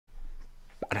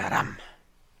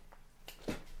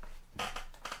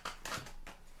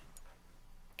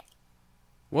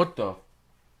What the?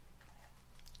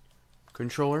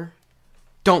 Controller?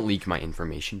 Don't leak my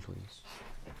information, please.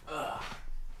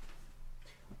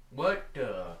 What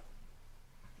the?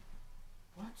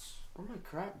 What? Where'd my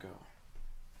crap go?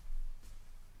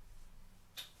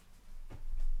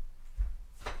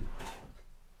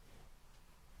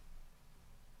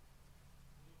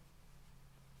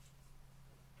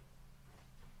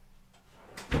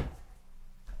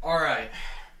 Alright.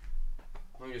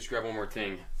 Let me just grab one more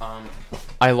thing.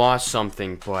 I lost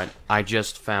something, but I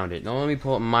just found it. Now let me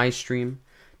pull up my stream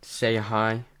to say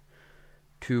hi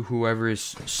to whoever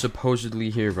is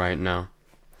supposedly here right now.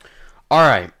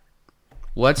 Alright.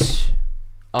 Let's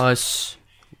us...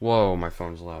 Whoa, my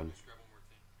phone's loud.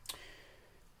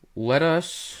 Let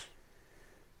us...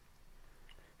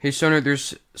 Hey, Stoner,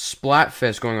 there's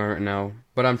Splatfest going on right now,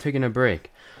 but I'm taking a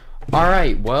break.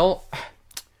 Alright, well...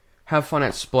 Have fun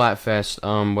at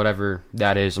Splatfest, whatever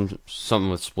that is. Something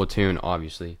with Splatoon,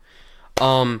 obviously.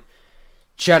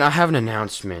 Chat, I have an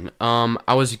announcement.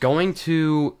 I was going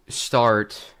to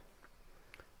start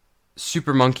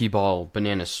Super Monkey Ball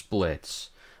Banana Splits,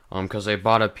 because I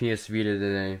bought a PS Vita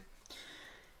today.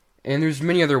 And there's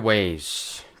many other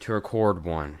ways to record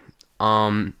one.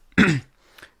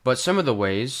 But some of the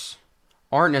ways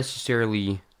aren't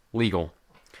necessarily legal.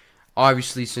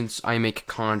 Obviously, since I make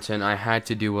content, I had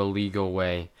to do a legal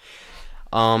way.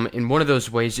 And one of those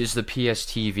ways is the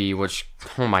PSTV, which,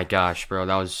 oh my gosh, bro,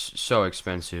 that was so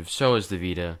expensive. So is the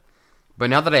Vita. But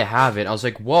now that I have it, I was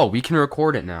like, whoa, we can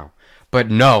record it now.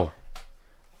 But no,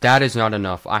 that is not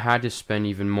enough. I had to spend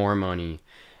even more money.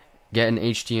 Get an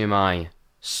HDMI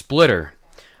splitter.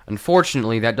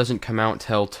 Unfortunately, that doesn't come out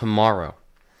till tomorrow.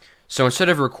 So instead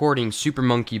of recording Super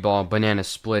Monkey Ball Banana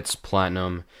Splits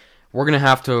Platinum, we're going to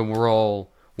have to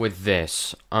roll with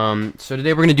this. So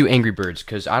today we're going to do Angry Birds,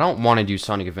 because I don't want to do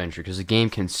Sonic Adventure, because the game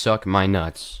can suck my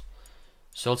nuts.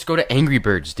 So let's go to Angry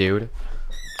Birds, dude.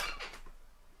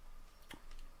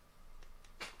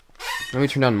 Let me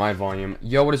turn down my volume.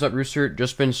 Yo, what is up, Rooster?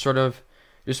 Just been sorting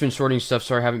stuff,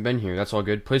 sorry I haven't been here. That's all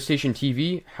good. PlayStation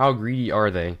TV, how greedy are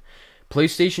they?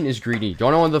 PlayStation is greedy.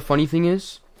 Don't know what the funny thing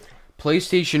is?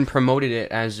 PlayStation promoted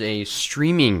it as a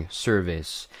streaming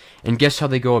service. And guess how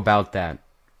they go about that?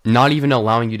 Not even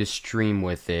allowing you to stream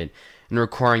with it and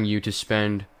requiring you to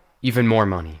spend even more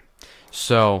money.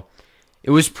 So,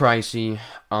 it was pricey.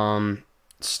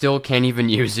 Still can't even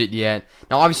use it yet.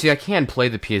 Now, obviously, I can play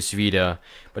the PS Vita,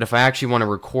 but if I actually want to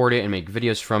record it and make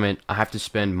videos from it, I have to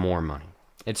spend more money.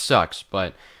 It sucks,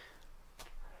 but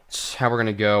it's how we're going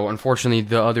to go. Unfortunately,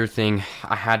 the other thing,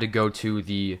 I had to go to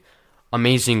the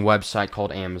amazing website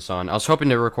called Amazon. I was hoping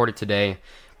to record it today,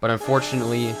 but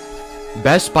unfortunately,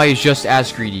 Best Buy is just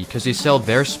as greedy, because they sell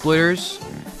their splitters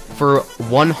for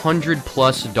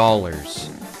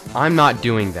 $100+. I'm not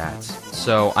doing that.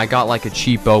 So, I got like a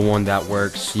cheapo one that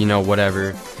works, you know,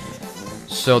 whatever.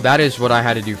 So, that is what I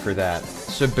had to do for that.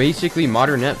 So, basically,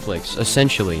 modern Netflix,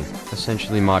 essentially.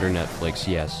 Essentially, modern Netflix,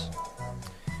 yes.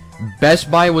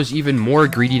 Best Buy was even more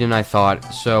greedy than I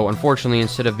thought, so, unfortunately,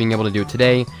 instead of being able to do it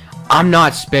today, I'm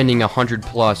not spending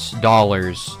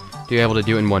 $100+ to be able to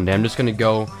do it in one day. I'm just gonna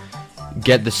go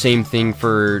get the same thing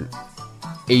for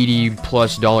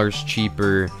 $80+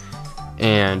 cheaper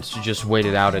and just wait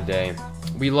it out a day.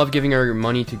 We love giving our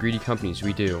money to greedy companies,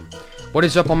 we do. What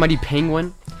is up, Almighty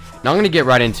Penguin? Now I'm gonna get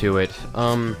right into it.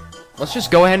 Let's just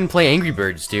go ahead and play Angry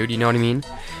Birds, dude, you know what I mean?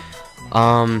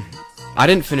 I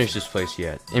didn't finish this place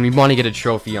yet, and we want to get a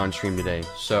trophy on stream today,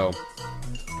 so...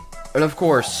 And of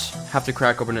course, have to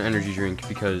crack open an energy drink,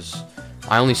 because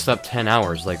I only slept 10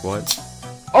 hours, like what?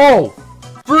 Oh!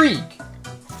 Freak!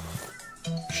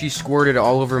 She squirted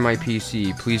all over my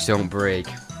PC, please don't break.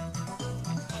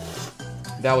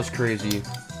 That was crazy.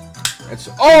 It's,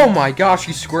 oh my gosh,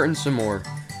 she's squirting some more.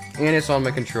 And it's on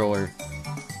my controller.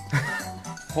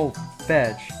 Oh,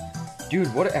 fetch.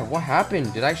 Dude, what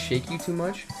happened? Did I shake you too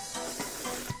much?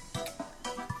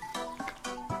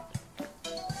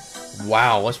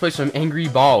 Wow, let's play some Angry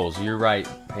Balls. You're right,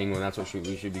 Penguin, that's what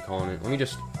we should be calling it. Let me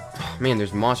just... Man,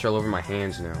 there's monster all over my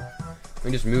hands now. Let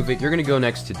me just move it. You're gonna go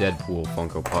next to Deadpool,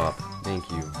 Funko Pop. Thank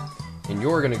you. And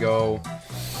you're gonna go...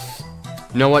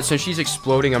 You know what, since she's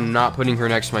exploding, I'm not putting her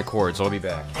next to my cords. I'll be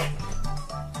back.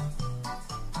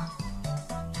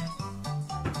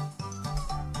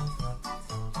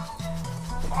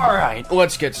 Alright,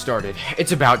 let's get started.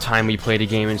 It's about time we played a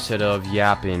game instead of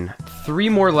yapping. 3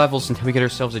 more levels until we get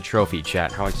ourselves a trophy,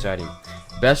 chat. How exciting.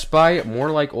 Best Buy,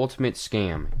 more like ultimate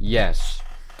scam. Yes.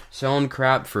 Selling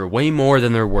crap for way more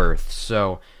than they're worth,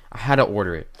 so I had to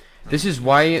order it. This is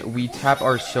why we tap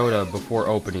our soda before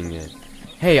opening it.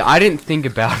 Hey, I didn't think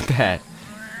about that.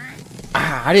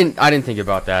 I didn't think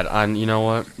about that. You know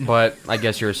what? But I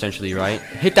guess you're essentially right.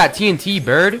 Hit that TNT,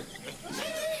 bird.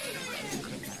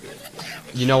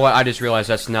 You know what? I just realized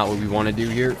that's not what we want to do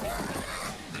here.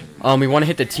 We want to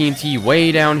hit the TNT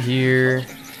way down here.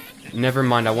 Never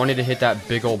mind. I wanted to hit that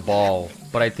big old ball,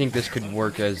 but I think this could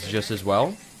work just as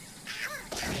well.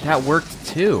 That worked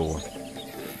too.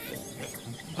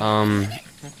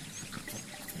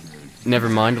 Never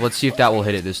mind. Let's see if that will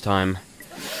hit it this time.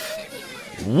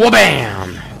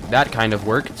 Wha-bam! That kind of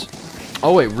worked.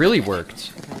 Oh, it really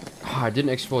worked. Oh, I didn't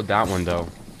explode that one though.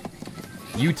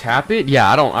 You tap it?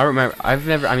 Yeah, I remember.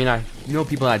 I know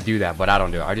people that do that, but I don't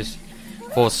do it. I just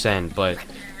full send, but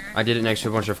I did it next to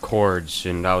a bunch of chords,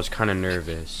 and I was kind of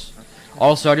nervous.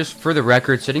 Also, just for the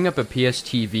record, setting up a PS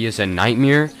TV is a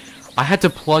nightmare. I had to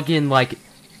plug in like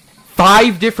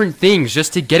 5 different things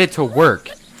just to get it to work.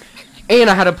 And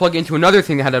I had to plug into another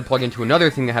thing, that had to plug into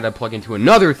another thing, that had to plug into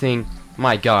another thing.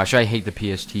 My gosh, I hate the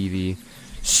PS TV.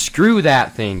 Screw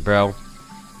that thing, bro.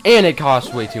 And it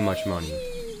costs way too much money.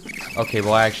 Okay,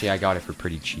 well, actually, I got it for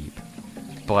pretty cheap.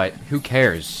 But who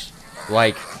cares?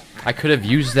 Like, I could have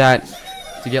used that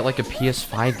to get like a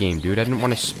PS5 game, dude. I didn't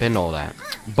want to spend all that.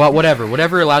 But whatever.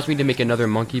 Whatever allows me to make another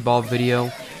Monkey Ball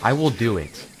video, I will do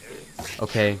it.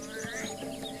 Okay?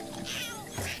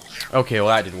 Okay, well,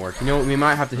 that didn't work. You know what? We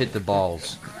might have to hit the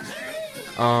balls.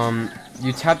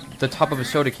 You tap the top of a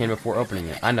soda can before opening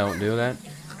it. I don't do that.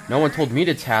 No one told me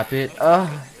to tap it.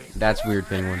 That's weird,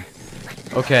 Penguin.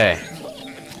 Okay.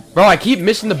 Bro, I keep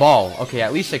missing the ball. Okay,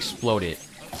 at least explode it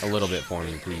a little bit for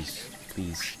me, please.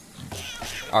 Please.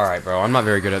 Alright, bro. I'm not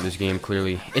very good at this game,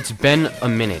 clearly. It's been a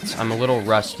minute. I'm a little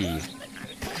rusty.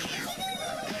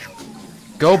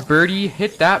 Go, birdie.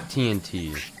 Hit that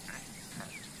TNT.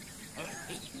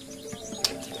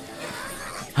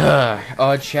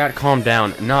 Chat, calm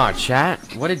down. Nah, chat?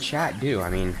 What did chat do? I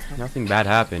mean, nothing bad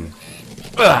happened.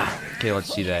 Okay,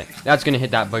 let's see that. That's gonna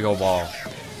hit that big old ball.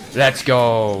 Let's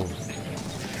go.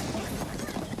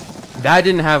 That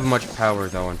didn't have much power,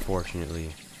 though,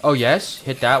 unfortunately. Oh, yes?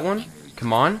 Hit that one?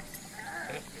 Come on.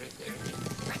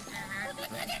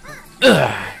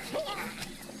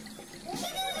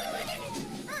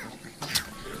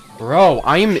 Bro,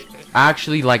 I am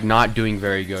actually, like, not doing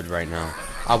very good right now.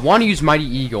 I want to use Mighty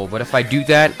Eagle, but if I do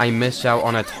that, I miss out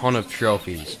on a ton of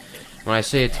trophies. When I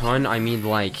say a ton, I mean,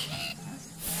 like,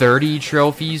 30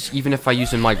 trophies, even if I use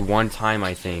them, like, one time,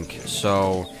 I think.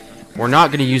 So, we're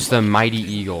not going to use the Mighty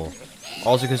Eagle.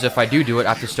 Also, because if I do it, I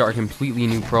have to start a completely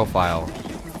new profile.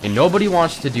 And nobody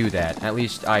wants to do that. At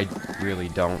least I really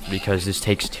don't, because this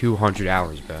takes 200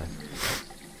 hours, bro.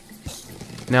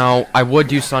 Now, I would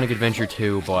do Sonic Adventure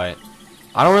 2, but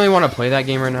I don't really want to play that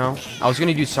game right now. I was going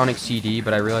to do Sonic CD,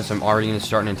 but I realized I'm already going to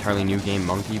start an entirely new game,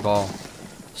 Monkey Ball.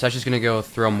 So that's just going to go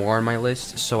throw more on my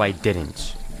list, so I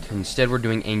didn't. Instead, we're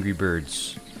doing Angry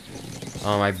Birds.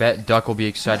 I bet Duck will be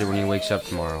excited when he wakes up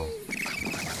tomorrow.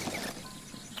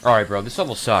 Alright, bro, this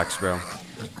level sucks, bro.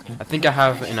 I think I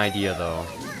have an idea, though.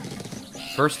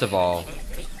 First of all,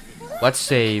 let's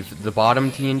save the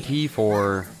bottom TNT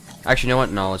for... Actually, you know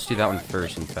what? No, let's do that one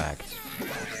first, in fact.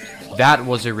 That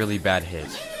was a really bad hit.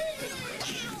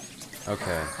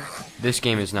 Okay. This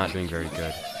game is not doing very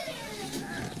good.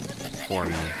 For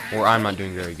me. Or I'm not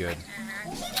doing very good.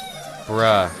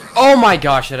 Bruh. Oh my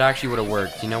gosh, that actually would have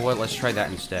worked. You know what? Let's try that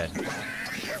instead.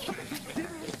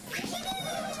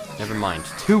 Never mind.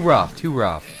 Too rough, too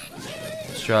rough.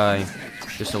 Let's try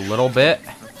just a little bit.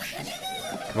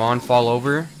 Come on, fall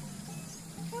over.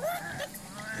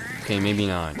 Okay, maybe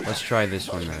not. Let's try this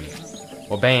one then.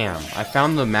 Well, bam. I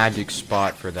found the magic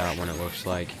spot for that one, it looks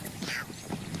like.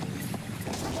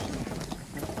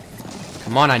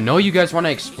 Come on, I know you guys want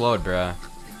to explode, bruh.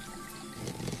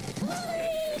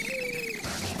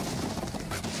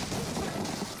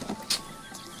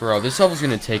 Bro, this level's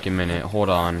gonna take a minute. Hold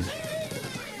on.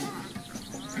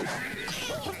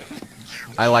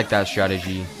 I like that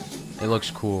strategy. It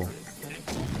looks cool.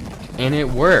 And it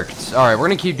worked. Alright, we're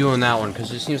gonna keep doing that one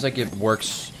because it seems like it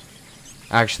works.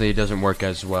 Actually, it doesn't work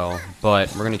as well.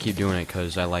 But we're gonna keep doing it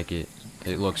because I like it.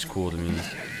 It looks cool to me.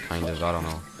 Kind of, I don't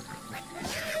know.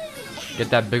 Get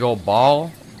that big old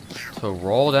ball to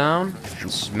roll down and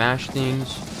smash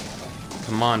things.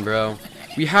 Come on, bro.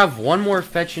 We have one more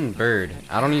fetching bird.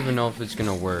 I don't even know if it's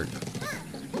gonna work.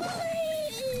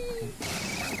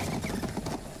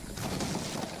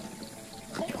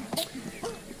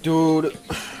 Dude.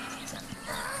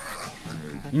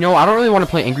 You know, I don't really want to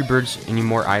play Angry Birds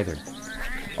anymore either.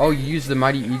 Oh, you used the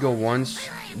Mighty Eagle once.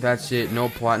 That's it. No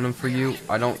platinum for you.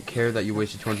 I don't care that you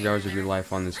wasted 200 hours of your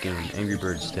life on this game. Angry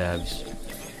Birds stabs.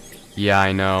 Yeah,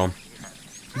 I know.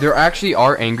 There actually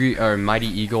are angry or Mighty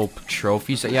Eagle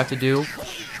trophies that you have to do.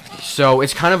 So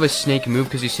it's kind of a snake move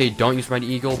because you say don't use Mighty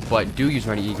Eagle, but do use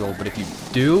Mighty Eagle. But if you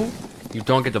do, you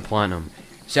don't get the platinum.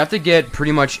 So you have to get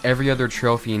pretty much every other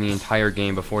trophy in the entire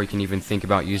game before you can even think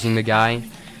about using the guy.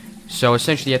 So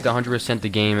essentially you have to 100% the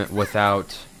game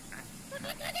without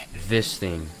this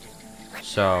thing.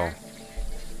 So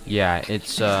yeah,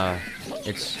 it's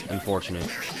unfortunate.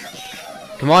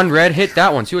 Come on, Red, hit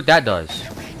that one. See what that does.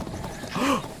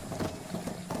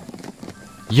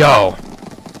 Yo!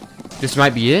 This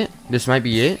might be it. This might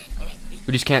be it.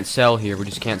 We just can't sell here. We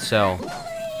just can't sell.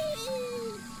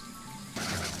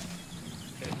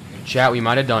 Chat, we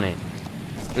might have done it.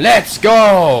 Let's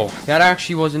go! That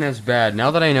actually wasn't as bad.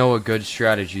 Now that I know a good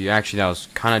strategy, actually that was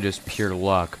kind of just pure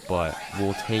luck, but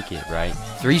we'll take it, right?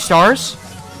 3 stars?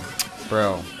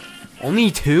 Bro.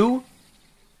 Only 2?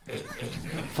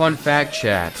 Fun fact,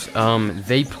 chat.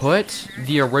 They put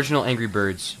the original Angry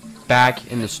Birds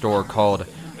back in the store called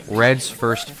Red's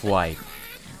First Flight.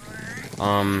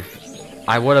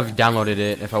 I would have downloaded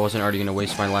it if I wasn't already going to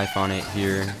waste my life on it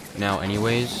here now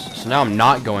anyways. So now I'm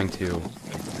not going to.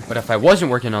 But if I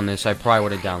wasn't working on this, I probably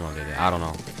would have downloaded it. I don't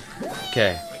know.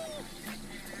 Okay.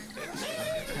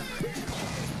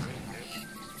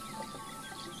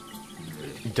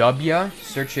 W,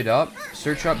 search it up.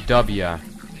 Search up W.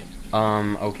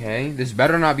 Okay. This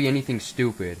better not be anything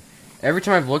stupid. Every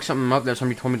time I've looked something up that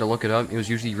somebody told me to look it up, it was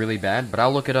usually really bad, but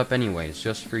I'll look it up anyways,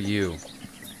 just for you.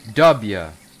 W.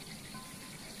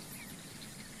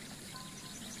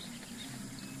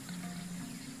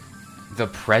 The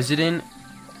President,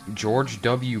 George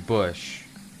W. Bush.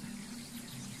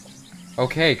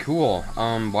 Okay, cool.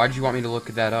 Why did you want me to look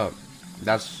that up?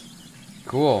 That's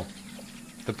cool.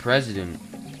 The President.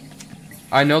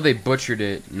 I know they butchered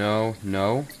it. No.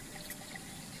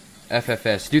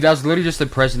 FFS. Dude, that was literally just the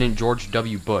President, George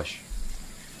W. Bush.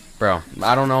 Bro,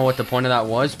 I don't know what the point of that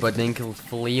was, but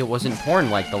thankfully it wasn't porn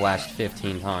like the last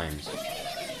 15 times.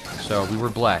 So, we were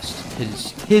blessed.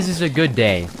 Tis is a good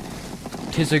day.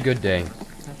 Tis a good day.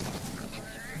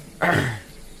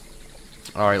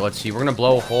 Alright, let's see. We're gonna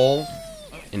blow a hole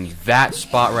in that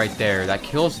spot right there. That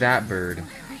kills that bird.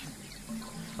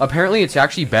 Apparently, it's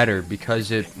actually better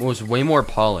because it was way more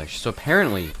polished. So,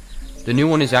 apparently, the new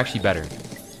one is actually better.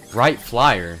 Right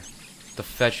flyer. The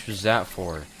fetch was that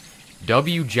for?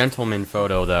 W gentleman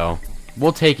photo though.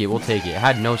 We'll take it. We'll take it. It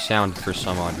had no sound for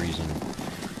some odd reason.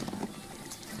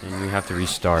 And we have to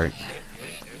restart.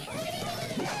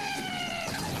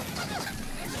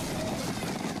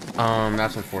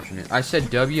 That's unfortunate. I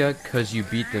said W because you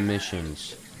beat the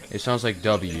missions. It sounds like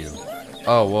W.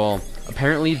 Oh, well,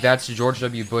 apparently that's George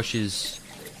W. Bush's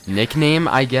nickname,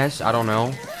 I guess. I don't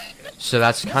know. So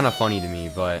that's kind of funny to me,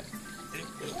 but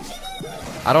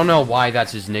I don't know why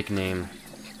that's his nickname.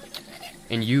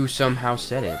 And you somehow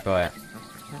said it, but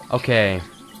okay.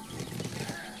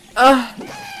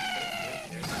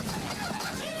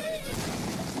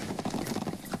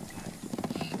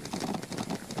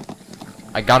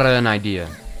 I got an idea.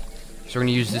 So we're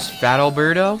gonna use this fat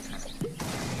Alberto.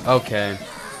 Okay.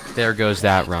 There goes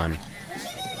that run.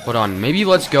 Hold on, maybe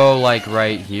let's go like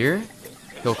right here.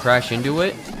 He'll crash into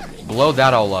it. Blow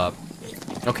that all up.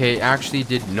 Okay, it actually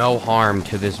did no harm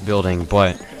to this building,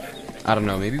 but I don't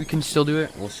know. Maybe we can still do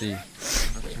it. We'll see.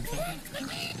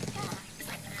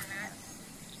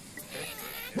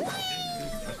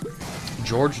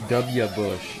 George W.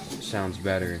 Bush sounds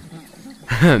better.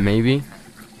 Maybe.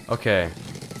 Okay.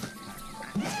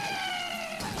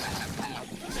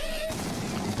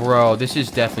 Bro, this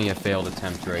is definitely a failed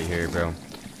attempt right here, bro.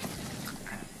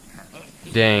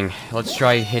 Dang. Let's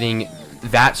try hitting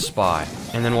that spot,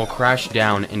 and then we'll crash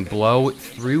down and blow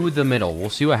through the middle. We'll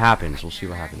see what happens. We'll see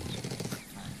what happens.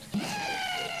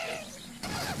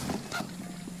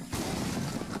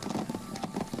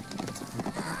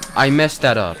 I messed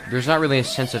that up. There's not really a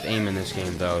sense of aim in this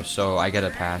game, though, so I get a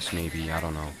pass, maybe. I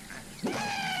don't know.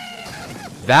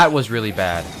 That was really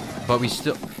bad, but we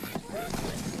still...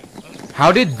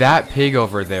 How did that pig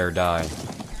over there die?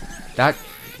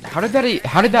 How did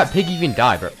that pig even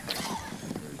die, bro?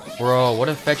 Bro, what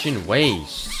a fetching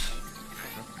waste.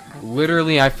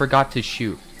 Literally, I forgot to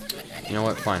shoot. You know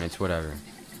what? Fine, it's whatever.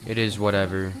 It is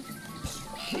whatever.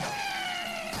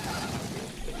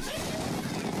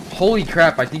 Holy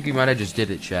crap, I think we might have just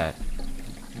did it, chat.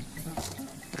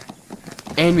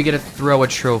 And we get to throw a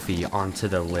trophy onto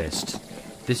the list.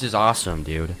 This is awesome,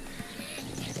 dude.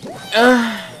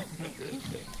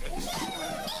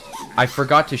 I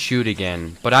forgot to shoot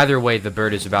again, but either way, the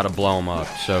bird is about to blow him up,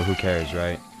 so who cares,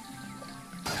 right?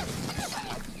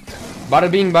 Bada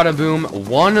bing, bada boom.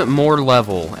 One more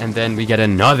level, and then we get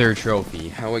another trophy.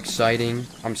 How exciting.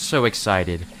 I'm so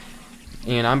excited.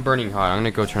 And I'm burning hot. I'm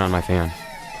gonna go turn on my fan.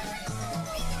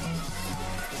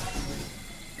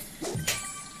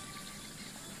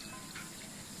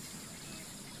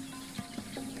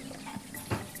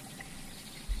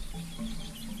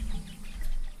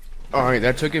 Alright,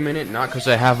 that took a minute. Not because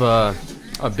I have a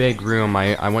big room.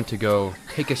 I went to go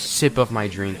take a sip of my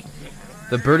drink.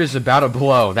 The bird is about to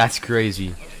blow. That's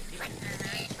crazy.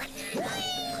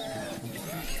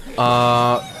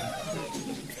 Oh,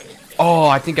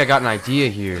 I think I got an idea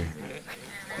here.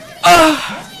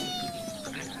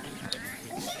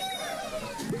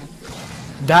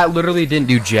 That literally didn't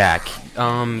do jack.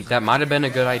 That might have been a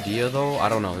good idea, though. I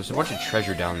don't know. There's a bunch of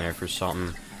treasure down there for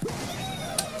something.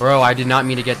 Bro, I did not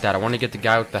mean to get that. I want to get the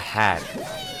guy with the hat.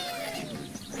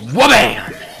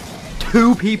 Wha-bam!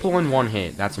 2 people in 1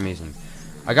 hit. That's amazing.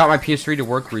 I got my PS3 to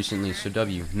work recently, so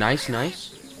W. Nice, nice.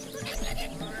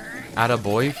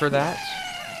 Attaboy for that.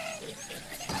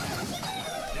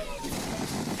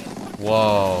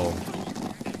 Whoa.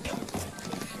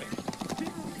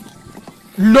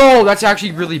 No, that's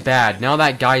actually really bad. Now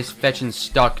that guy's fetching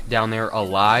stuck down there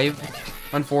alive,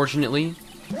 unfortunately.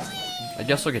 I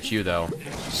guess look at you, though.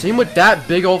 Same with that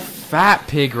big old fat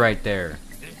pig right there.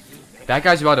 That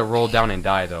guy's about to roll down and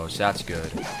die, though, so that's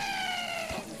good.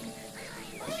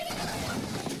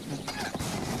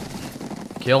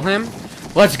 Kill him.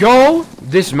 Let's go!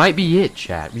 This might be it,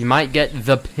 chat. We might get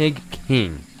the Pig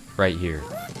King right here.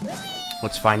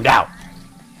 Let's find out.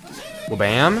 Well,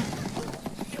 bam.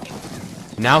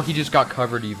 Now he just got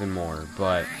covered even more,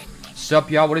 but...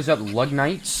 Sup, y'all? What is up, Lug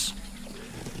Knights?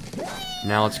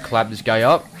 Now let's clap this guy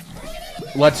up.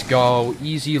 Let's go.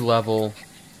 Easy level.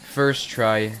 First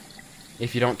try.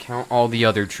 If you don't count all the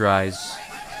other tries.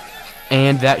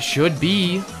 And that should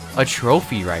be a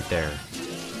trophy right there.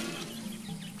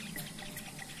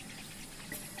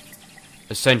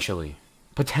 Essentially.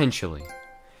 Potentially.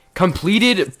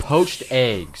 Completed poached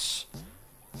eggs.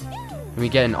 And we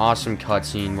get an awesome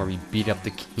cutscene where we beat up the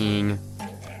king.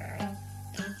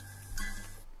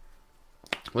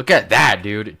 Look at that,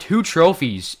 dude. 2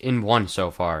 trophies in 1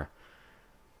 so far.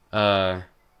 And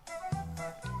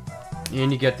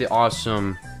you get the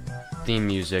awesome theme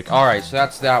music. Alright, so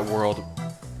that's that world.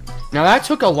 Now, that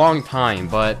took a long time,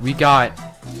 but we got...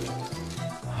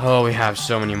 Oh, we have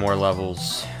so many more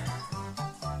levels.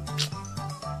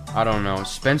 I don't know.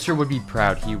 Spencer would be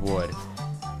proud. He would.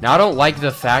 Now, I don't like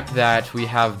the fact that we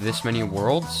have this many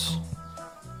worlds.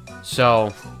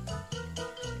 So...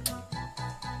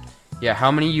 Yeah,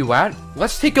 how many you at?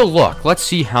 Let's take a look. Let's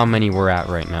see how many we're at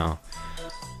right now.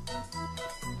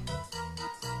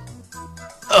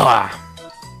 Ugh.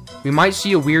 We might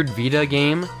see a weird Vita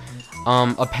game.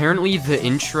 Apparently the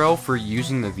intro for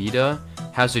using the Vita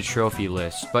has a trophy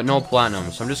list, but no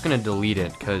platinum, so I'm just gonna delete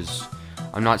it, because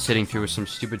I'm not sitting through some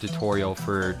stupid tutorial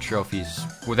for trophies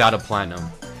without a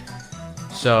platinum.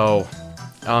 So,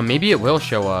 maybe it will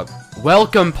show up.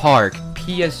 Welcome Park,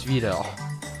 PS Vita. Oh.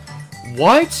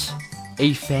 What?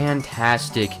 A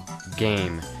fantastic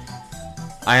game.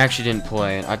 I actually didn't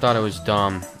play it. I thought it was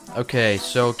dumb. Okay,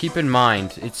 so keep in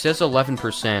mind, it says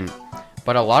 11%,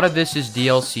 but a lot of this is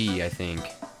DLC, I think.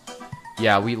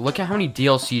 Yeah, we look at how many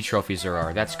DLC trophies there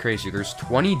are. That's crazy. There's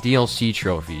 20 DLC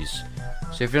trophies.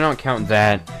 So if you don't count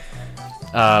that,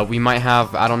 we might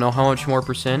have, I don't know how much more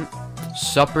percent.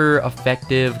 Super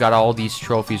effective. Got all these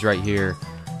trophies right here.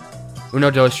 Uno,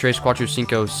 dos, tres, cuatro,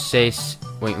 cinco, seis.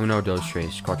 Wait, uno, dos,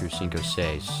 tres, cuatro, cinco,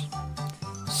 seis.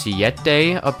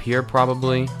 Siete up here,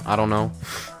 probably. I don't know.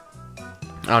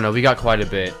 I don't know. We got quite a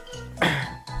bit.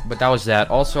 But that was that.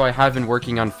 Also, I have been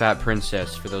working on Fat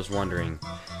Princess, for those wondering.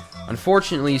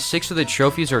 Unfortunately, 6 of the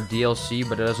trophies are DLC,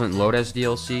 but it doesn't load as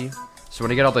DLC. So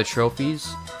when I get all the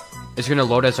trophies, it's going to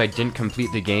load as I didn't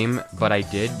complete the game, but I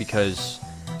did, because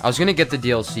I was going to get the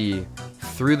DLC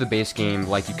through the base game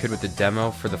like you could with the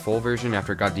demo for the full version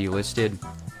after it got delisted,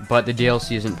 but the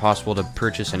DLC isn't possible to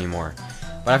purchase anymore.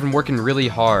 But I've been working really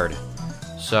hard,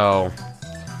 so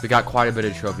we got quite a bit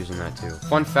of trophies in that too.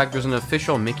 Fun fact, there's an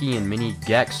official Mickey and Minnie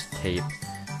Gex tape,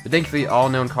 but thankfully all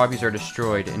known copies are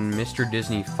destroyed, and Mr.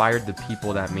 Disney fired the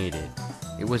people that made it.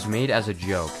 It was made as a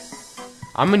joke.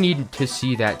 I'm gonna need to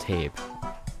see that tape.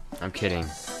 I'm kidding.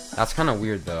 That's kind of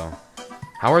weird though.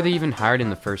 How are they even hired in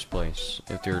the first place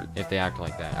if they act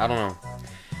like that? I don't know.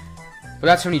 But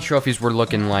that's how many trophies we're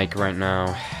looking like right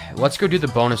now. Let's go do the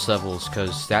bonus levels,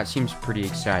 because that seems pretty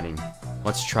exciting.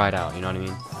 Let's try it out, you know what I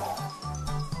mean?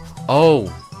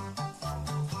 Oh!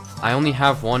 I only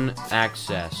have one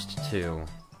accessed to.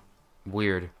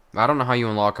 Weird. I don't know how you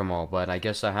unlock them all, but I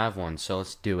guess I have one, so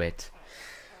let's do it.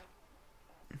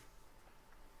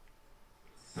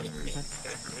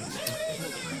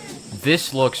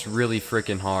 This looks really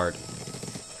freaking hard.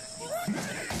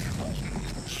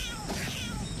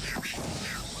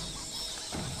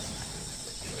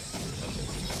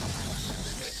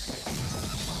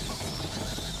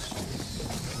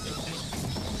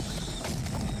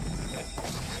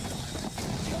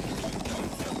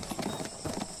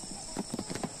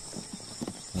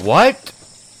 What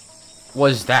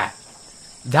was that?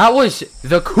 That was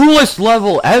the coolest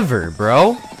level ever,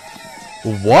 bro.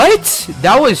 What?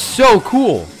 That was so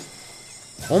cool.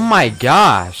 Oh my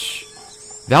gosh.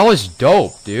 That was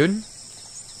dope, dude.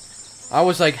 I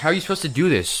was like, how are you supposed to do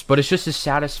this? But it's just a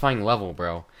satisfying level,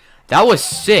 bro. That was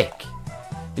sick.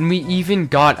 And we even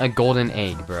got a golden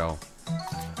egg, bro.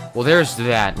 Well, there's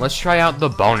that. Let's try out the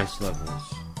bonus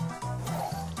levels.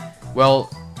 Well,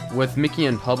 with Mickey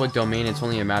in public domain, it's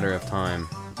only a matter of time.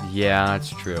 Yeah, that's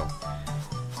true.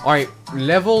 Alright,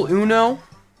 level uno.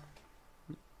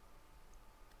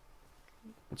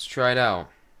 Let's try it out.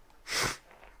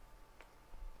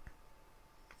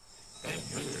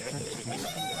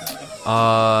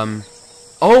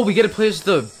 Oh, we get to play as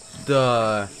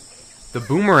the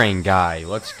boomerang guy.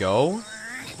 Let's go.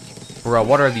 Bro,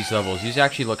 what are these levels? These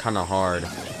actually look kind of hard.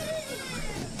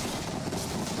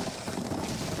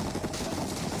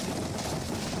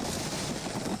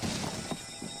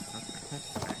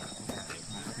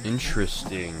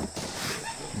 Interesting.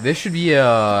 This should be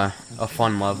a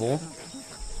fun level.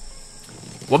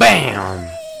 Well, bam!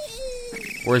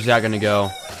 Where's that gonna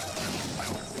go?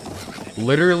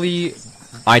 Literally,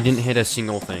 I didn't hit a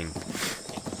single thing.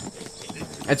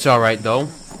 It's alright, though.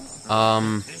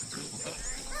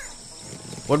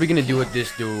 What are we gonna do with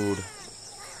this dude?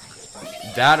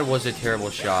 That was a terrible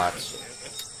shot.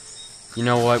 You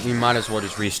know what? We might as well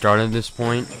just restart at this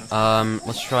point.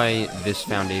 Let's try this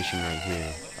foundation right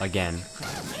here again.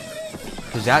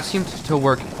 Because that seems to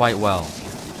work quite well.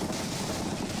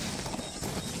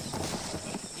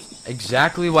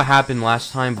 Exactly what happened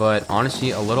last time, but honestly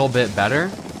a little bit better.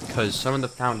 Because some of the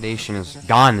foundation is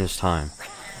gone this time.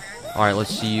 Alright,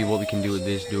 let's see what we can do with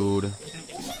this dude.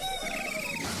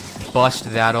 Bust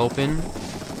that open.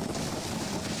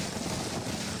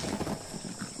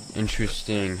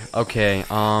 Interesting. Okay,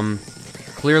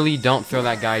 clearly don't throw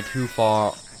that guy too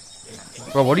far.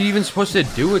 Bro, what are you even supposed to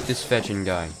do with this fetching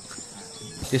guy?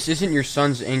 This isn't your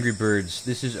son's Angry Birds.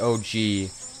 This is OG.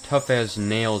 Tough as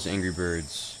nails Angry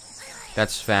Birds.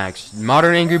 That's facts.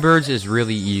 Modern Angry Birds is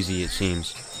really easy, it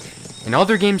seems. And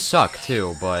other games suck,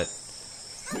 too, but...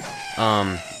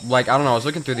 like, I don't know, I was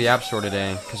looking through the App Store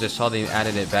today, because I saw they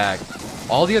added it back.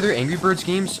 All the other Angry Birds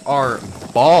games are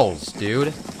balls,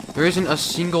 dude. There isn't a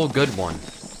single good one.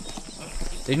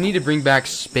 They need to bring back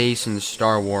Space and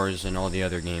Star Wars and all the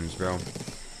other games, bro.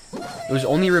 It was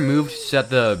only removed so that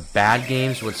the bad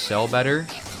games would sell better.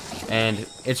 And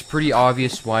it's pretty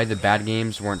obvious why the bad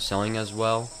games weren't selling as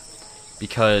well.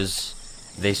 Because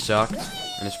they sucked.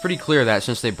 And it's pretty clear that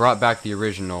since they brought back the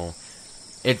original,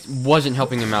 it wasn't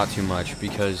helping them out too much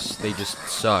because they just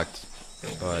sucked.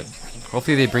 But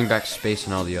hopefully they bring back Space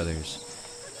and all the others.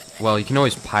 Well, you can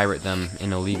always pirate them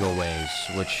in illegal ways,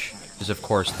 which is of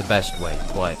course the best way,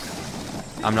 but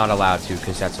I'm not allowed to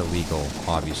because that's illegal,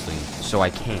 obviously, so I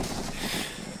can't.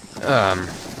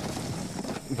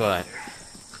 But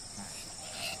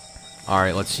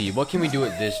alright, let's see. What can we do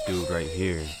with this dude right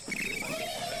here?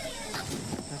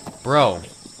 Bro.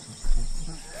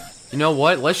 You know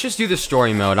what? Let's just do the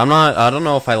story mode. I don't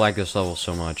know if I like this level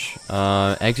so much.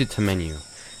 Exit to menu.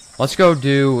 Let's go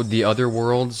do the other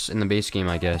worlds in the base game,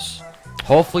 I guess.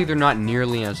 Hopefully they're not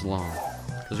nearly as long.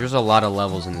 Because there's a lot of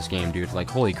levels in this game, dude. Like,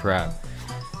 holy crap.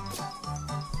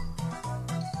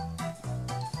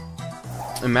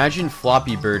 Imagine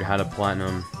Floppy Bird had a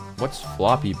platinum. What's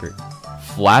Floppy Bird?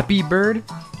 Flappy Bird?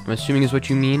 I'm assuming is what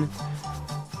you mean.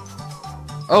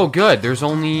 Oh, good. There's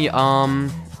only,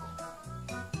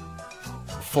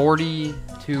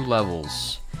 42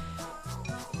 levels.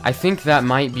 I think that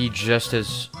might be just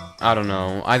as... I don't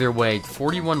know. Either way,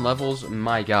 41 levels?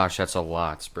 My gosh, that's a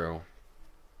lot, bro.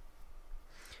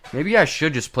 Maybe I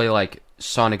should just play, like,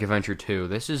 Sonic Adventure 2.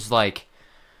 This is, like...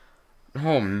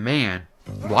 Oh, man.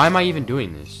 Why am I even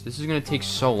doing this? This is gonna take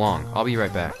so long. I'll be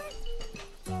right back.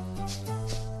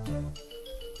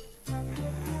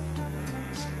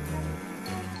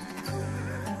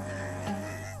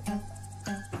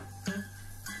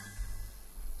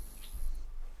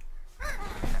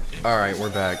 Alright, we're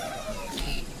back.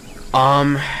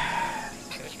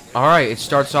 Alright, it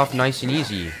starts off nice and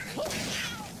easy.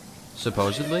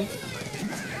 Supposedly.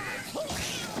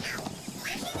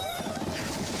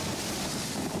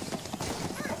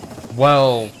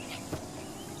 Well,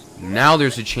 Now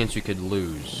there's a chance we could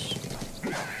lose.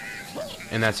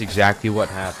 And that's exactly what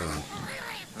happened.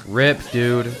 Rip,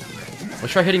 dude.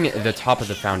 Let's try hitting the top of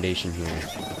the foundation here.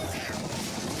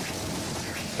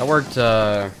 That worked,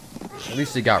 at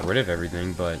least it got rid of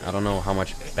everything, but I don't know how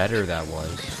much better that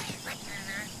was.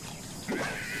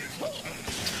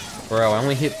 Bro, I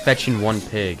only hit fetching one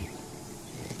pig.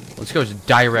 Let's go, it's a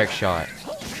direct shot.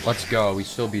 Let's go, we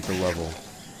still beat the level.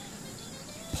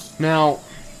 Now,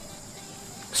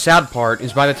 sad part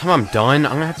is by the time I'm done,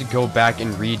 I'm gonna have to go back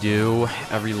and redo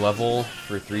every level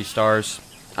for 3 stars.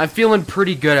 I'm feeling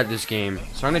pretty good at this game,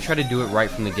 so I'm gonna try to do it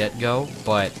right from the get-go,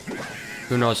 but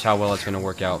who knows how well it's gonna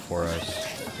work out for us.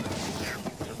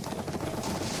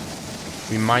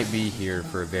 We might be here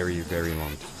for a very, very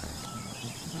long time.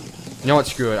 You know what,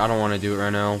 screw it, I don't want to do it right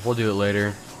now. We'll do it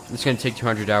later. It's gonna take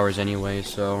 200 hours anyway,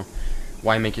 so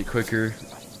why make it quicker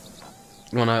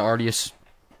when I already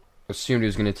assumed it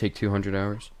was gonna take 200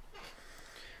 hours?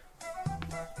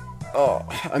 Oh,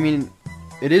 I mean,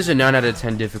 it is a 9 out of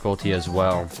 10 difficulty as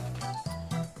well.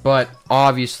 But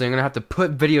obviously, I'm gonna have to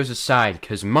put videos aside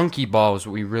because Monkey Ball is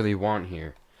what we really want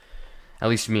here. At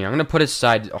least me. I'm gonna put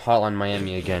aside Hotline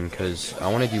Miami again because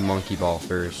I want to do Monkey Ball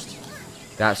first.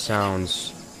 That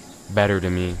sounds better to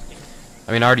me.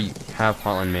 I mean, I already have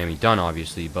Hotline Miami done,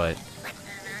 obviously, but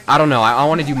I don't know. I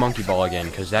want to do Monkey Ball again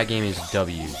because that game is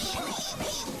W's.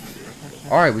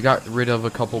 Alright, we got rid of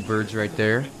a couple birds right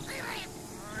there.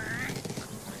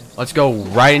 Let's go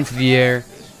right into the air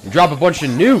and drop a bunch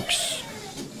of nukes.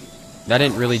 That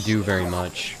didn't really do very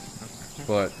much,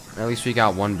 but at least we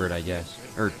got one bird, I guess.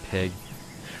 Or pig.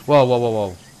 Whoa, whoa, whoa,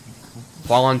 whoa.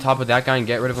 Fall on top of that guy and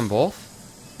get rid of them both?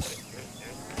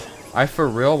 I for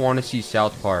real want to see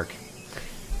South Park.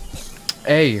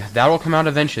 Hey, that'll come out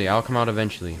eventually. I'll come out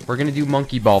eventually. We're going to do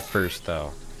Monkey Ball first,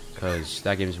 though, because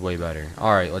that game's way better.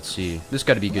 Alright, let's see. This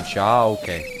got to be a good shot.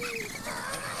 Okay.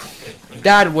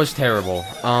 That was terrible.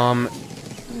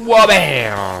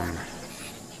 Wha-bam!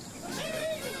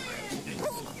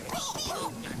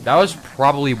 That was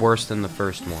probably worse than the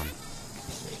first one.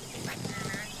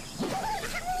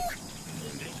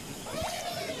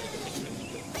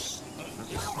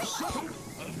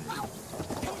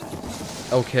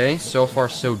 Okay, so far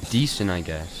so decent, I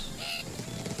guess.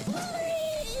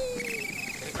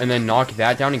 And then knock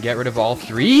that down and get rid of all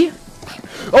 3?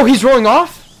 Oh, he's rolling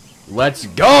off? Let's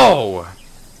go!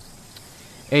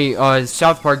 Hey,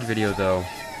 South Park video, though.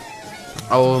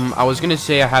 I was gonna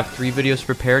say I have 3 videos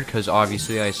prepared, because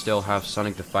obviously I still have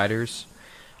Sonic the Fighters.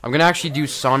 I'm gonna actually do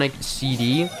Sonic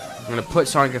CD. I'm gonna put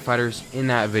Sonic the Fighters in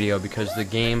that video, because the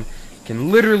game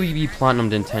can literally be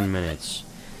platinumed in 10 minutes.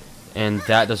 And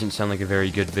that doesn't sound like a very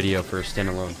good video for a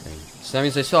standalone thing. So that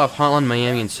means I still have Hotline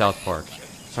Miami and South Park.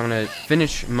 So I'm gonna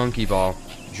finish Monkey Ball,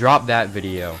 drop that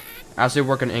video. As I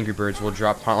work on Angry Birds, we'll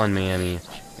drop Hotline Miami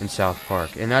and South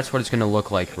Park. And that's what it's gonna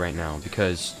look like right now,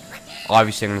 because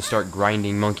obviously I'm gonna start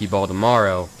grinding Monkey Ball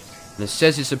tomorrow. And it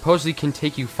says it supposedly can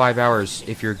take you 5 hours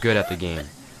if you're good at the game.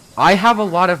 I have a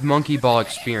lot of Monkey Ball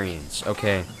experience,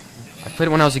 okay? I played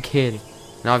it when I was a kid,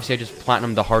 and obviously I just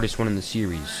platinumed the hardest one in the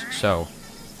series, so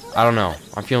I don't know.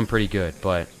 I'm feeling pretty good,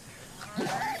 but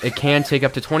it can take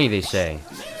up to 20, they say.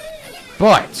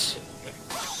 But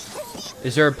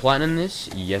is there a platinum in this?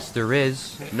 Yes, there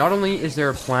is. Not only is there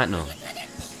a platinum,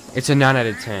 it's a 9 out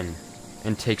of 10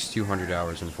 and takes 200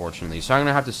 hours, unfortunately. So I'm going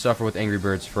to have to suffer with Angry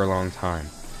Birds for a long time.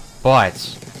 But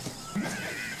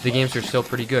the games are still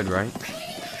pretty good, right?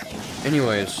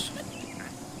 Anyways.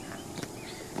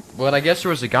 But I guess there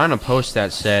was a guy on a post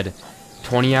that said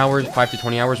 20 hours, 5 to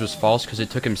 20 hours was false because it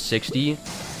took him 60.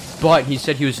 But he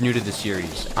said he was new to the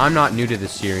series. I'm not new to the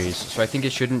series, so I think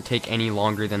it shouldn't take any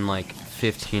longer than like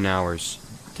 15 hours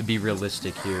to be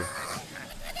realistic here.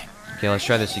 Okay, let's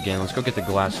try this again. Let's go get the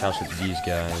glass house with these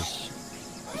guys.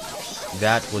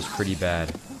 That was pretty bad.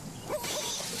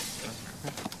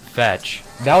 Fetch.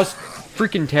 That was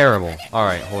freaking terrible.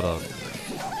 Alright, hold up.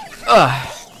 Ugh.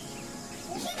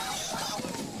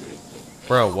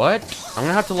 Bro, what? I'm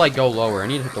gonna have to, like, go lower. I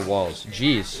need to hit the walls.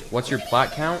 Jeez. What's your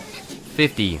plat count?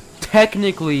 50.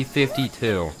 Technically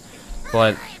 52.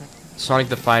 But Sonic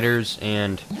the Fighters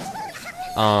and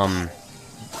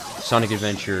Sonic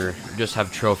Adventure just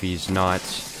have trophies, not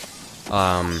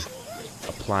a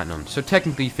platinum. So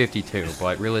technically 52,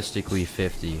 but realistically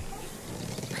 50.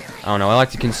 I don't know, I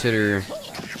like to consider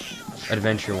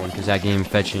Adventure one because that game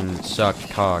fetching sucked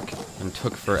cock and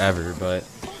took forever, but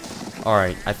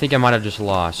alright, I think I might have just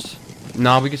lost.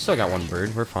 Nah, we still got one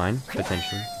bird, we're fine,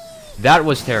 potentially. That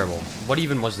was terrible. What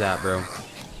even was that, bro?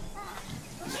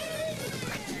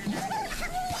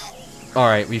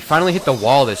 Alright, we finally hit the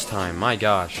wall this time. My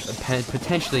gosh.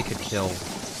 Potentially could kill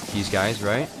these guys,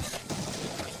 right?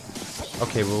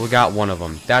 Okay, well, we got one of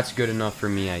them. That's good enough for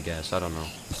me, I guess. I don't know.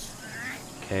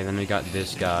 Okay, then we got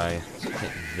this guy. Let's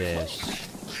hit this.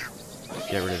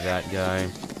 Get rid of that guy.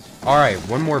 Alright,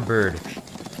 one more bird.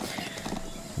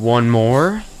 One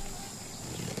more.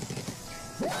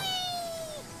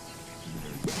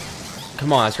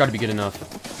 Come on, that's got to be good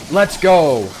enough. Let's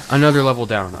go! Another level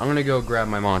down. I'm gonna go grab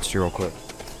my monster real quick.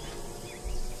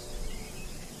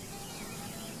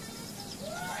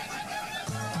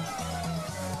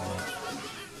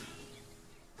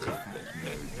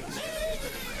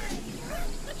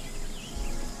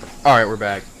 Alright, we're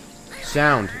back.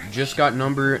 Sound. Just got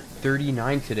number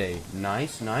 39 today.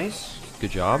 Nice, nice.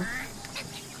 Good job.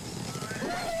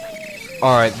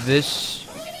 Alright, this...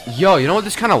 Yo, you know what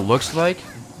this kind of looks like?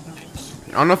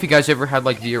 I don't know if you guys ever had,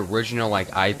 like, the original, like,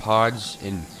 iPods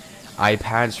and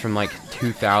iPads from, like,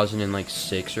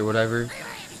 2006 or whatever.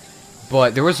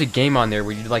 But there was a game on there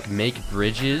where you'd, like, make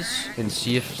bridges and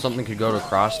see if something could go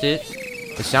across it.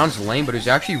 It sounds lame, but it was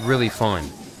actually really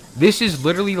fun. This is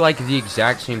literally like the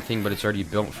exact same thing, but it's already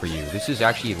built for you. This is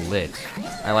actually lit.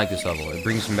 I like this level. It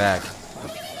brings me back.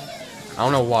 I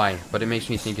don't know why, but it makes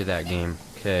me think of that game.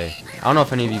 Okay. I don't know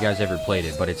if any of you guys ever played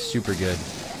it, but it's super good.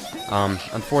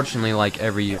 Unfortunately, like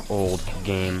every old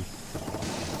game,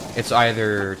 it's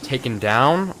either taken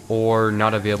down or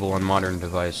not available on modern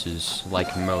devices,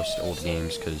 like most old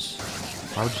games, because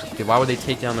why would they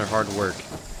take down their hard work?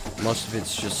 Most of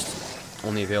it's just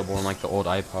only available on, like, the old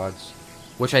iPods.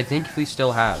 Which I think we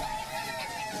still have.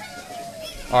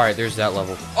 Alright, there's that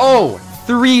level. Oh!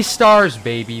 3 stars,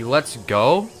 baby! Let's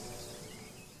go!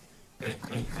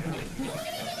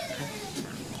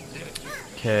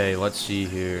 Okay, let's see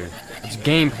here. It's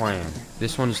game plan.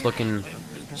 This one's looking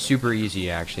super easy,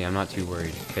 actually. I'm not too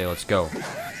worried. Okay, let's go.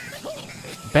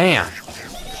 Bam!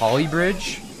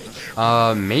 Polybridge?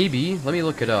 Maybe. Let me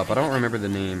look it up. I don't remember the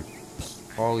name.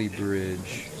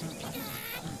 Polybridge.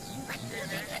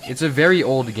 It's a very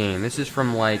old game. This is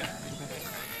from, like,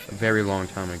 a very long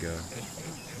time ago.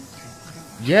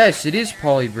 Yes, it is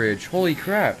Polybridge. Holy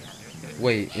crap.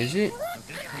 Wait, is it?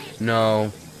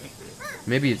 No.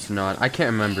 Maybe it's not. I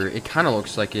can't remember. It kind of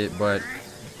looks like it, but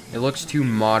it looks too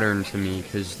modern to me,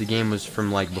 because the game was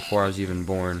from, like, before I was even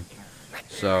born.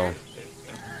 So,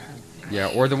 yeah.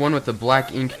 Or the one with the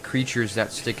black ink creatures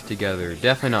that stick together.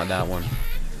 Definitely not that one.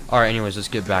 Alright, anyways, let's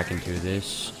get back into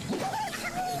this.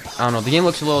 I don't know, the game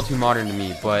looks a little too modern to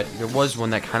me, but there was one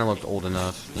that kind of looked old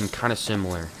enough and kind of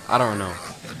similar. I don't know.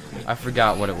 I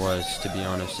forgot what it was, to be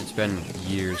honest. It's been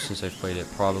years since I've played it,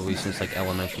 probably since, like,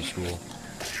 elementary school.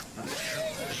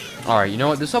 Alright, you know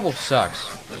what? This level sucks.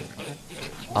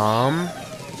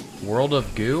 World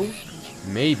of Goo?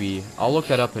 Maybe. I'll look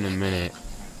that up in a minute.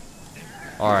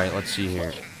 Alright, let's see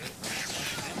here.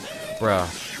 Bruh.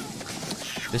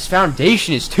 This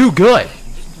foundation is too good!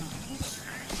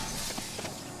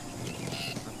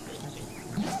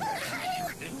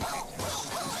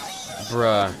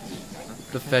 Bruh.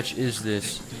 The fetch is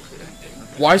this?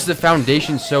 Why is the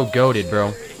foundation so goated,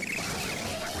 bro?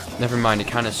 Never mind, it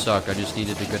kind of sucked. I just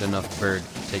needed a good enough bird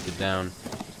to take it down.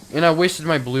 And I wasted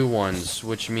my blue ones,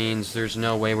 which means there's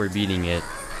no way we're beating it.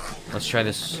 Let's try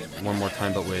this one more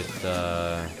time, but with,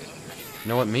 you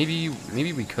know what, maybe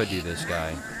we could do this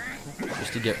guy.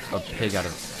 Just to get a pig out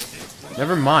of...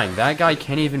 Never mind, that guy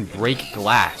can't even break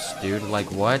glass, dude. Like,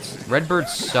 what? Redbird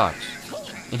sucks.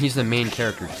 And he's the main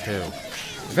character, too.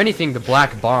 If anything, the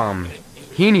Black Bomb,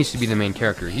 he needs to be the main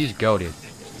character. He's goated.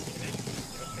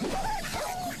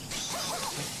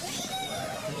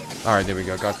 Alright, there we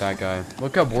go. Got that guy.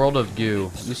 Look up World of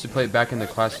Goo. Used to play it back in the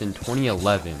class in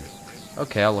 2011.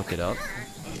 Okay, I'll look it up.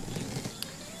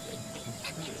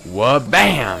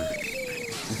 Wha-bam!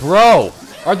 Bro!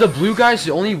 Are the blue guys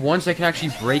the only ones that can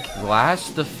actually break glass?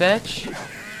 The fetch?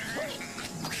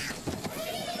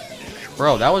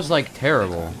 Bro, that was, like,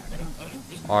 terrible.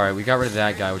 Alright, we got rid of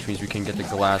that guy, which means we can get the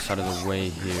glass out of the way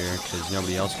here, because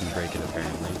nobody else can break it,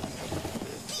 apparently.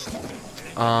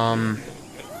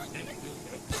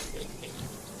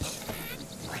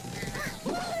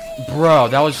 Bro,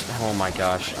 that was... Oh my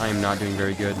gosh, I am not doing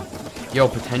very good. Yo,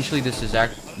 potentially this is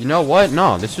you know what?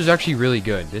 No, this was actually really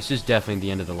good. This is definitely the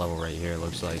end of the level right here, it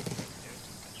looks like.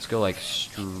 Let's go, like,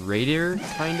 straighter,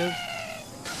 kind of.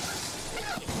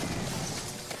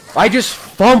 I just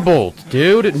fumbled,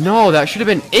 dude. No, that should have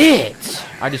been it.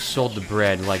 I just sold the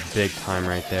bread, like, big time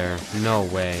right there. No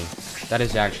way. That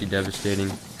is actually devastating.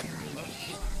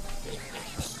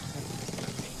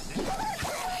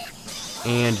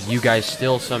 And you guys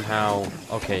still somehow...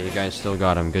 Okay, you guys still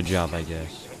got him. Good job, I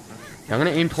guess. I'm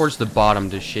gonna aim towards the bottom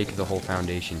to shake the whole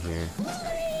foundation here.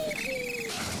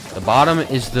 The bottom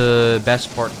is the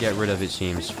best part to get rid of, it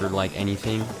seems, for, like,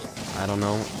 anything. I don't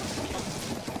know.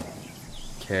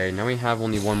 Okay, now we have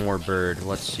only one more bird.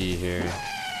 Let's see here.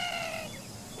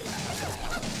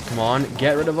 Come on,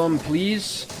 get rid of him,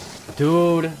 please.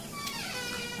 Dude.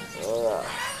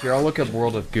 Here, I'll look up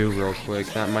World of Goo real quick.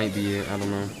 That might be it. I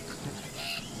don't know.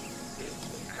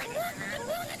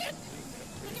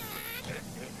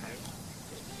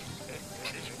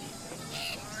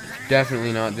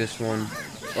 Definitely not this one.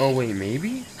 Oh, wait,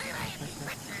 maybe?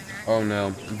 Oh, no.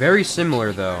 Very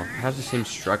similar, though. It has the same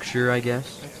structure, I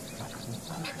guess.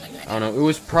 I don't know. It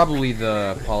was probably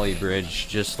the Poly Bridge,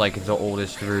 just like the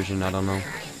oldest version. I don't know.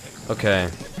 Okay.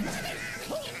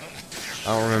 I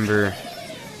don't remember.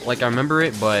 Like, I remember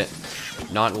it, but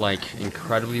not, like,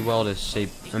 incredibly well to say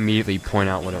immediately point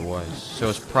out what it was. So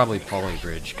it's probably Poly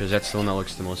Bridge, because that's the one that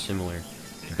looks the most similar.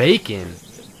 Bacon?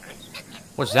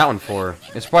 What's that one for?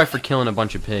 It's probably for killing a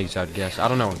bunch of pigs, I'd guess. I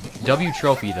don't know. W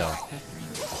trophy, though.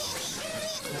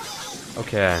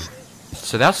 Okay.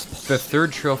 So that's the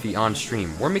third trophy on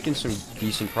stream. We're making some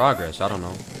decent progress. I don't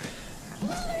know.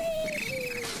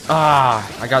 Ah,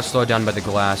 I got slowed down by the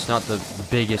glass. Not the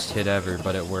biggest hit ever,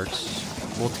 but it works.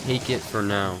 We'll take it for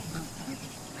now.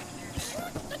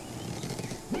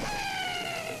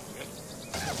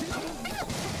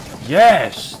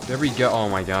 Yes! There we go. Oh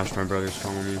my gosh, my brother's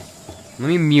calling me. Let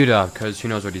me mute up, because who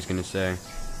knows what he's going to say.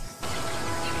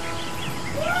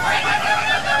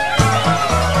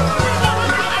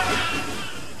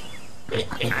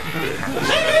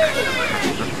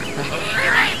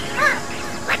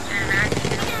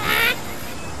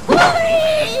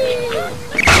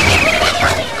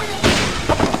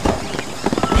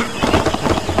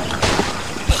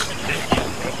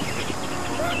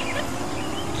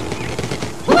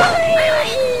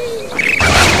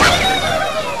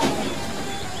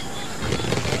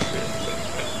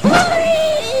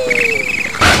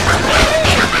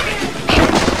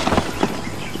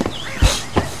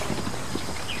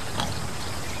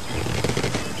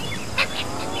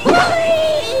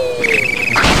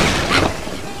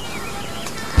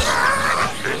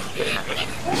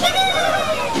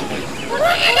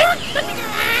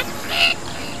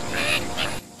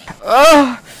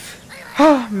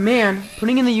 Oh man,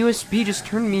 putting in the USB just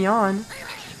turned me on.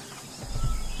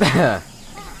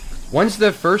 When's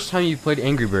the first time you played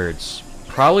Angry Birds?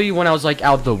 Probably when I was like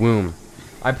out the womb.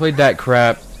 I played that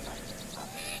crap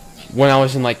when I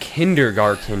was in like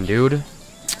kindergarten, dude.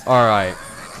 Alright,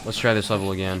 let's try this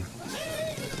level again.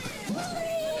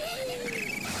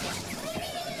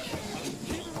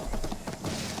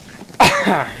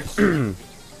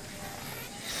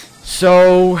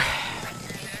 So...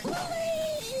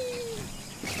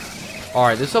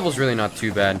 Alright, this level's really not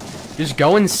too bad. Just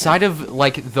go inside of,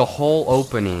 like, the hole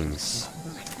openings.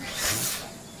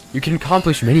 You can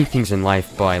accomplish many things in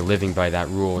life by living by that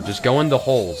rule. Just go in the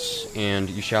holes, and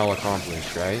you shall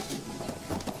accomplish, right?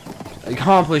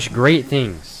 Accomplish great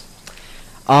things.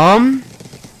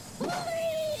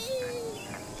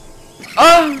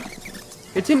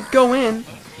 It didn't go in.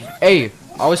 Hey,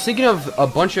 I was thinking of a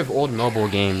bunch of old mobile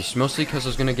games, mostly because I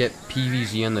was gonna get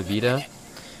PvZ on the Vita.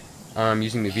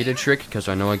 Using the Vita trick, because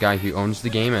I know a guy who owns the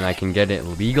game, and I can get it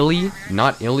legally.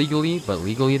 Not illegally, but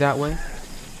legally that way.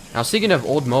 I was thinking of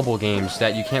old mobile games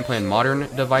that you can't play on modern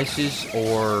devices,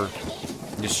 or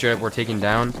just straight up were taken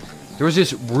down. There was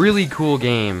this really cool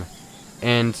game,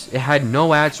 and it had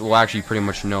no ads. Well, actually, pretty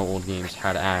much no old games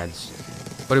had ads.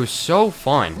 But it was so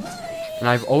fun, and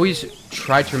I've always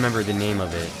tried to remember the name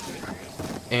of it.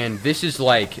 And this is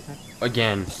like,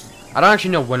 again, I don't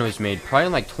actually know when it was made. Probably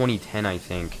in like 2010, I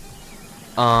think.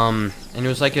 And it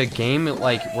was like a game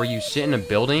like where you sit in a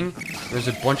building, there's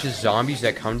a bunch of zombies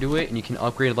that come to it, and you can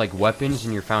upgrade like weapons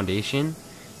in your foundation.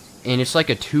 And it's like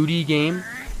a 2D game,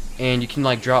 and you can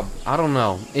like drop, I don't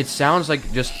know, it sounds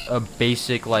like just a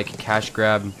basic like cash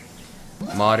grab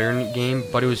modern game,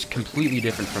 but it was completely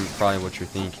different from probably what you're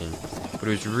thinking. But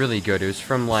it was really good. It was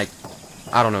from like,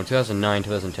 I don't know, 2009,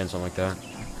 2010, something like that.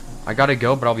 I gotta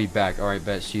go, but I'll be back. Alright,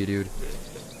 bet. See you, dude.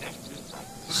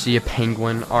 See a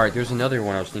penguin. Alright, there's another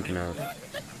one I was thinking of.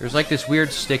 There's like this weird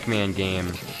Stickman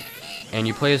game. And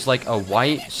you play as like a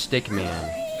white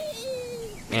Stickman.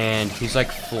 And he's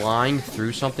like flying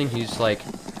through something. He's like...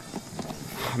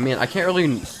 Man, I can't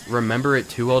really remember it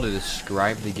too well to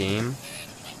describe the game.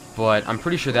 But I'm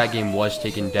pretty sure that game was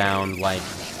taken down like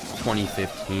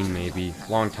 2015 maybe.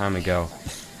 Long time ago.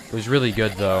 It was really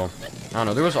good though. I don't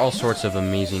know, there was all sorts of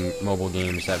amazing mobile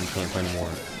games that we can't play anymore.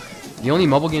 The only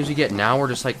mobile games we get now are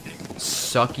just like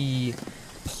sucky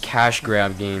cash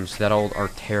grab games that are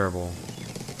terrible.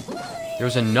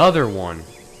 There's another one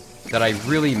that I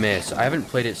really miss. I haven't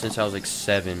played it since I was like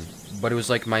 7, but it was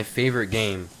like my favorite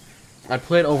game. I'd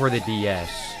play it over the DS.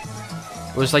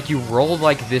 It was like you rolled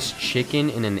like this chicken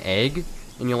in an egg,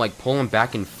 and you like pull them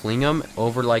back and fling them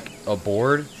over like a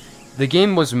board. The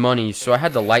game was money, so I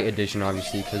had the light edition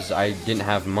obviously because I didn't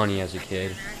have money as a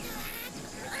kid.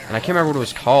 And I can't remember what it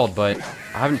was called, but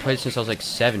I haven't played since I was like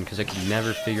 7 because I could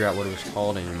never figure out what it was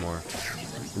called anymore.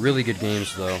 Really good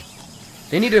games though.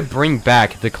 They need to bring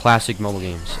back the classic mobile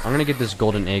games. I'm gonna get this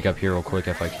golden egg up here real quick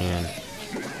if I can.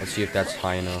 Let's see if that's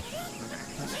high enough.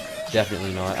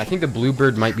 Definitely not. I think the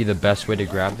bluebird might be the best way to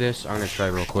grab this. I'm gonna try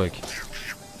real quick.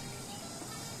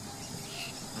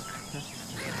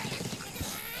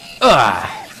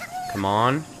 Ah! Come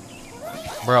on.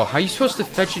 Bro, how are you supposed to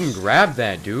fetch and grab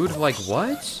that, dude? Like,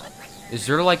 what? Is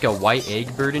there like a white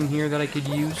egg bird in here that I could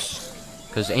use?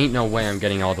 Because ain't no way I'm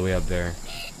getting all the way up there.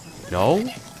 No?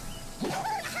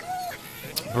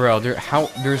 Bro,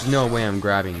 there's no way I'm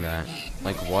grabbing that.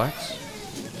 Like, what?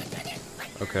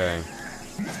 Okay.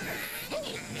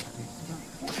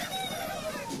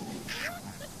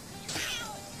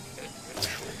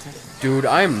 Dude,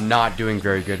 I am not doing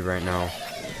very good right now.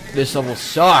 This level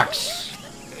sucks.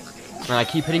 And I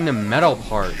keep hitting the metal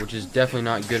part, which is definitely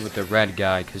not good with the red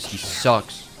guy, because he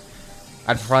sucks.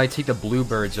 I'd probably take the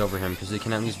bluebirds over him, because they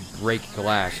can at least break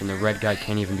glass, and the red guy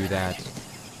can't even do that.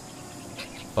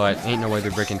 But ain't no way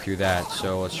they're breaking through that,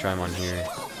 so let's try him on here.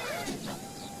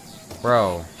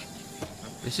 Bro,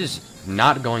 this is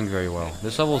not going very well.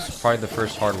 This level is probably the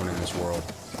first hard one in this world.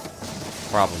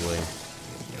 Probably.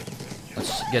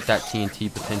 Let's get that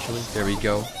TNT potentially. There we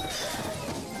go.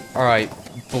 Alright.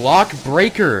 Block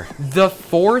breaker. The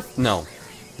 4th? No.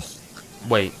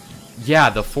 Wait. Yeah,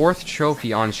 the 4th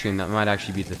trophy on stream. That might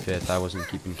actually be the 5th. I wasn't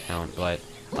keeping count. But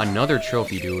another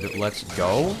trophy, dude. Let's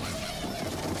go.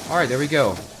 Alright, there we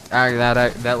go.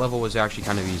 That level was actually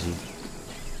kind of easy.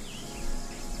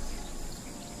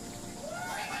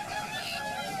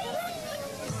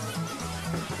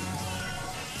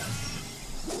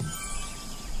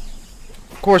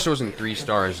 Of course it wasn't 3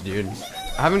 stars, dude.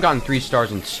 I haven't gotten 3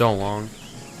 stars in so long.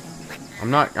 I'm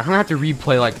gonna have to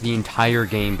replay like the entire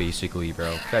game basically,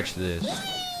 bro. Fetch this.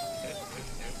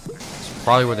 It's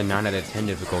probably where the 9 out of 10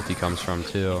 difficulty comes from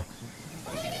too.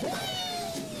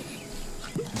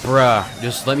 Bruh,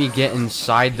 just let me get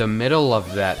inside the middle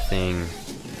of that thing.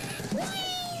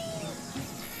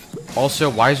 Also,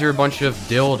 why is there a bunch of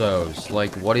dildos?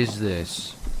 Like, what is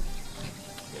this?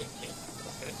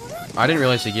 I didn't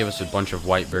realize they gave us a bunch of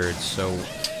white birds, so...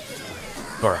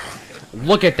 Bruh.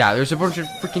 Look at that, there's a bunch of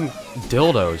freaking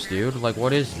dildos, dude. Like,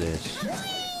 what is this?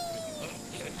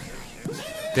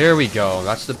 There we go,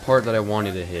 that's the part that I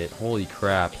wanted to hit. Holy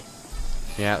crap.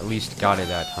 Yeah, at least got it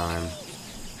that time.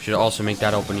 Should also make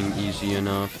that opening easy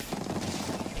enough.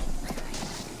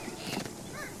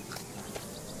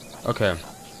 Okay.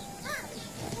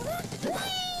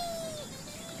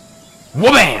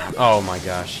 Wha-bam! Oh my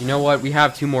gosh. You know what? We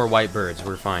have 2 more white birds.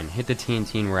 We're fine. Hit the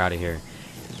TNT and we're out of here.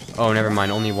 Oh, never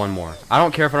mind. Only 1 more. I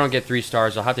don't care if I don't get 3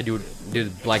 stars. I'll have to do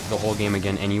like the whole game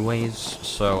again anyways.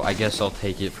 So I guess I'll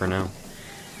take it for now.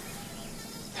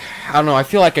 I don't know. I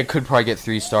feel like I could probably get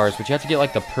 3 stars, but you have to get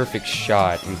like the perfect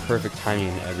shot and perfect timing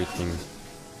and everything.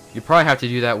 You probably have to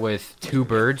do that with 2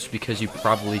 birds because you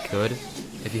probably could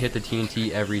if you hit the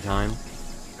TNT every time.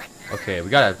 Okay, we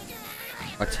got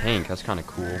a tank. That's kind of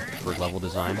cool for level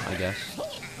design, I guess.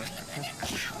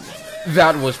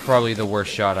 That was probably the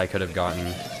worst shot I could have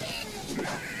gotten.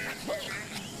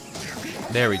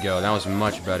 There we go. That was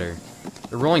much better.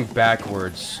 They're rolling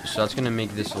backwards, so that's going to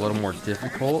make this a little more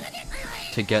difficult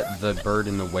to get the bird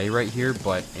in the way right here,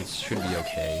 but it should be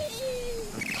okay.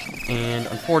 And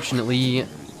unfortunately,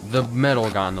 the metal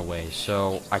got in the way,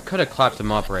 so I could have clapped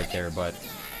him up right there, but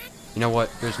you know what?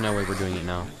 There's no way we're doing it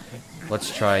now.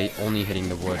 Let's try only hitting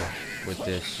the wood with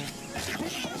this.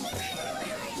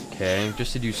 Okay,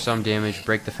 just to do some damage,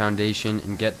 break the foundation,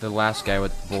 and get the last guy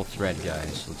with both red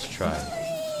guys. Let's try.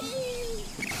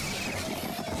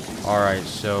 Alright,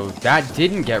 so that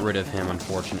didn't get rid of him,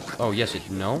 unfortunately. Oh, yes,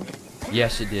 no?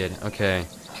 Yes, it did. Okay.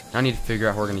 Now I need to figure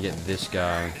out how we're going to get this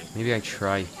guy. Maybe I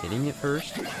try hitting it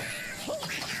first?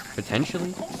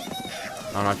 Potentially?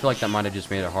 I don't know, I feel like that might have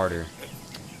just made it harder.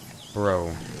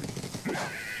 Bro.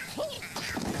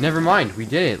 Never mind, we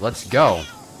did it. Let's go.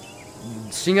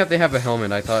 Seeing that they have a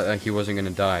helmet, I thought he wasn't going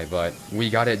to die, but we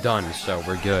got it done, so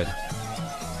we're good.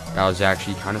 That was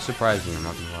actually kind of surprising, I'm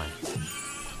not going to lie.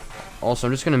 Also,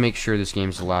 I'm just going to make sure this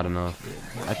game's loud enough.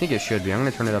 I think it should be. I'm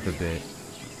going to turn it up a bit.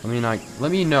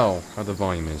 Let me know how the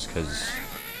volume is, because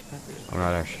I'm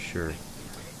not actually sure.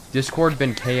 Discord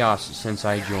been chaos since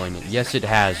I joined. Yes, it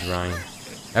has, Ryan.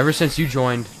 Ever since you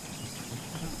joined,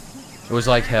 it was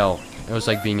like hell. It was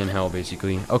like being in hell,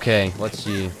 basically. Okay, let's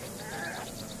see.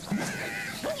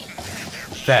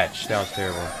 fetch. That was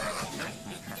terrible.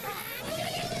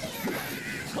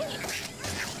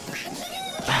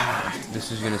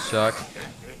 This is gonna suck.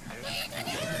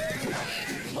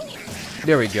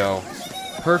 There we go.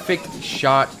 Perfect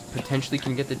shot. Potentially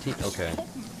can get the team. Okay.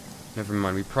 Never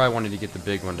mind. We probably wanted to get the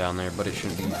big one down there, but it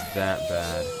shouldn't be that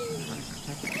bad.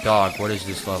 Dog, what is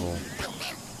this level?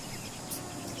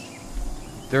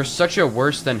 There's such a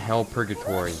worse than hell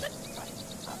purgatory.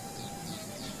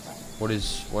 What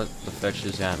the fetch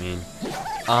does that mean?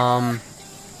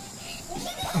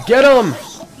 Get him!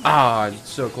 Ah,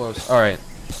 it's so close. Alright.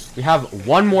 We have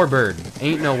one more bird.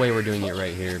 Ain't no way we're doing it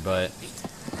right here, but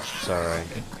it's alright.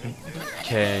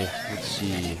 Okay, let's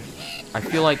see. I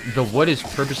feel like the wood is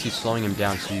purposely slowing him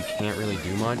down so you can't really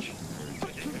do much.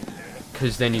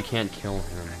 Because then you can't kill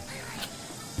him.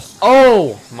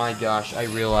 Oh my gosh, I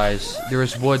realized there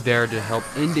was wood there to help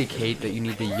indicate that you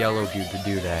need the yellow dude to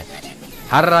do that.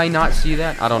 How did I not see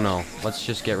that? I don't know. Let's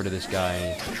just get rid of this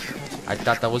guy. I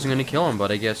thought that wasn't going to kill him, but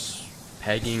I guess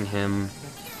pegging him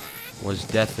was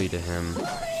deathly to him.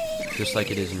 Just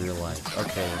like it is in real life.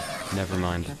 Okay, never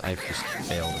mind. I just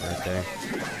failed right there.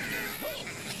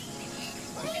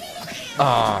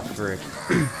 Ah, frick.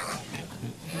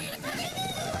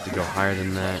 Have to go higher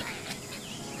than that.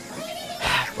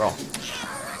 Bro.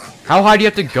 How high do you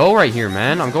have to go right here,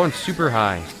 man? I'm going super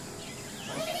high.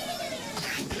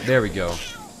 There we go.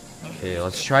 Okay,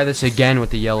 let's try this again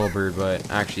with the yellow bird, but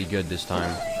actually good this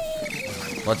time.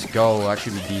 Let's go. That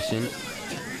should be decent.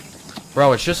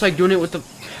 Bro, it's just like doing it with the...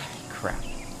 Crap.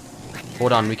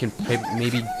 Hold on, we can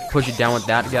maybe push it down with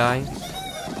that guy.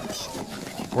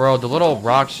 Bro, the little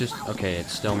rocks just... Okay, it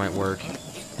still might work.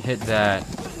 Hit that.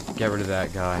 Get rid of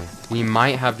that guy. We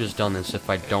might have just done this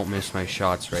if I don't miss my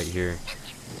shots right here.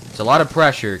 It's a lot of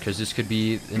pressure, because this could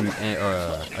be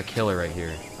a killer right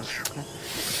here.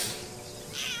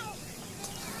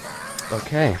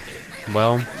 Okay.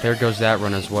 Well, there goes that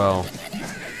run as well.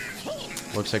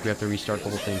 Looks like we have to restart the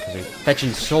whole thing, because they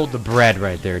fetching sold the bread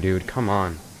right there, dude. Come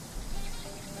on.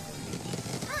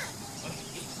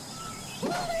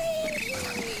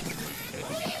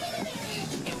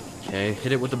 Okay,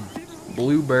 hit it with the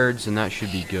bluebirds, and that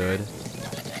should be good.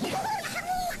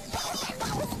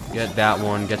 Get that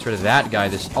one. Gets rid of that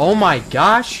guy. Oh my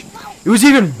gosh! It was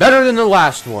even better than the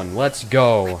last one. Let's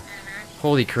go.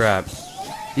 Holy crap.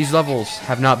 These levels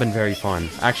have not been very fun.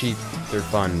 Actually, they're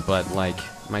fun, but like,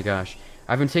 my gosh.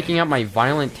 I've been taking out my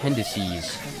violent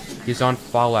tendencies. He's on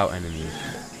Fallout enemies.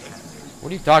 What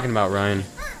are you talking about, Ryan?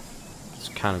 It's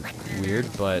kind of weird,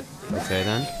 but okay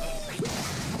then.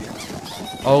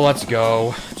 Oh, let's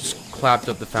go. Just clapped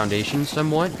up the foundation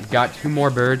somewhat. Got 2 more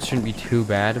birds. Shouldn't be too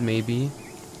bad, maybe.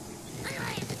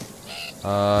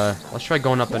 Let's try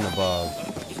going up and above.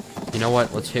 You know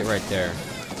what? Let's hit right there.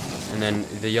 And then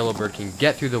the yellow bird can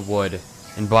get through the wood.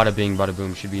 And bada bing, bada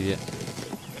boom should be it.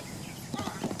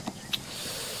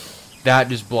 That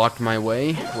just blocked my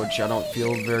way, which I don't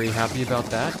feel very happy about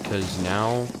that, because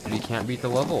now we can't beat the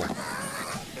level.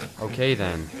 Okay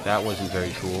then. That wasn't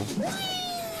very cool.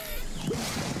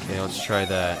 Okay, let's try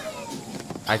that.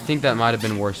 I think that might have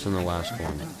been worse than the last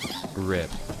one. RIP.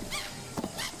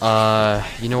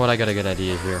 You know what? I got a good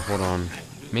idea here. Hold on.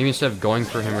 Maybe instead of going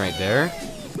for him right there,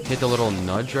 hit the little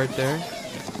nudge right there.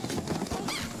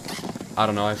 I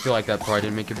don't know. I feel like that probably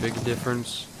didn't make a big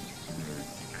difference.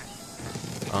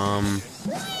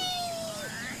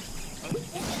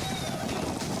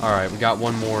 Alright, we got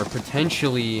one more.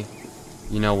 Potentially...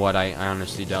 You know what? I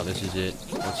honestly doubt this is it.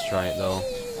 Let's try it, though.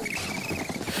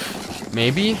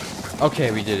 Maybe?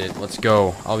 Okay, we did it. Let's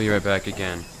go. I'll be right back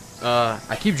again.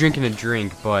 I keep drinking a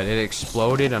drink, but it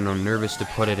exploded, and I'm nervous to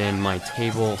put it in my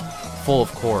table full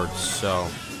of cords, so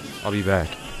I'll be back.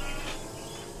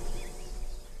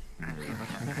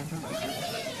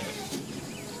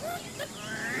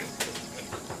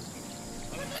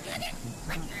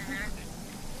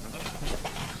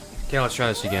 Okay, let's try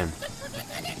this again.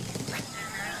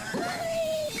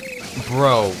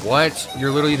 Bro, what?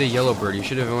 You're literally the yellow bird. You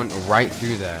should have went right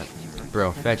through that.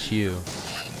 Bro, fetch you.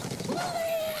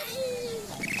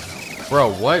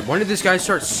 Bro, what? When did this guy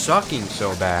start sucking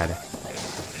so bad?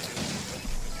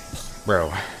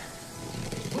 Bro.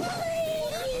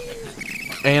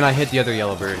 And I hit the other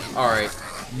yellow bird. Alright.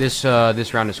 This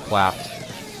round is clapped.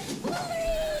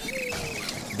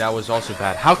 That was also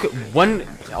bad. How could...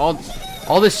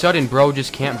 All of a sudden, bro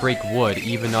just can't break wood,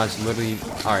 even though it's literally...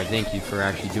 Alright, thank you for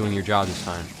actually doing your job this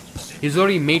time. He's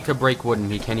literally made to break wood, and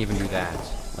he can't even do that.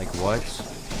 Like, what?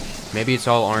 Maybe it's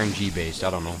all RNG based,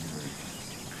 I don't know.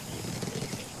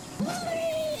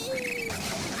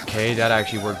 Okay, that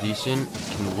actually worked decent.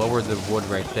 Can lower the wood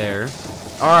right there.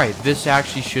 Alright, this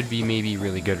actually should be maybe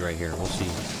really good right here. We'll see.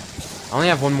 I only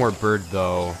have one more bird,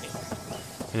 though.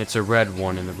 And it's a red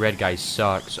one, and the red guy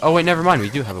sucks. Oh, wait, never mind. We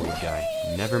do have a wood guy.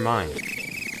 Never mind.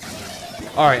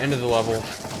 Alright, end of the level.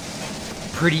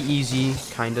 Pretty easy,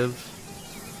 kind of.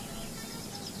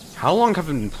 How long have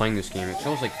I been playing this game? It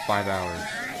feels like 5 hours.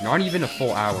 Not even a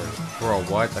full hour. Bro,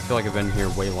 what? I feel like I've been here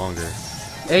way longer.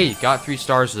 Hey, got 3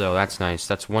 stars, though. That's nice.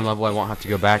 That's one level I won't have to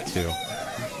go back to.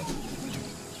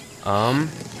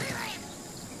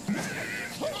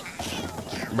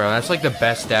 Bro, that's like the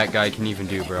best that guy can even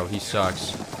do, bro. He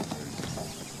sucks.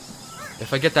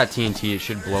 If I get that TNT, it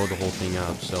should blow the whole thing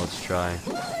up, so let's try.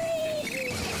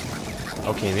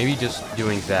 Okay, maybe just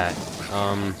doing that.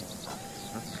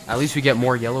 At least we get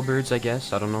more yellow birds, I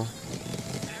guess. I don't know.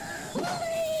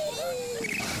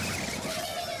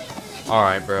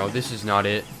 Alright, bro. This is not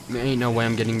it. There ain't no way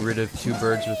I'm getting rid of 2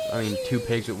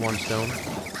 pigs with 1 stone.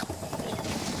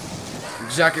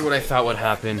 Exactly what I thought would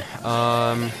happen.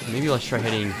 Maybe let's try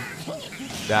hitting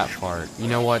that part. You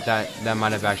know what? That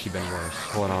might have actually been worse.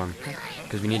 Hold on.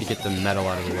 Because we need to get the metal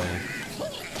out of the way.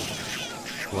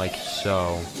 Like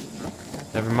so.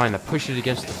 Never mind, I pushed it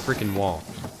against the freaking wall.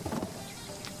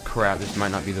 Crap, this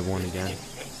might not be the one again.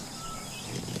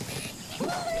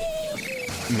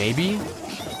 Maybe?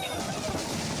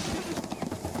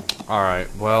 Alright,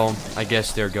 well, I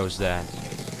guess there goes that.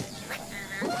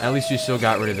 At least we still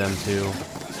got rid of them too.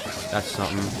 That's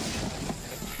something.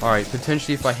 Alright,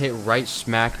 potentially if I hit right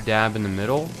smack dab in the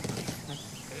middle,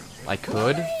 I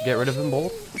could get rid of them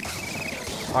both.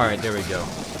 Alright, there we go.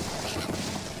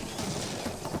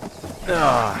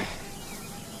 Ugh.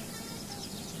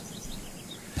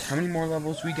 How many more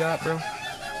levels we got, bro?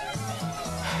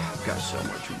 Got so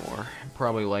much more.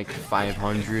 Probably like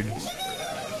 500.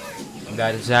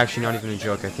 That is actually not even a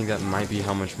joke. I think that might be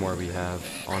how much more we have,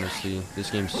 honestly. This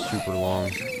game's super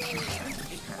long.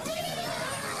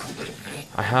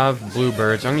 I have blue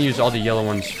birds. I'm gonna use all the yellow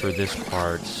ones for this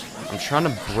part. I'm trying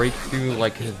to break through,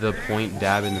 like, the point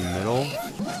dab in the middle.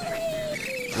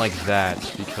 Like that,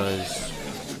 because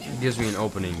it gives me an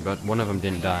opening, but one of them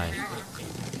didn't die.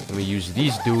 And we use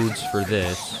these dudes for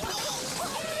this.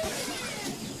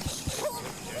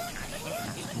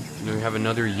 And then we have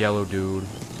another yellow dude.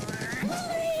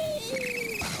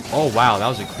 Oh, wow, that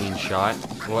was a clean shot.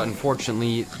 Well,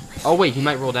 unfortunately... Oh, wait, he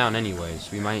might roll down anyways.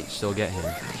 We might still get him.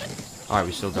 Alright,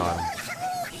 we still got him.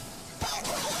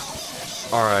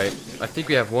 Alright, I think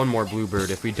we have one more bluebird.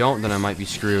 If we don't, then I might be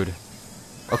screwed.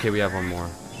 Okay, we have one more.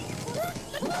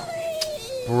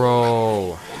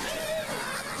 Bro.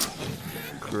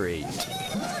 Great.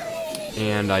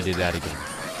 And I did that again.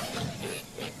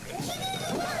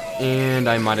 And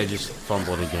I might have just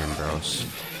fumbled again, bros.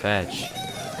 Fetch.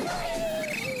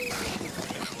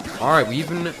 Alright, we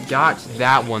even got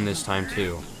that one this time,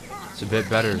 too. It's a bit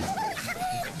better.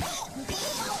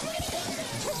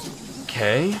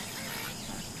 Okay.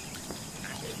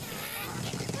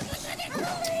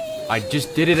 I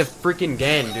just did it freaking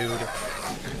again, dude.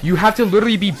 You have to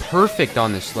literally be perfect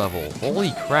on this level.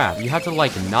 Holy crap. You have to,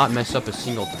 like, not mess up a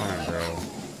single time, bro.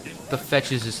 What the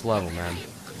fetch is this level, man?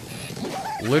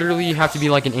 Literally, you have to be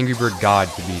like an Angry Bird god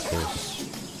to beat this.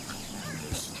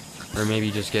 Or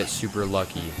maybe just get super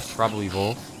lucky. Probably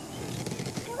both.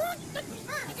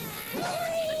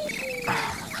 Oh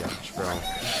my gosh, bro.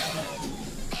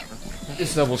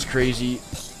 This level's crazy.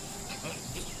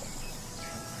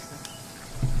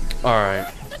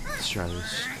 Alright. Let's try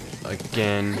this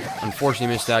again. Unfortunately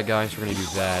missed that guy, so we're gonna do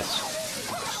that.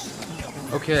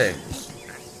 Okay.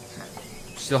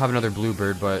 Still have another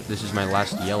bluebird, but this is my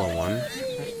last yellow one.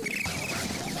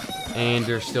 And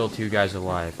there's still 2 guys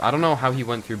alive. I don't know how he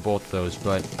went through both those,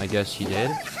 but I guess he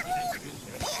did.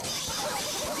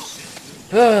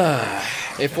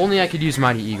 If only I could use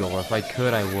Mighty Eagle. If I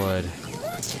could, I would.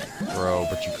 Bro,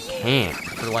 but you can't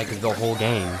for like the whole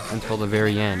game until the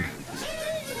very end.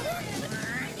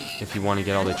 If you want to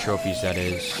get all the trophies, that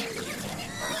is.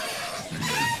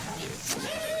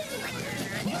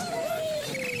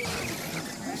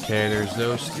 Okay, there's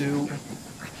those 2.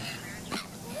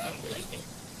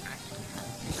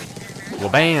 Well,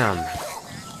 bam!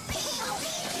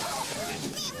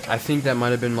 I think that might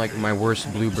have been like my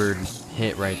worst bluebird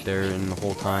hit right there in the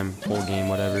whole time, whole game,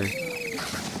 whatever.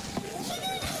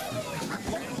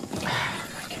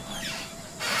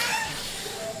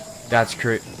 That's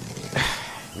crazy.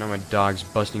 Now my dog's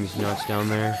busting his nuts down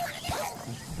there.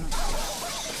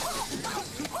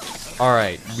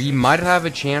 Alright, we might have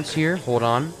a chance here. Hold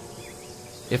on.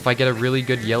 If I get a really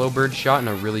good yellow bird shot and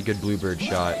a really good bluebird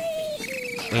shot.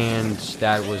 And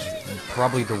that was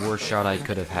probably the worst shot I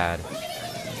could have had.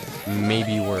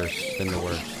 Maybe worse than the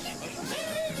worst.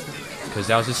 because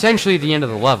that was essentially the end of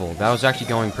the level. That was actually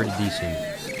going pretty decent.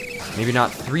 Maybe not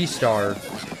 3-star,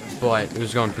 but it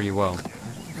was going pretty well.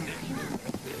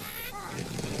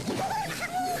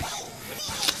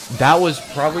 That was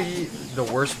probably the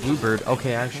worst bluebird.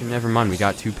 Okay, actually, never mind. We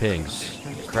got 2 pigs.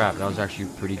 Crap, that was actually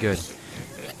pretty good.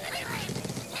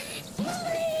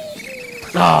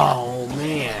 Oh,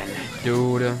 man.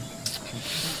 Dude.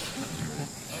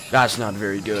 That's not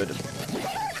very good.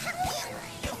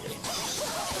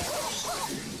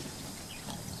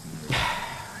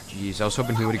 Jeez, I was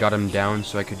hoping he would have got him down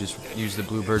so I could just use the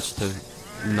bluebirds to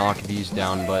knock these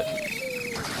down, but...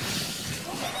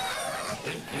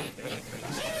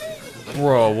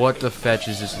 Bro, what the fetch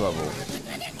is this level?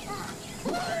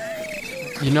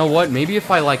 You know what? Maybe if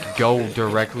I, like, go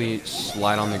directly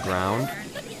slide on the ground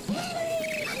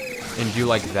and do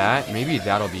like that, maybe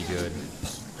that'll be good.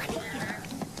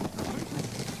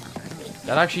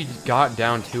 That actually got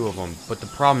down 2 of them, but the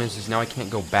problem is now I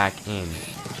can't go back in.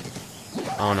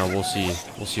 I don't know, we'll see.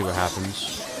 We'll see what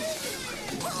happens.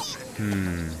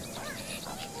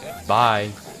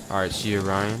 Bye. Alright, see you,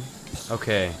 Ryan.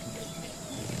 Okay.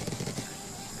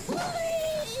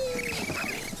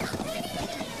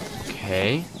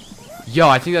 Okay. Yo,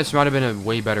 I think that might have been a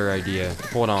way better idea.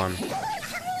 Hold on.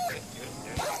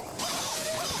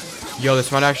 Yo,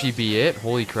 this might actually be it.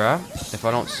 Holy crap. If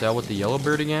I don't sell with the yellow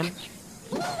bird again.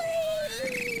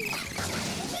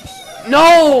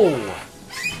 No!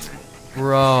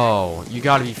 Bro, you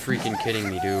gotta be freaking kidding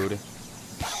me, dude.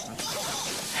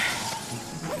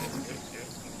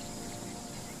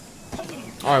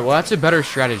 Alright, well, that's a better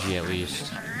strategy, at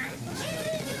least.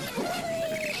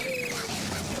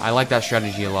 I like that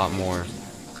strategy a lot more.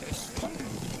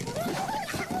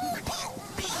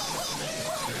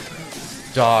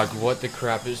 Dog, what the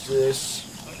crap is this?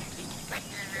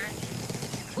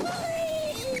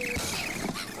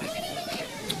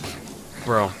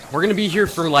 Bro, we're gonna be here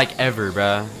for, like, ever,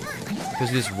 bruh. Because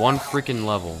of this one freaking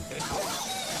level.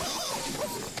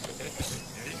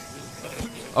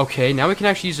 Okay, now we can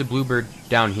actually use a bluebird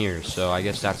down here, so I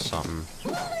guess that's something.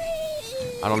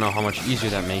 I don't know how much easier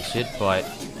that makes it, but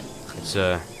it's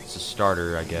a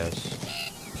starter, I guess.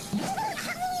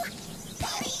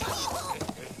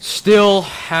 Still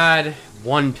had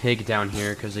 1 pig down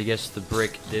here, because I guess the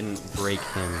brick didn't break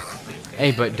him.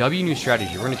 Hey, but W new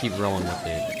strategy, we're gonna keep rolling with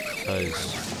it.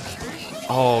 Because,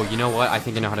 oh, you know what? I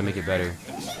think I know how to make it better.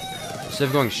 Instead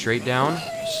of going straight down,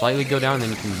 slightly go down, then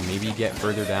you can maybe get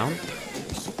further down.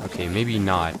 Okay, maybe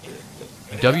not.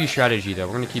 W strategy, though.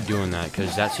 We're going to keep doing that,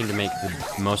 because that seemed to make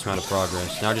the most amount of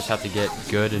progress. Now I just have to get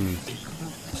good and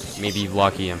maybe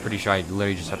lucky. I'm pretty sure I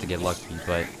literally just have to get lucky,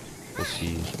 but we'll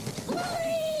see.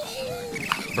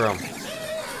 Bro.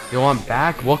 Yo, I'm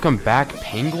back. Welcome back,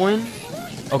 Penguin?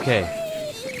 Okay.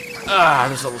 Ah,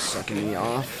 this level's sucking me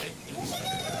off.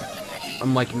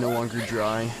 I'm, like, no longer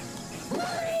dry.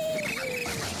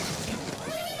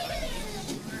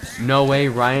 No way,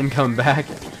 Ryan come back.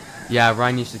 Yeah,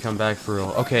 Ryan needs to come back for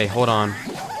real. Okay, hold on.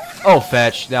 Oh,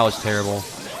 fetch. That was terrible.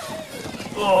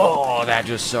 Oh, that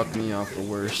just sucked me off the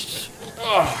worst.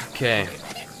 Oh, okay.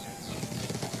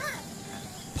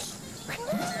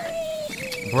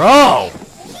 Bro!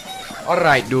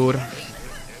 Alright, dude.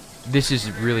 This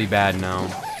is really bad now.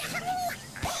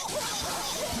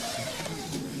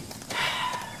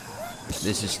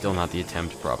 This is still not the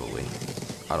attempt, probably.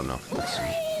 I don't know. Let's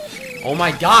see. Oh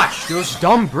my gosh! Those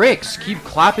dumb bricks keep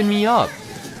clapping me up.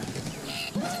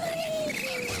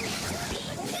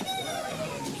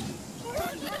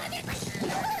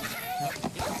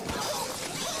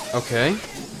 Okay.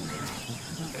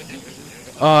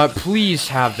 Please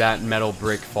have that metal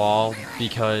brick fall,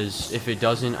 because if it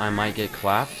doesn't, I might get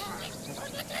clapped.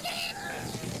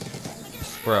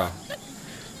 Bro.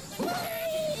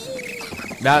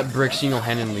 That brick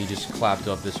single-handedly just clapped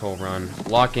up this whole run.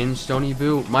 Lock in, Stony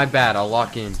Boo? My bad, I'll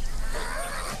lock in.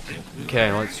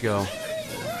 Okay, let's go.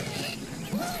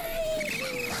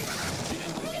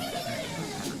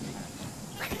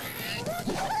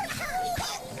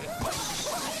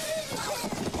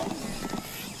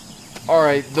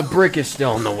 Alright, the brick is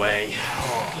still in the way.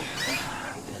 Oh,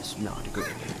 that's not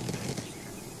good.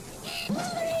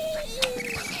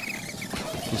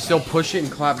 You still push it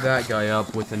and clap that guy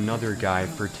up with another guy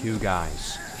for 2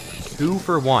 guys. 2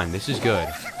 for 1. This is good.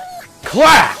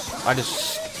 Clap! I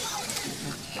just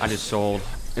sold.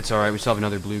 It's alright, we still have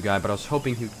another blue guy, but I was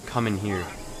hoping he'd come in here.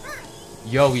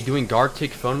 Yo, we doing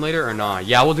Gartic phone later or not?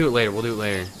 Yeah, we'll do it later. We'll do it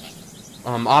later.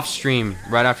 Off stream,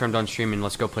 right after I'm done streaming,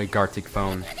 let's go play Gartic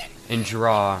phone and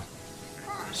draw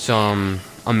some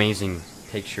amazing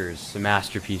pictures, some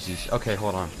masterpieces. Okay,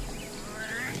 hold on.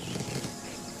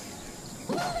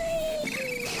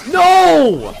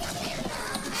 No!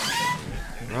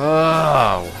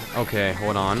 Oh, okay,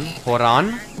 hold on. Hold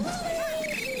on.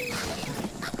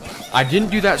 I didn't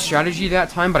do that strategy that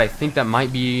time, but I think that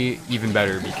might be even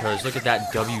better because look at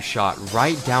that W shot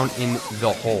right down in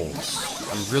the holes.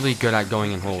 I'm really good at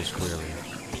going in holes, clearly.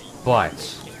 But,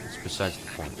 it's besides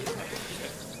the point.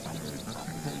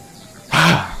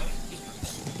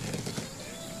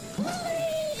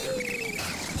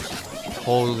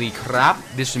 Holy crap,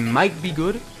 this might be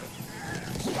good.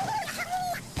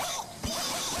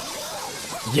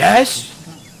 Yes!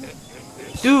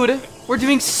 Dude, we're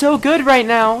doing so good right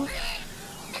now.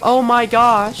 Oh my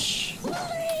gosh.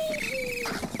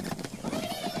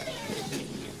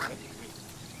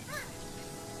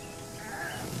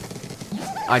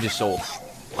 I just sold.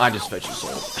 I just fetched and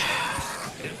sold.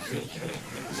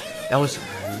 That was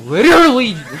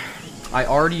literally... I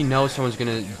already know someone's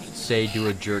gonna say do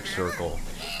a jerk circle.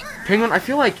 Penguin, I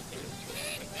feel like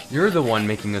you're the one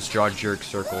making us draw jerk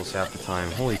circles half the time.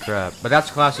 Holy crap. But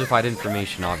that's classified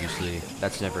information, obviously.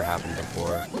 That's never happened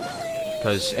before.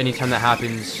 Because anytime that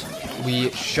happens,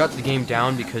 we shut the game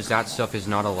down because that stuff is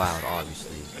not allowed,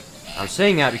 obviously. I'm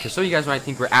saying that because some of you guys might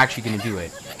think we're actually going to do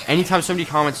it. Anytime somebody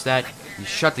comments that, you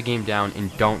shut the game down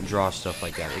and don't draw stuff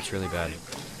like that. It's really bad.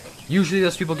 Usually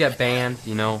those people get banned,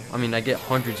 you know? I mean, I get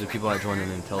hundreds of people that join in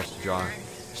and tell us to draw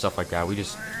stuff like that. We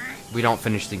don't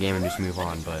finish the game and just move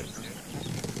on, but...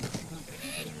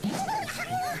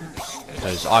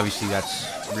 because obviously that's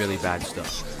really bad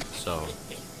stuff. So,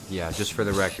 yeah, just for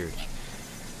the record.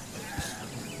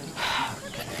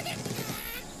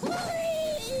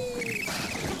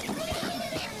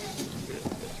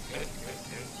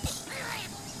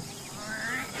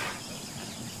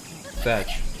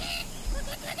 Fetch.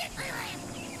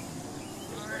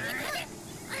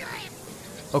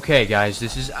 Okay, guys,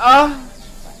 this is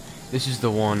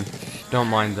the one. Don't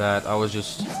mind that. I was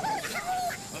just...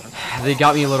 they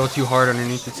got me a little too hard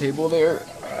underneath the table there.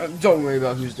 Don't worry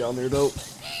about who's down there, though.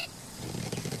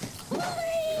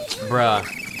 Bruh.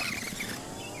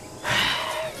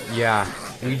 Yeah,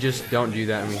 we just don't do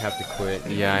that and we have to quit.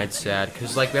 Yeah, it's sad.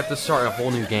 Because, like, we have to start a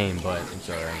whole new game, but it's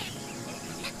alright.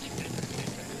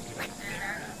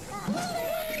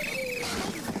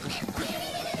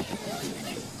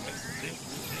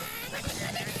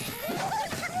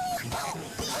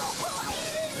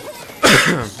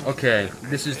 Okay,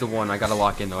 this is the one. I gotta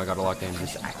lock in, though. I gotta lock in.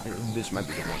 This might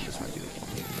be the one. This might be the one.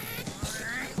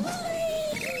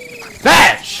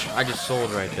 Fetch! I just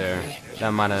sold right there.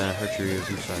 That might have hurt your ears.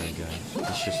 I'm sorry, guys.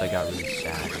 It's just I got really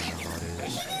sad. You know how it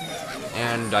is.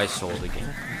 And I sold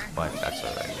again. But that's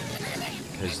alright.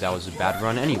 Because that was a bad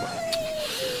run anyway.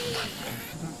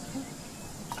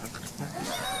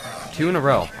 2 in a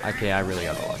row. Okay, I really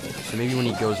gotta lock in. So maybe when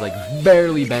he goes, like,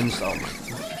 barely bends. Oh my.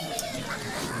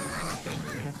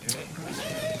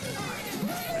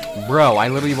 Bro, I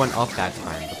literally went up that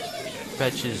time.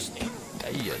 Fetch is...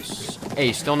 yes.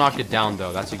 Hey, still knocked it down,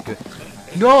 though. That's a good...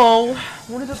 no!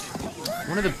 One of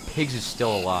the pigs is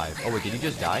still alive. Oh, wait, did he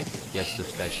just die? Yes, the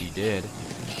Fetch, he did.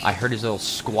 I heard his little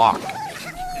squawk.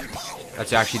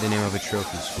 That's actually the name of a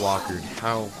trophy, Squawkered.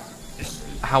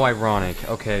 How ironic.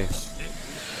 Okay.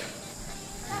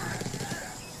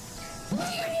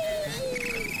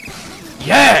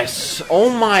 Yes! Oh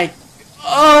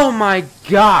my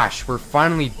gosh! We're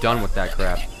finally done with that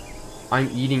crap. I'm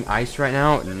eating ice right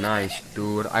now. Nice,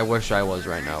 dude. I wish I was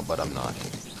right now, but I'm not.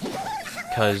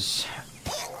 Because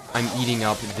I'm eating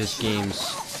up this game's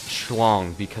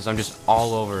schlong because I'm just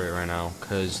all over it right now.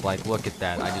 Because, like, look at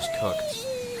that. I just cooked.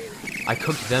 I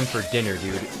cooked them for dinner,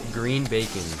 dude. Green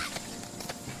bacon.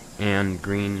 And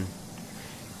green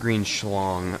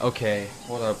schlong. Okay,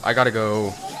 hold up. I gotta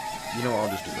go. You know what? I'll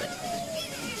just do that.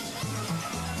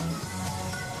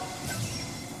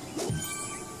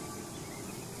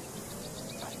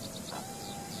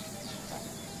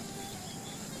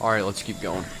 Alright, let's keep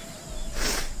going.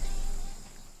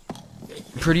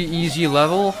 Pretty easy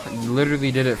level.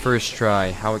 Literally did it first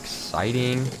try. How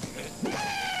exciting.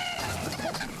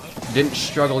 Didn't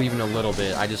struggle even a little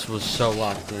bit. I just was so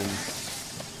locked in.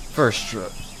 First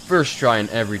try and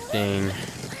everything.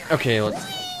 Okay, let's...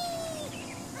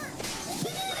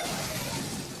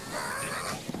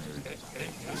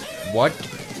 what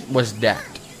was that?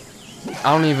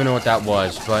 I don't even know what that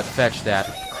was, but fetch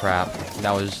that. Crap.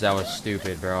 That was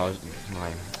stupid, bro.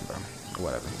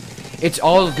 Whatever. It's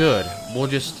all good. We'll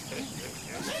just...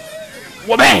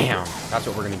 wha-bam! That's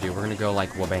what we're gonna do. We're gonna go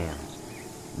like wha-bam.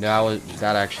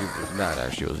 That actually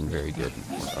wasn't very good.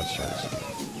 Let's try this again.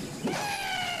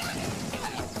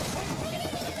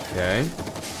 Okay.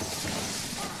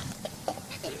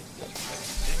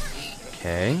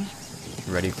 Okay.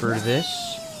 Ready for this?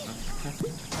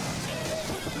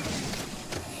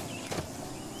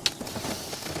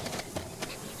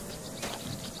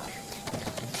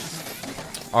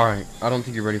 Alright, I don't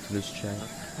think you're ready for this, chat.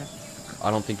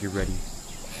 I don't think you're ready.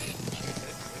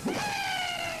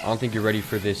 I don't think you're ready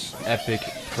for this epic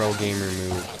pro gamer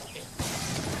move.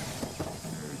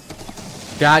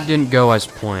 That didn't go as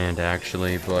planned,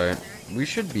 actually, but we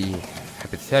should be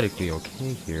hypothetically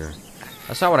okay here.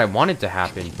 That's not what I wanted to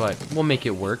happen, but we'll make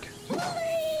it work.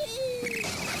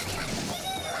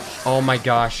 Oh my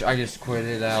gosh, I just quit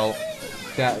it out.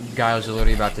 That guy was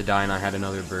literally about to die and I had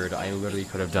another bird. I literally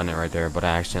could have done it right there, but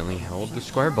I accidentally held the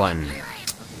square button.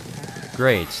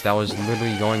 Great, that was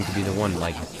literally going to be the one,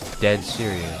 like, dead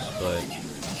serious, but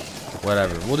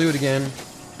whatever. We'll do it again.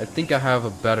 I think I have a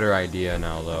better idea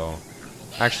now, though.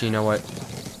 Actually, you know what?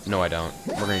 No, I don't.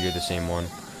 We're gonna do the same one.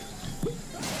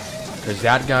 Because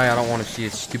that guy, I don't want to see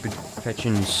his stupid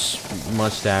fetching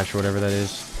mustache or whatever that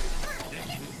is.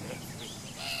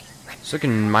 It's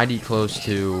looking mighty close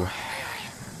to...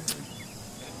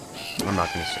 I'm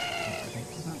not gonna say.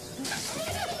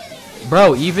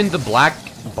 Bro, even the black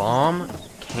bomb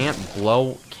can't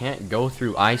go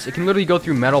through ice. It can literally go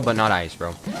through metal, but not ice,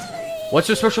 bro. What's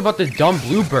so special about the dumb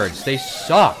bluebirds? They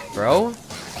suck, bro.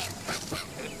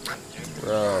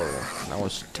 Bro, that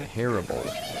was terrible.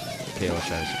 Okay, let's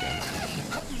try this again.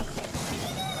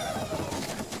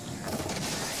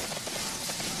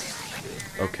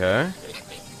 Okay.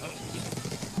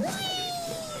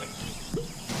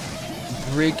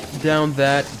 Break down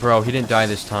that. Bro, he didn't die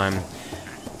this time.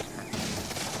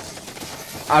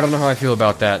 I don't know how I feel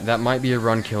about that. That might be a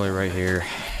run killer right here.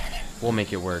 We'll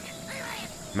make it work.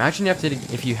 Imagine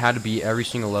if you had to beat every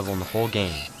single level in the whole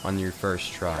game on your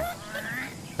first try.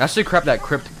 That's the crap that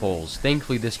Crypt pulls.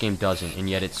 Thankfully, this game doesn't, and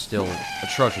yet it's still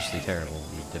atrociously terrible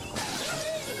and difficult.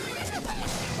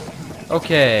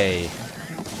 Okay.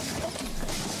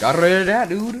 Got rid of that,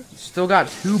 dude. Still got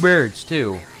 2 birds,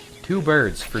 too. 2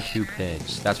 birds for 2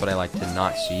 pigs. That's what I like to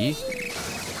not see.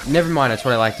 Never mind, that's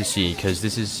what I like to see, because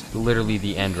this is literally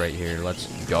the end right here. Let's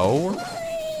go.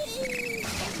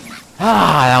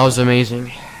 Ah, that was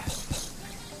amazing.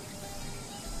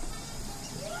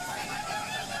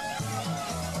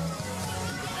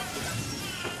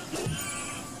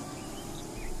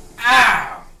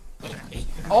 Ow!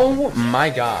 Oh my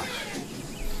gosh.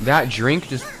 That drink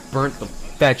just burnt the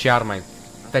fetch out of my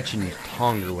fetching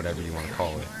tongue, or whatever you want to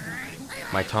call it.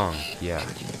 My tongue, yeah.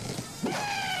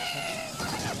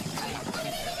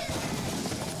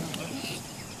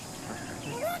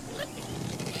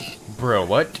 Bro,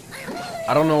 what?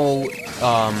 I don't know,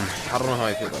 I don't know how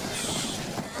I feel about this.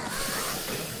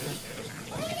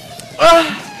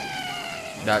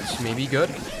 Ah! That's maybe good.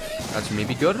 That's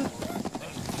maybe good.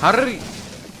 How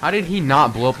did he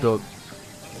not blow up the...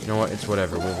 You know what, it's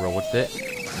whatever, we'll roll with it.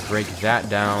 Break that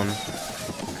down.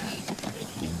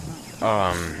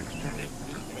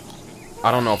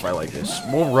 I don't know if I like this.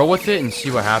 We'll roll with it and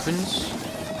see what happens.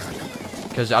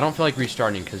 Because I don't feel like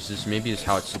restarting, because this maybe is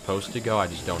how it's supposed to go. I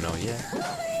just don't know yet.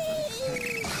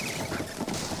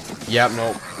 Yep,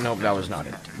 nope, that was not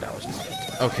it. That was not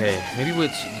it. Okay, maybe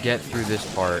let's get through this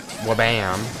part.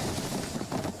 Wabam.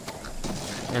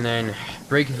 And then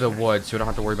break the wood so we don't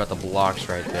have to worry about the blocks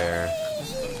right there.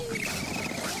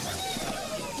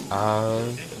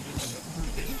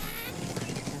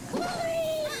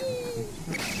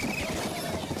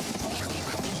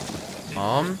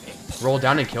 Roll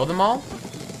down and kill them all?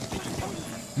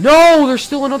 No, there's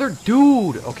still another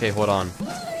dude. Okay, hold on.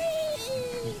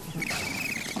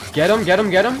 Get him, get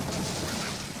him, get him.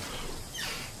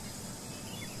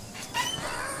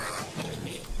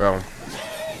 Bro,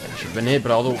 that should have been it,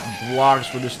 but all the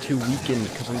blocks were just too weakened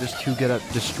because I'm just too good at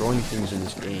destroying things in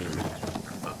this game.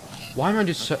 Why am I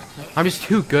just so... I'm just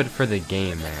too good for the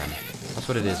game, man. That's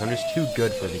what it is. I'm just too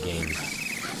good for the game.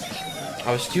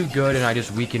 I was too good and I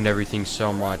just weakened everything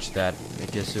so much that I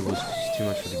guess it was just too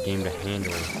much for the game to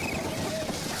handle.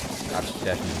 That's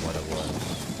definitely what it was.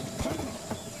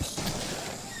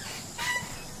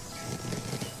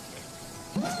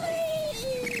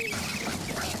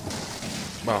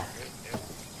 Well.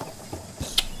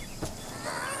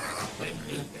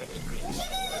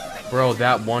 Bro,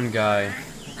 that one guy.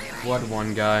 What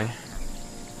one guy?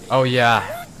 Oh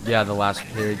yeah. Yeah, the last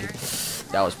pig.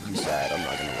 That was pretty sad, I'm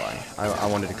not gonna lie. I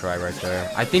wanted to cry right there.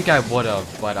 I think I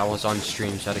would've, but I was on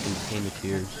stream, so I had to contain the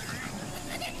tears.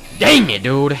 Dang it,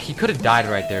 dude! He could've died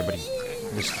right there, but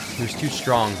he was too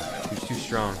strong. He was too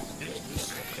strong.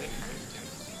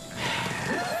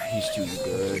 He's too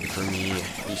good for me.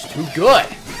 He's too good!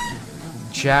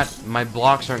 Chat, my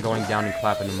blocks aren't going down and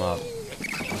clapping him up.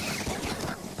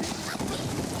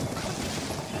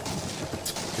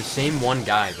 The same one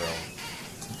guy, bro.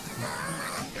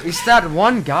 It's that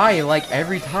one guy, like,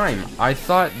 every time. I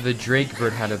thought the Drake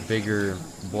bird had a bigger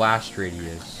blast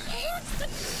radius.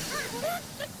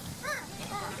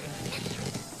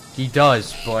 He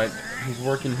does, but he's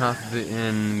working half of it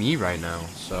in me right now,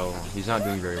 so he's not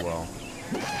doing very well.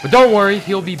 But don't worry,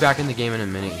 he'll be back in the game in a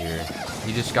minute here.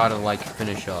 He just gotta, like,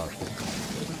 finish up.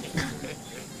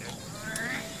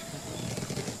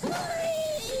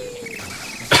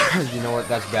 You know what?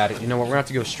 That's bad. You know what? We're gonna have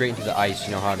to go straight into the ice.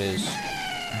 You know how it is.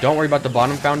 Don't worry about the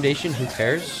bottom foundation. Who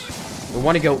cares? We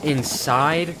want to go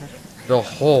inside the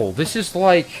hole. This is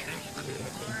like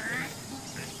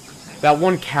that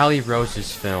one Cali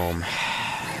Roses film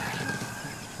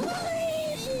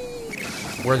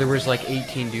where there was like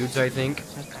 18 dudes, I think.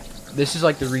 This is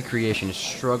like the recreation,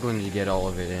 struggling to get all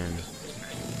of it in.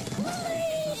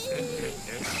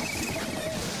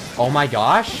 Oh my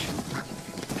gosh!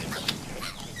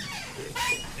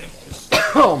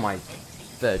 Oh my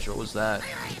fetch, what was that?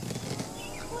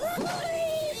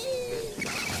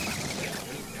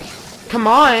 Come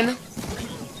on!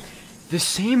 The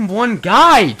same one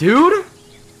guy, dude! Oh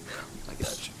my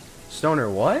gosh. Stoner,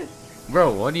 what?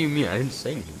 Bro, what do you mean? I didn't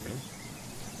say anything,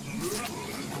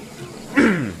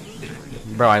 man.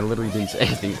 Bro, I literally didn't say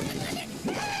anything.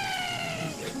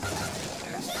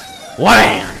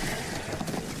 Wham!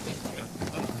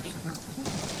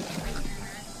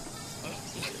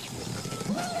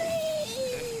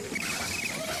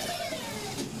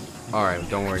 Alright,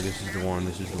 don't worry, this is the one,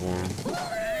 this is the one.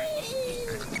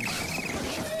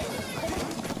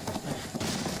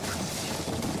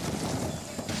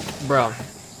 Bro.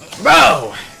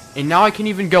 Bro! And now I can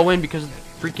even go in because of the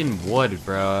freaking wood,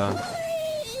 bro.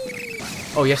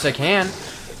 Oh, yes I can.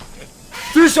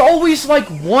 There's always like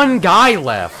one guy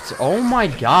left. Oh my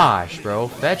gosh, bro.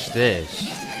 Fetch this.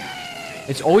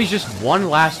 It's always just one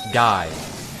last guy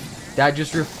that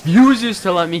just refuses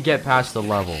to let me get past the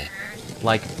level.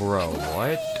 Like, bro,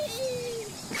 what?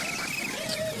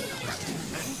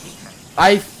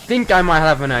 I think I might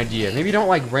have an idea. Maybe don't,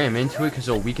 like, ram into it because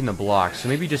it'll weaken the block. So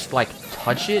maybe just, like,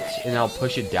 touch it and I'll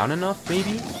push it down enough,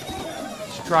 maybe?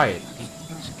 Let's try it.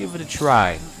 Let's give it a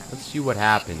try. Let's see what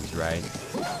happens, right?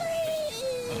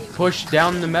 Push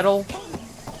down the metal.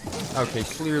 Okay,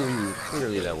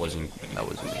 clearly that wasn't me.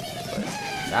 But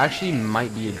it actually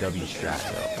might be a W strat,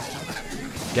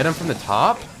 though. Get him from the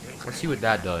top? Let's see what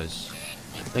that does.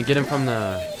 Then get him from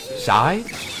the side?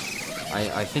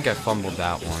 I think I fumbled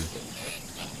that one.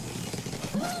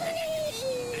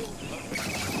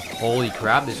 Holy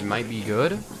crap, this might be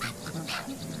good.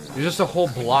 There's just a whole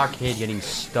blockade getting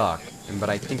stuck. But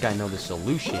I think I know the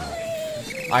solution.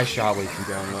 I shot way too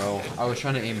down low. I was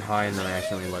trying to aim high and then I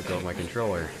accidentally let go of my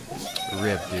controller.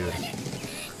 Rip, dude.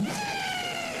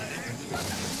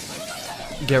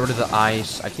 Get rid of the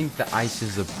ice. I think the ice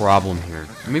is the problem here.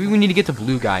 Maybe we need to get the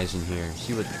blue guys in here.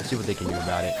 See what they can do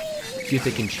about it. See if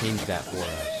they can change that for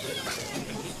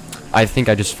us. I think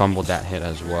I just fumbled that hit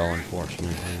as well,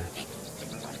 unfortunately.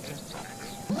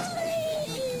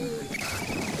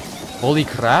 Holy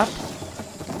crap.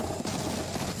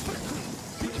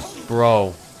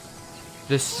 Bro.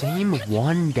 The same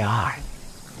one guy.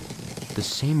 The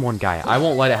same one guy. I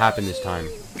won't let it happen this time.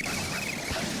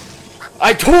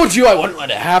 I told you I wouldn't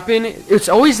let it happen. It's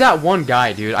always that one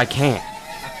guy, dude. I can't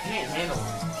handle it.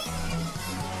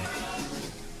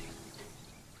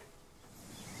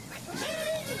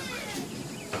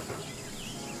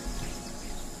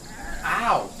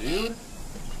 Ow, dude.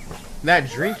 That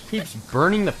drink keeps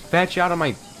burning the fetch out of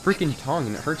my freaking tongue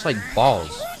and it hurts like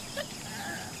balls.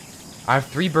 I have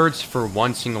 3 birds for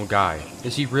one single guy.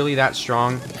 Is he really that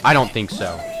strong? I don't think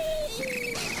so.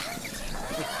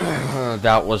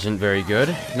 That wasn't very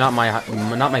good. Not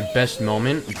my best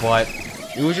moment, but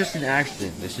it was just an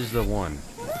accident. This is the one.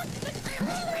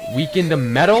 Weaken the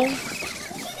metal.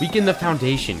 Weaken the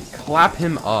foundation. Clap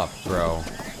him up, bro.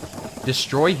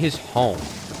 Destroy his home.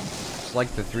 It's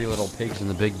like the 3 little pigs and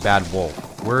the big bad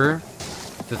wolf. We're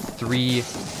the 3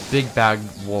 big bad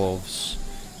wolves,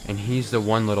 and he's the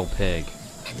one little pig.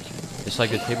 It's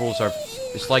like the tables are...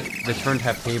 It's like the turned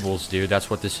have tables, dude. That's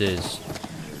what this is.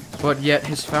 But yet,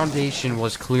 his foundation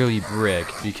was clearly brick,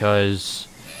 because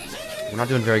we're not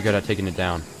doing very good at taking it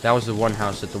down. That was the one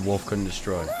house that the wolf couldn't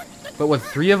destroy. But with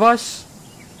 3 of us,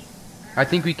 I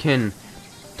think we can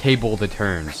table the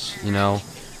turns, you know?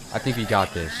 I think we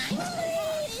got this.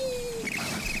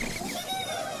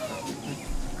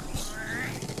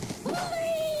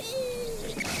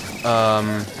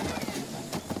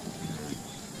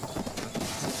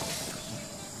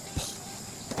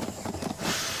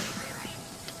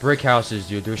 Brick houses,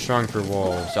 dude. They're strong for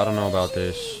walls. I don't know about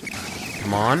this.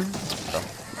 Come on.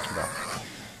 Bro.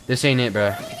 This ain't it,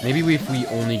 bruh. Maybe if we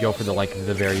only go for the, like,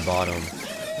 the very bottom.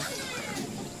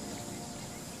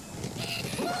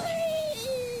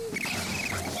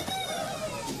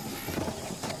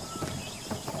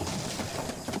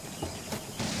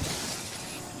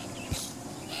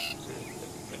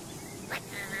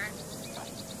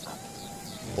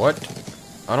 What?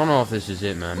 I don't know if this is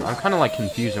it, man. I'm kind of, like,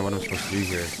 confused on what I'm supposed to do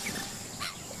here.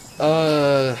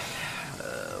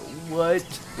 What?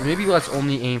 Maybe let's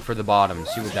only aim for the bottom,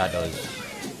 see what that does.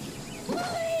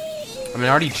 I mean, I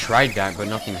already tried that, but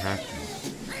nothing happened.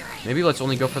 Maybe let's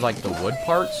only go for, like, the wood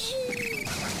parts?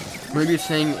 Maybe it's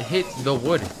saying hit the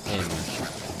wood hinge.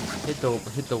 Hit the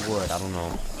wood, I don't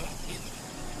know.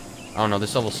 I don't know,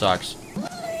 this level sucks.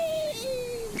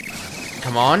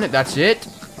 Come on, that's it?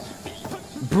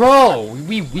 Bro,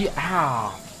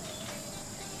 ow.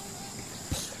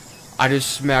 I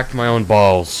just smacked my own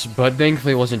balls, but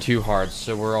thankfully it wasn't too hard,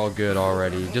 so we're all good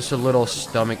already. Just a little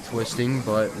stomach twisting,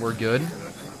 but we're good.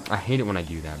 I hate it when I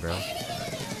do that, bro.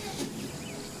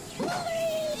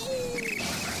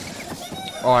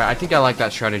 Alright, I think I like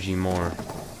that strategy more.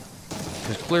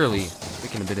 Because clearly, it's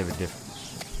making a bit of a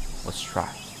difference. Let's try.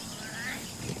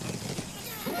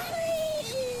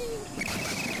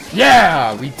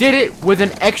 Yeah! We did it with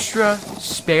an extra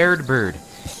spared bird.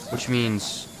 Which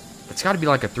means it's got to be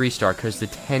like a 3-star because the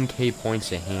 10k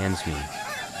points it hands me.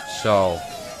 So,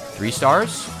 3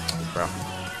 stars? Bro.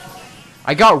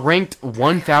 I got ranked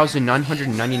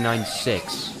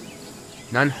 1,996.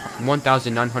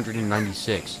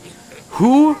 1,996.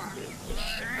 Who?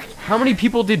 How many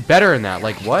people did better in that?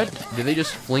 Like, what? Did they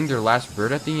just fling their last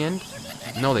bird at the end?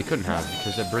 No, they couldn't have,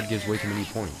 because that bird gives way too many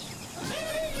points.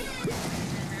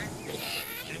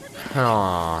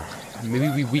 Maybe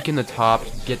we weaken the top,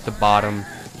 get the bottom.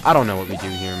 I don't know what we do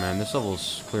here, man. This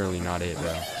level's clearly not it,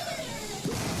 though.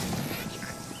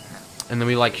 And then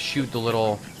we, like, shoot the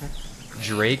little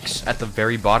drakes at the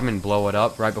very bottom and blow it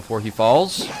up right before he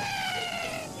falls.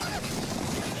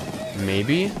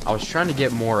 Maybe? I was trying to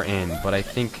get more in, but I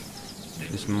think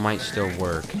this might still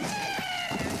work.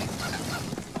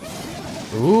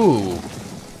 Ooh.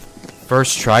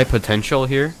 First try potential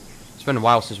here. It's been a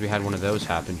while since we had one of those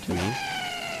happen to me.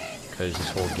 Because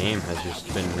this whole game has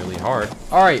just been really hard.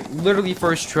 Alright, literally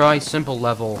first try, simple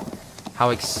level. How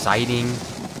exciting.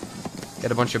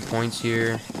 Get a bunch of points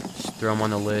here. Just throw them on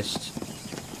the list.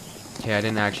 Okay, I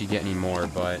didn't actually get any more,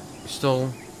 but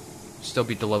still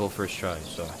beat the level first try,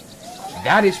 so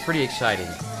that is pretty exciting.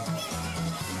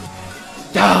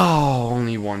 Oh,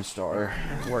 only 1 star.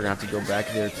 We're gonna have to go back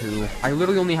there too. I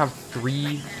literally only have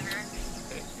 3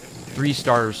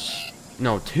 stars.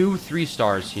 No, 2 3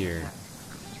 stars here.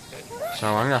 So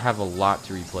I'm gonna have a lot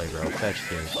to replay, bro. Fetch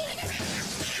this.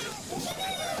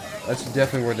 That's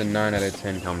definitely where the 9 out of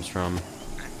 10 comes from.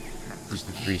 Just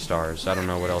the 3 stars. I don't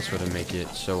know what else would make it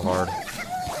so hard.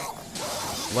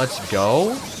 Let's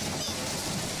go.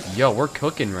 Yo, we're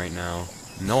cooking right now.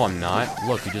 No, I'm not.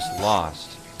 Look, we just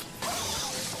lost.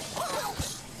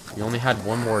 We only had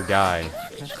 1 more guy.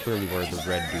 That's clearly where the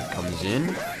red dude comes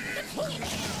in.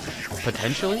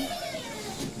 Potentially?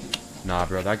 Nah,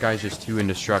 bro, that guy's just too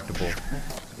indestructible.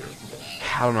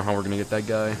 I don't know how we're gonna get that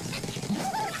guy.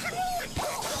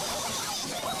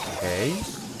 Okay.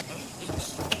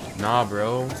 Nah,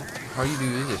 bro. How you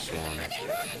do this one?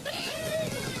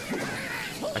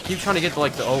 I keep trying to get to,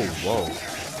 like, the... Oh, whoa.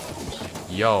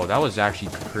 Yo, that was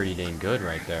actually pretty dang good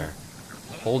right there.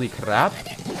 Holy crap.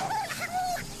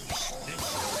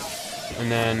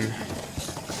 And then...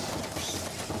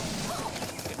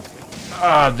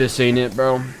 this ain't it,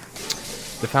 bro.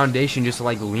 The foundation just,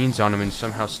 like, leans on him and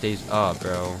somehow stays up,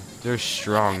 bro. They're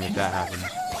strong if that happens.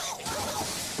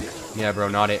 Yeah, bro,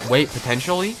 not it. Wait,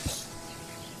 potentially?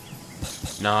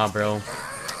 Nah, bro.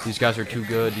 These guys are too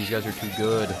good. These guys are too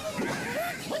good.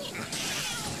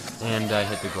 And I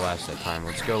hit the glass that time.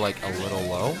 Let's go, like, a little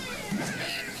low.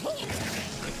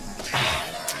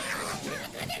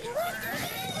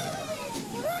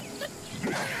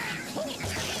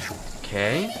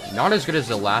 Okay. Not as good as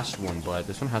the last one, but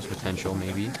this one has potential,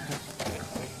 maybe.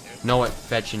 No, it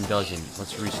fetching doesn't.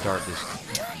 Let's restart this.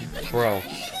 Bro,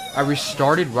 I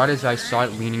restarted right as I saw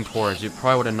it leaning towards. It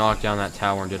probably would have knocked down that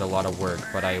tower and did a lot of work,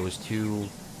 but I was too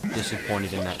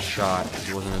disappointed in that shot because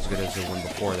it wasn't as good as the one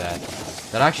before that.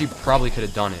 That actually probably could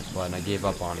have done it, but I gave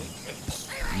up on it.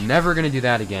 Never gonna do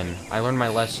that again. I learned my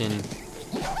lesson.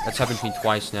 That's happened to me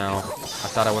twice now. I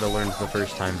thought I would have learned the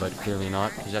first time, but clearly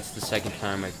not, because that's the second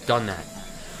time I've done that.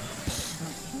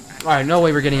 Alright, no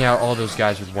way we're getting out all those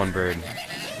guys with 1 bird.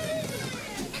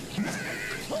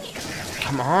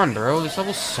 Come on, bro. This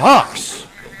level sucks.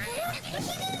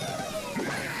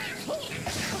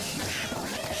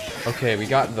 Okay, we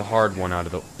got the hard one out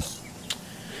of the...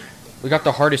 We got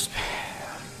the hardest...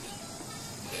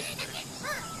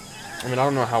 I mean, I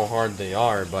don't know how hard they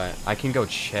are, but I can go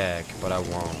check, but I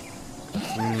won't.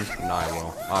 No, I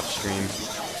will. Off stream.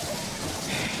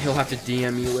 He'll have to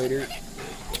DM me later.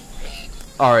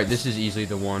 Alright, this is easily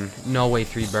the one. No way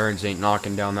 3 birds ain't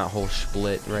knocking down that whole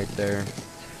split right there.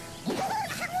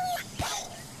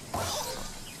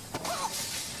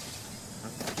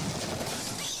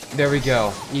 There we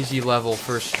go. Easy level,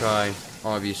 first try,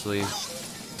 obviously.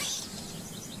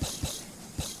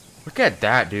 Look at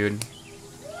that, dude.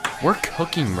 We're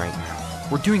cooking right now.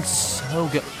 We're doing so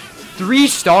good. 3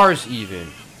 stars even.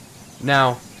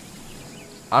 Now,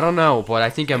 I don't know, but I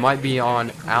think I might be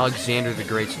on Alexander the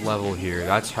Great's level here.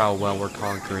 That's how well we're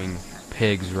conquering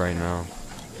pigs right now.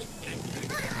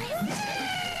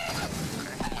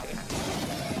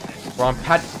 Well,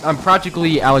 I'm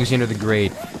practically Alexander the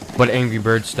Great, but Angry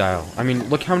Bird style. I mean,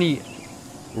 look how many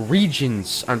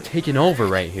regions I'm taking over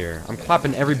right here. I'm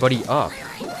clapping everybody up.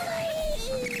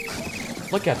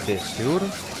 Look at this, dude.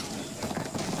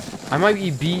 I might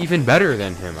be even better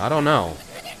than him. I don't know.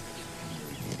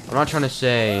 I'm not trying to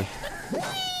say...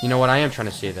 You know what? I am trying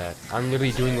to say that. I'm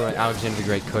literally doing what Alexander the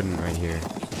Great couldn't right here.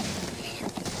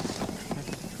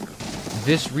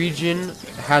 This region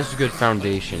has a good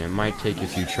foundation. It might take a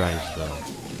few tries, though.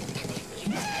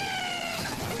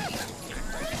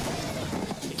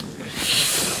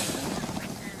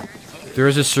 There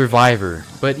is a survivor,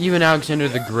 but even Alexander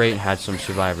the Great had some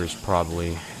survivors,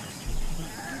 probably.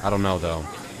 I don't know, though.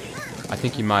 I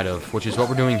think he might have, which is what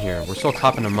we're doing here. We're still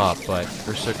clapping him up, but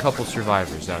there's a couple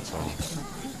survivors, that's all.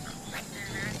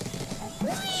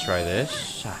 Let's try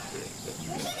this.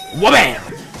 Wha-bam!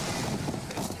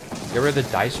 Get rid of the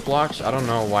dice blocks. I don't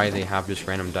know why they have just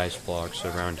random dice blocks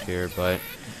around here, but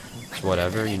it's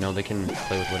whatever. You know, they can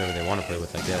play with whatever they want to play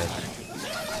with, I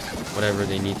guess. Whatever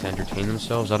they need to entertain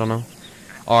themselves, I don't know.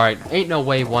 Alright, ain't no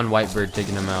way one white bird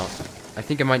taking him out. I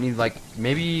think I might need, like,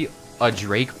 maybe a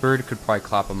Drake bird could probably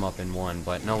clap him up in one,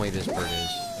 but no way this bird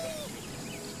is.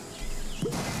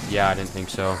 Yeah, I didn't think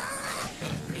so.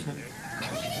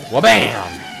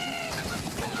 Wha-bam!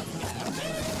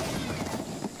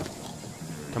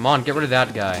 Come on, get rid of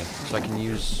that guy, so I can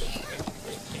use...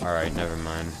 Alright, never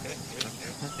mind.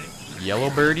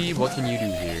 Yellow birdie, what can you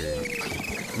do here?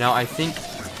 Now, I think...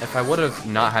 If I would have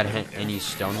not had any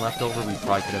stone left over, we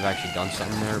probably could have actually done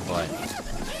something there, but...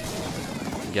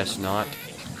 I guess not.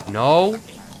 No!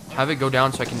 Have it go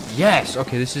down so I can... Yes!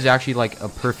 Okay, this is actually, like, a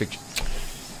perfect...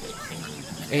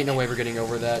 Ain't no way we're getting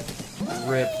over that.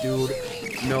 Rip, dude.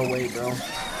 No way, bro.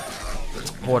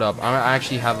 Hold up. I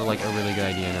actually have, like, a really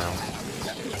good idea now.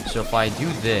 So if I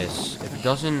do this, if it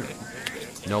doesn't...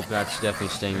 Nope, that's definitely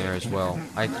staying there as well.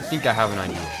 I think I have an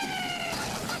idea.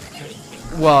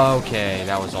 Well, okay,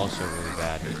 that was also really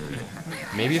bad.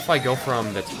 Maybe if I go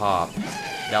from the top,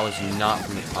 that was not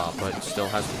from the top, but still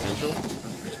has potential.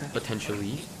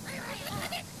 Potentially.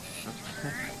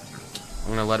 I'm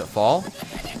gonna let it fall.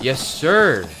 Yes,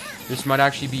 sir! This might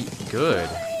actually be good.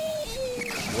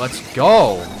 Let's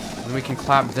go! Then we can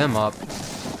clap them up.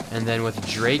 And then with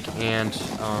Drake and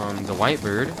the white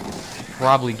bird,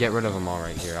 probably get rid of them all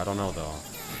right here. I don't know, though.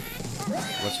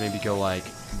 Let's maybe go, like,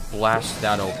 blast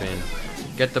that open.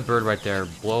 Get the bird right there,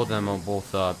 blow them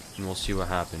both up, and we'll see what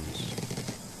happens.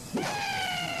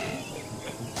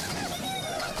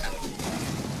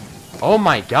 Oh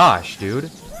my gosh,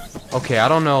 dude. Okay, I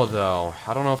don't know, though.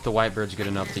 I don't know if the white bird's good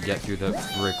enough to get through the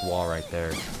brick wall right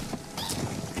there.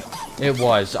 It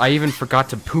was. I even forgot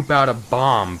to poop out a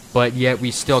bomb, but yet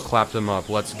we still clapped them up.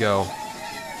 Let's go.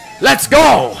 Let's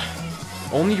go!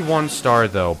 Only 1 star,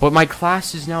 though, but my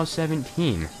class is now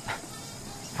 17.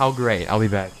 How great. I'll be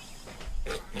back.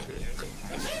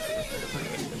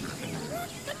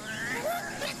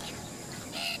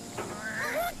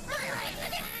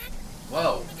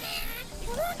 Whoa.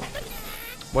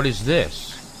 What is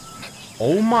this?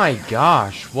 Oh my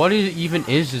gosh. What even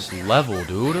is this level,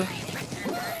 dude?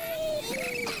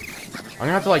 I'm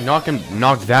gonna have to like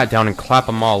knock that down and clap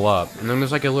them all up. And then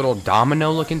there's like a little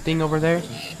domino looking thing over there.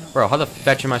 Bro, how the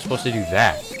fetch am I supposed to do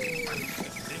that?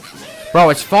 Bro,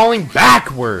 it's falling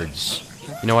backwards.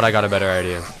 You know what? I got a better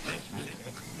idea.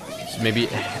 So maybe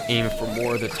aim for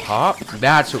more of the top.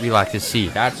 That's what we like to see.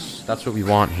 That's what we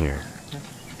want here.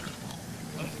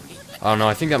 I don't know.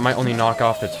 I think that might only knock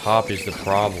off the top is the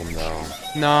problem, though.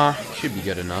 Nah, should be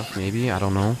good enough. Maybe. I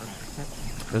don't know.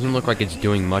 Doesn't look like it's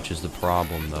doing much is the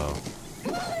problem, though.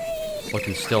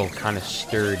 Looking still kind of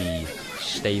sturdy,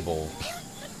 stable,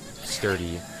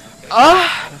 sturdy.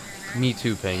 Ah! Me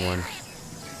too, penguin.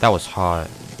 That was hot.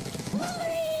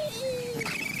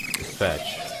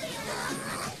 Fetch.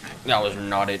 That was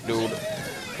not it, dude.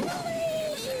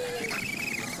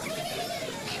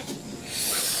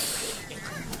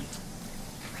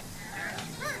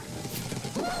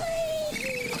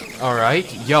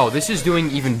 Alright. Yo, this is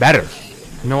doing even better.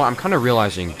 You know what? I'm kind of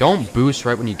realizing. Don't boost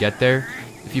right when you get there.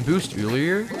 If you boost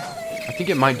earlier, I think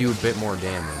it might do a bit more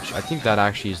damage. I think that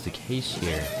actually is the case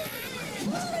here.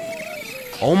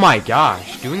 Oh my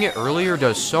gosh. Doing it earlier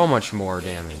does so much more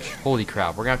damage. Holy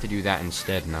crap. We're going to have to do that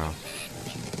instead now.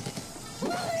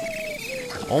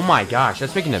 Oh my gosh.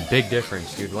 That's making a big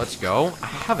difference, dude. Let's go. I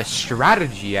have a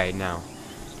strategy right now.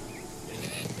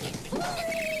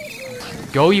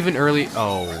 Go even early.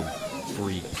 Oh,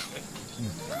 freak.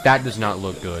 That does not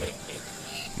look good.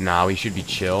 Nah, we should be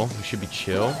chill. We should be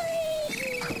chill.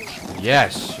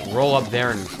 Yes. Roll up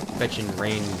there and fetching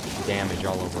rain damage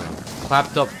all over him.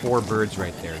 Clapped up 4 birds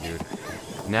right there, dude.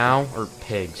 Now, or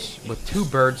pigs. With 2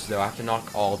 birds, though, I have to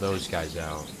knock all those guys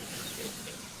out.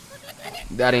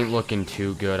 That ain't looking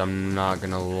too good. I'm not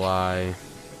gonna lie.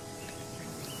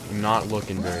 Not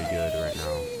looking very good right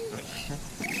now.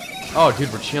 Oh,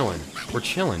 dude, we're chilling. We're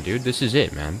chilling, dude. This is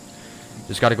it, man.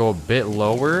 Just gotta go a bit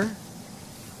lower.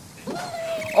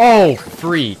 Oh,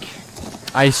 freak.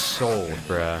 I sold,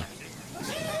 bruh.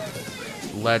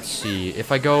 Let's see.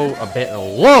 If I go a bit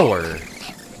lower,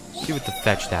 see what the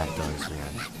fetch that does,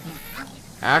 man.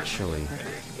 Actually,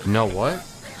 you know what? I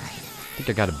think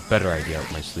I got a better idea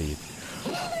up my sleeve.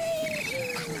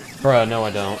 Bruh, no I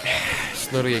don't.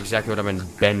 It's literally exactly what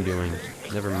I've been doing.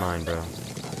 Never mind, bro.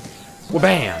 Well,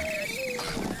 bam!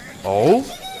 Oh?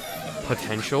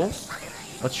 Potential?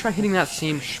 Let's try hitting that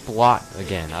same splot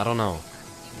again. I don't know.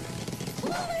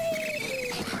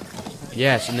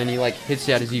 Yes, and then he like hits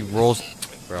that as he rolls.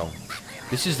 Bro,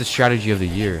 this is the strategy of the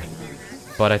year.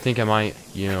 But I think I might,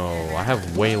 you know, I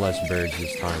have way less birds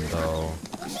this time though.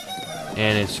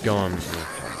 And it's going,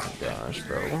 oh my gosh,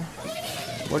 bro.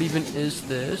 What even is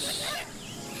this?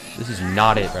 This is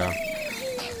not it, bro.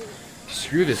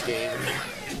 Screw this game.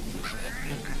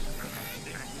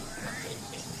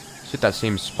 Let's hit that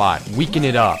same spot. Weaken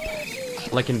it up.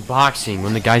 Like in boxing,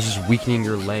 when the guy's just weakening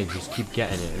your legs, just keep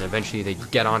getting it. And eventually they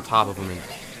get on top of him and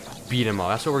beat him up.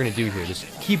 That's what we're going to do here. Just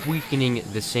keep weakening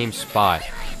the same spot.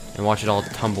 And watch it all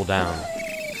tumble down.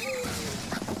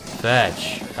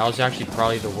 Fetch. That was actually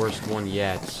probably the worst one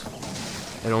yet.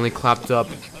 It only clapped up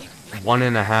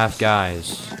 1.5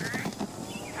 guys.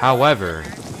 However,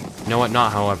 you know what?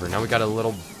 Not however. Now we got a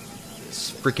little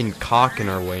freaking cock in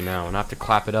our way now. And I have to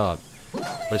clap it up.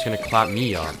 But it's going to clap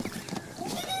me up.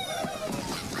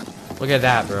 Look at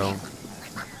that, bro.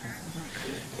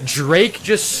 Drake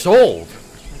just sold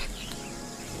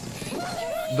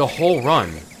the whole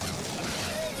run.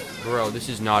 Bro, this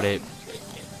is not it.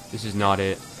 This is not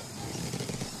it.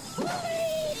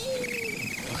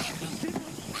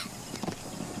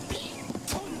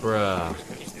 Bruh.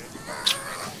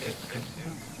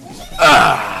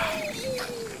 Ah!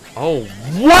 Oh,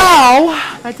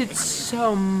 wow! I did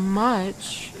so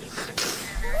much.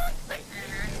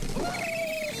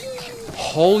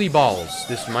 Holy balls.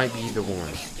 This might be the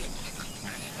one.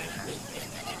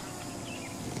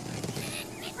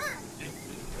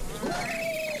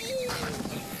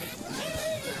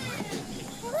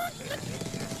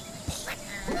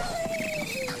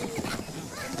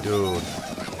 Dude.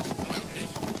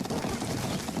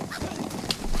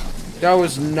 That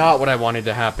was not what I wanted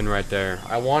to happen right there.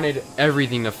 I wanted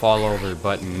everything to fall over,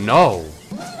 but no.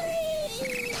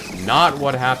 Not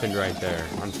what happened right there,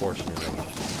 unfortunately.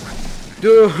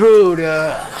 Dude,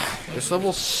 this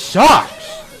level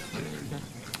sucks.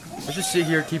 Let's just sit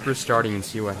here, keep restarting, and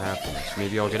see what happens.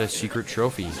 Maybe I'll get a secret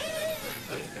trophy.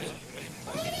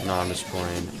 No, I'm just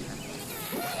playing.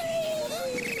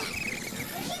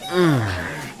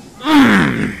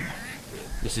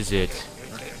 This is it.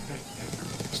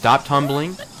 Stop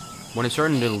tumbling. When it's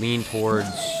starting to lean towards...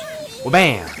 Well,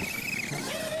 bam!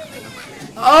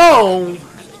 Oh!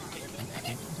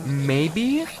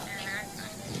 Maybe?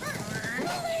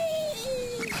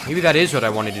 Maybe that is what I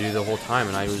wanted to do the whole time,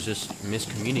 and I was just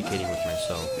miscommunicating with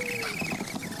myself.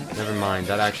 Never mind.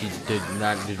 That actually did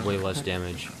way less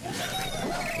damage.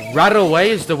 Right away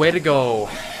is the way to go.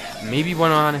 Maybe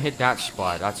when I want to hit that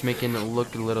spot. That's making it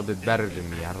look a little bit better to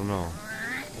me. I don't know.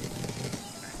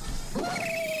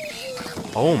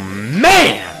 Oh,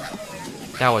 man!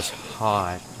 That was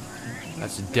hot.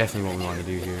 That's definitely what we want to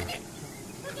do here.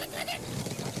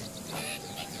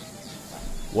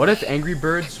 What if Angry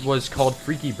Birds was called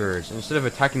Freaky Birds? And instead of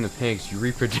attacking the pigs, you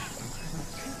reproduce...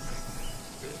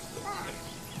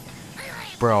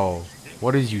 Bro,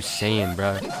 what is you saying,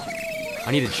 bro?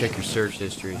 I need to check your search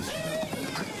history.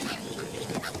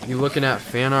 You looking at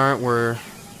fan art where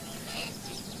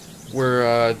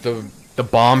where the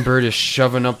bomb bird is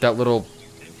shoving up that little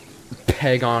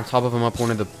peg on top of him up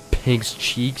one of the pig's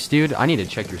cheeks, dude. I need to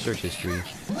check your search history.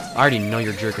 I already know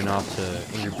you're jerking off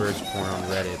to Angry Birds porn on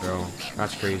Reddit, bro.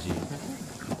 That's crazy.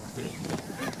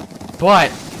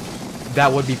 But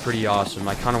that would be pretty awesome.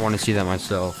 I kind of want to see that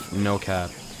myself. No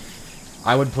cap.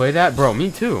 I would play that, bro.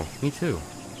 Me too. Me too.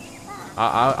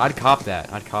 I'd cop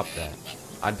that. I'd cop that.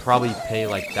 I'd probably pay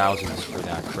like thousands for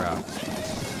that crap.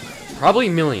 Probably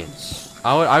millions.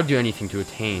 I would do anything to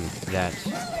attain that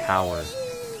power.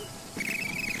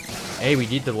 Hey, we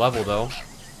did the level though.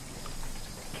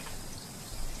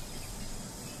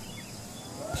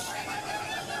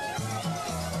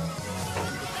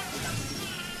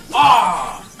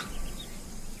 Ah!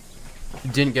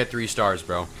 Didn't get 3 stars,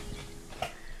 bro.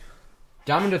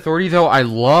 Diamond Authority though, I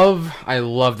love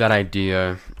that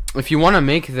idea. If you want to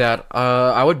make that,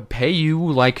 I would pay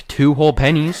you like 2 whole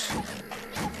pennies.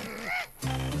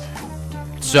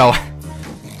 So,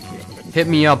 hit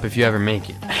me up if you ever make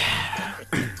it.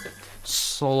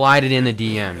 Slide it in the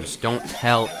DMs. Don't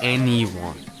tell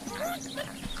anyone.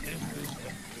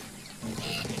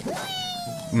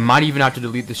 Might even have to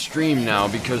delete the stream now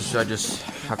because I just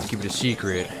have to keep it a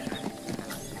secret.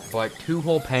 But 2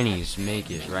 whole pennies,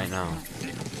 make it right now.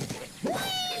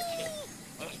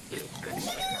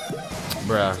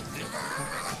 Bruh.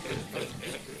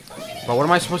 But what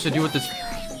am I supposed to do with this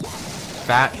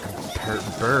fat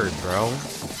bird, bro?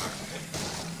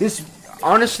 This,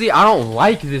 honestly, I don't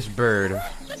like this bird.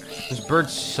 This bird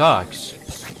sucks.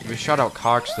 If we shout out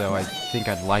Cox, though, I think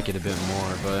I'd like it a bit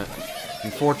more, but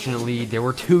unfortunately, they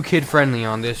were too kid-friendly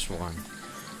on this one.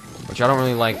 Which I don't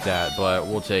really like that, but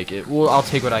we'll take it. I'll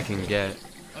take what I can get.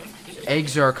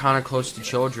 Eggs are kind of close to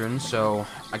children, so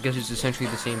I guess it's essentially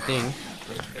the same thing.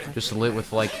 Just lit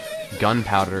with, like,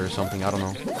 gunpowder or something, I don't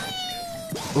know.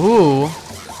 Ooh.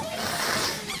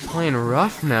 Playing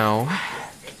rough now.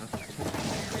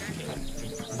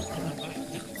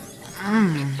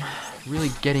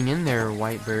 Really getting in there,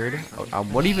 white bird.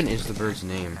 What even is the bird's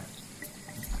name?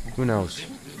 Who knows?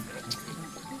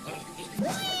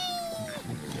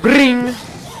 Bring!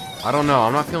 I don't know.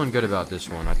 I'm not feeling good about this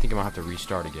one. I think I'm gonna have to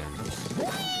restart again.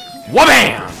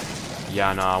 Wabam!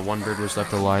 Yeah, nah. 1 bird was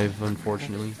left alive,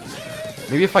 unfortunately.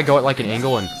 Maybe if I go at like an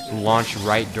angle and launch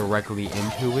right directly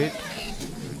into it,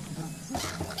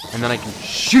 and then I can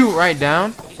shoot right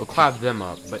down, it'll clap them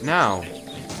up. But now,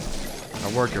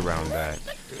 I work around that.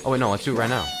 Oh wait, no. Let's do it right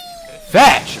now.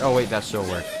 Fetch! Oh wait, that still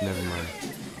worked. Never mind.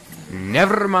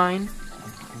 Never mind.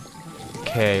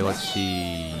 Okay, let's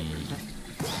see.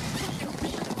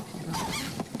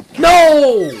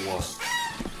 No!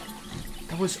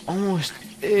 That was almost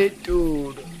it,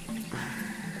 dude.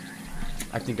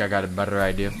 I think I got a better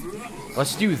idea.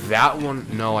 Let's do that one.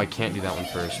 No, I can't do that one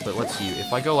first. But let's see.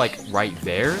 If I go, like, right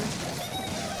there.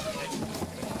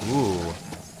 Ooh.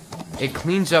 It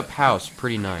cleans up house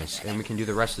pretty nice. And we can do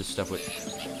the rest of the stuff with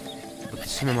the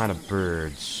same amount of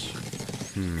birds.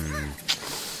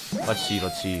 Let's see,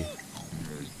 let's see.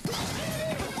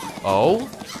 Oh?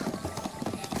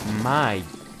 My.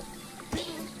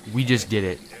 We just did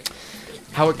it.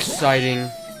 How exciting.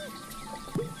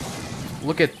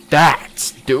 Look at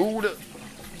that, dude.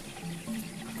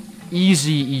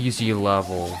 Easy, easy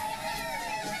level.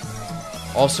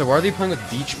 Also, are they playing with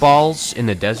beach balls in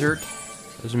the desert?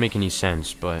 Doesn't make any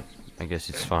sense, but I guess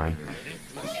it's fine.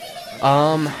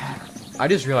 I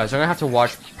just realized I'm gonna have to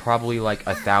watch probably like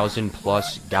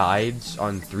 1,000+ guides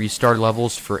on 3-star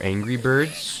levels for Angry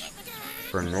Birds,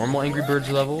 for normal Angry Birds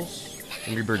levels,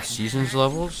 Angry Birds Seasons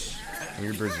levels,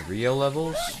 Angry Birds Rio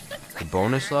levels, the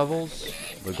bonus levels,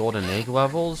 the golden egg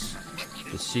levels,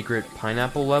 the secret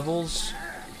pineapple levels.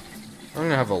 I'm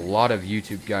gonna have a lot of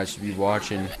YouTube guys to be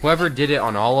watching. Whoever did it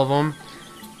on all of them,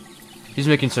 he's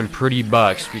making some pretty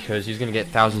bucks because he's gonna get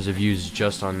thousands of views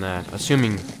just on that.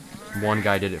 Assuming one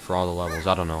guy did it for all the levels.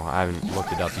 I don't know. I haven't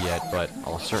looked it up yet, but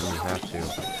I'll certainly have to.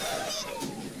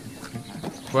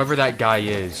 Whoever that guy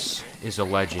is a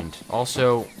legend.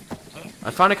 Also,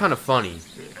 I find it kind of funny.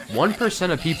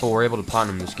 1% of people were able to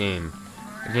platinum this game.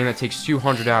 A game that takes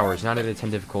 200 hours, not at a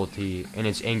 10 difficulty, and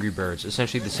it's Angry Birds.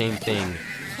 Essentially the same thing.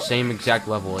 Same exact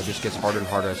level. It just gets harder and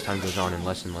harder as time goes on and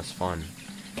less fun.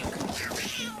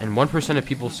 And 1% of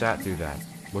people sat through that,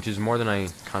 which is more than I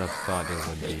kind of thought it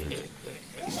would be.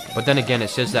 But then again, it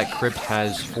says that Crypt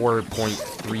has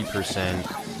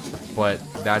 4.3%, but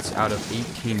that's out of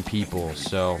 18 people,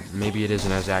 so maybe it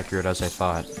isn't as accurate as I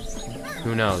thought.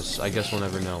 Who knows? I guess we'll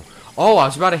never know. Oh, I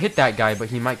was about to hit that guy, but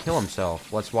he might kill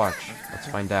himself. Let's watch. Let's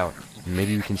find out.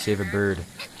 Maybe we can save a bird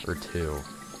or 2.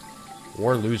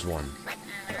 Or lose one.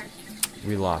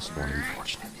 We lost one,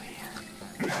 unfortunately.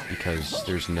 Because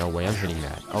there's no way I'm hitting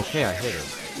that. Okay, I hit it.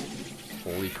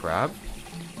 Holy crap.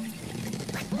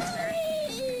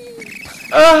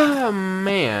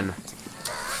 Man.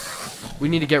 We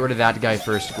need to get rid of that guy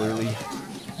first, clearly.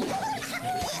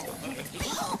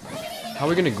 How are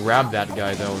we gonna grab that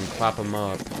guy, though, and clap him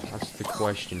up? That's the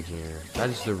question here. That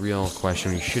is the real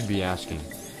question we should be asking.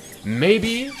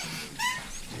 Maybe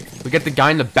we get the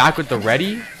guy in the back with the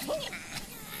ready?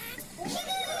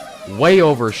 Way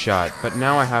overshot, but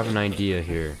now I have an idea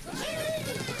here.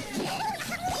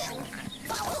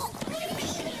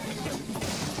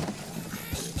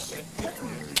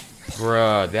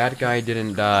 Bruh, that guy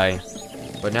didn't die.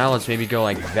 But now let's maybe go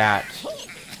like that.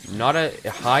 Not a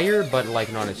higher, but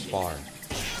like not as far.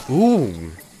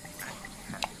 Ooh.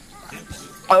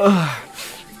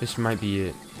 This might be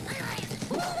it.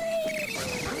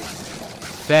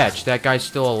 Fetch, that guy's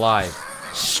still alive.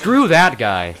 Screw that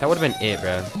guy. That would have been it,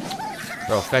 bro.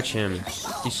 Bro, fetch him.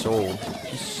 He's sold.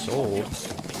 He's sold.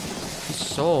 He's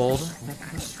sold.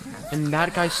 And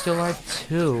that guy's still alive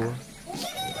too.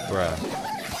 Bruh.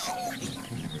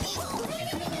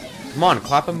 Come on,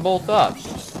 clap them both up.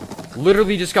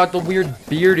 Literally just got the weird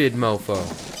bearded mofo.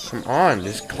 Come on,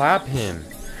 just clap him.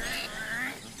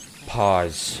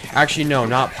 Pause. Actually, no,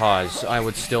 not pause. I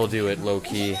would still do it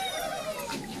low-key.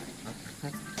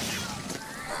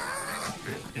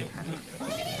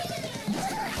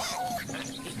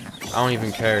 I don't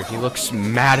even care. He looks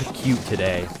mad cute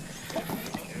today.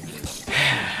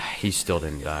 He still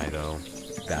didn't die, though.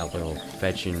 That little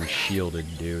fetching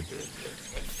shielded dude.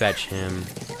 Fetch him.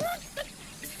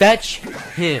 Fetch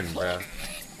him, bro.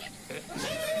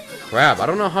 Crap, I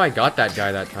don't know how I got that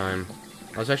guy that time.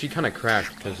 I was actually kind of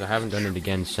cracked, because I haven't done it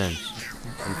again since.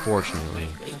 Unfortunately.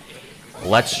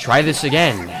 Let's try this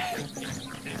again.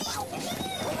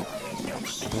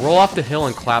 Roll off the hill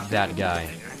and clap that guy.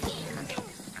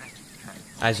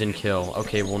 As in kill.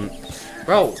 Okay, well...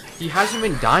 Bro, he hasn't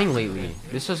been dying lately.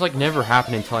 This has, like, never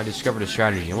happened until I discovered a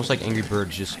strategy. Almost like Angry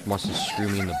Birds just wants to screw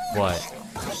me in the butt.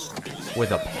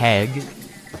 With a peg.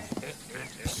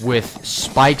 With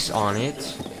spikes on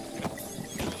it.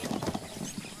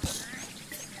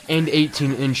 And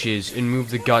 18 inches and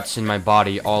move the guts in my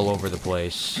body all over the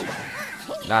place.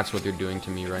 That's what they're doing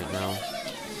to me right now.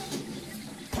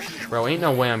 Bro, ain't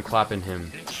no way I'm clapping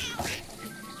him.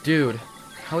 Dude,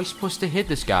 how are we supposed to hit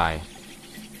this guy?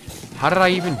 How did I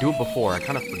even do it before? I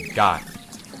kind of forgot.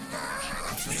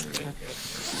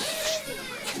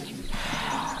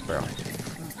 Bro,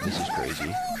 this is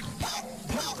crazy.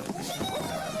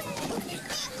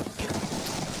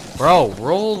 Bro,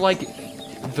 roll like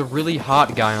the really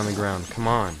hot guy on the ground. Come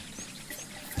on.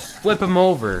 Flip him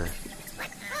over.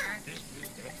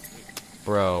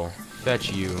 Bro,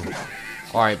 fetch you.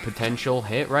 Alright, potential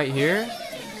hit right here.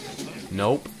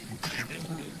 Nope.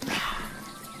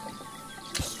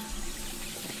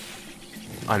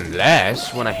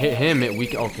 Unless, when I hit him, it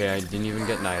weak. Okay, I didn't even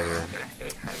get neither.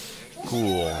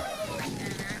 Cool.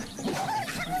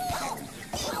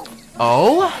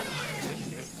 Oh?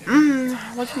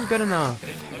 Wasn't good enough.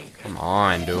 Come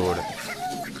on, dude.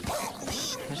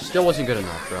 Still wasn't good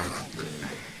enough, bro.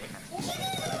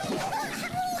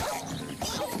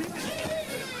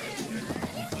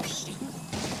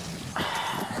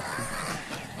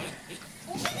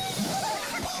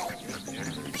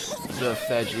 The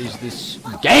fetch is this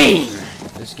game.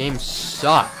 This game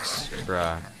sucks,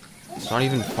 bruh. It's not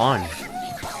even fun.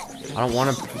 I don't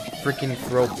want to freaking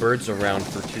throw birds around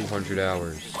for 200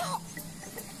 hours.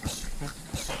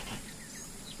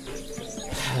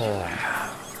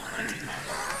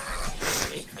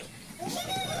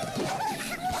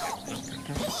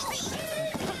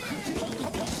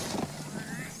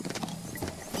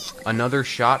 Another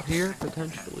shot here,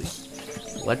 potentially.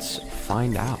 Let's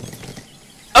find out.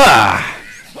 Ah!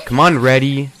 Come on,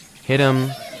 ready. Hit him.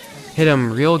 Hit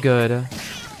him real good.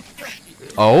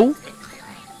 Oh?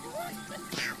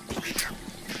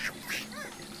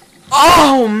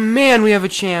 Oh, man, we have a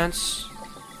chance.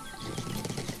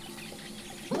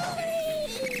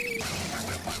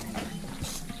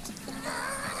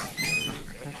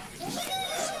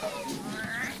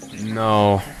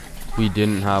 No, we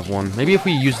didn't have one. Maybe if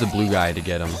we use the blue guy to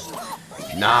get him.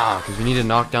 Nah, because we need to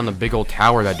knock down the big old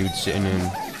tower that dude's sitting in.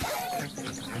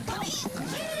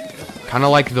 Kind of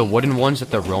like the wooden ones that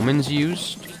the Romans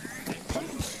used.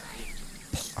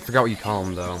 I forgot what you call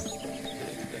them, though.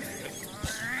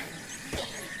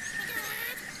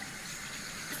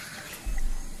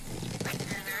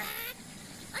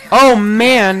 Oh,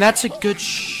 man, that's a good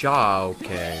shot.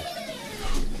 Okay.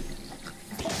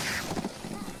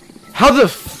 How the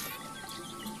f...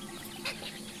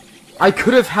 I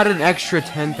could have had an extra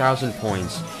 10,000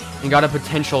 points and got a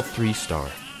potential 3-star.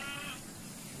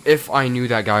 If I knew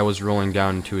that guy was rolling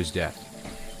down to his death.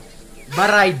 But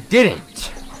I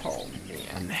didn't. Oh,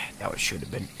 man. That should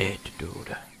have been it,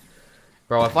 dude.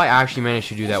 Bro, if I actually managed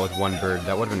to do that with one bird,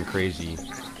 that would have been crazy.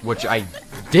 Which I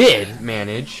did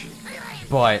manage.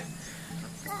 But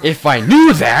if I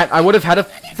knew that, I would have had a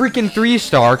freaking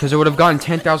 3-star, because it would have gotten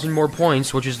 10,000 more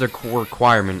points, which is the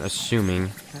requirement,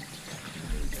 assuming.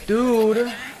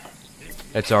 Dude.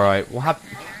 It's alright. We'll have...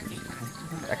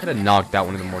 I could have knocked out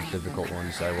one of the more difficult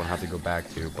ones that I won't have to go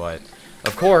back to, but...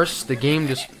 Of course, the game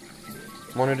just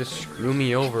wanted to screw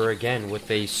me over again with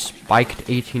a spiked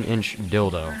 18-inch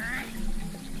dildo.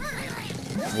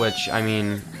 Which, I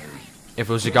mean... If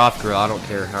it was a goth girl, I don't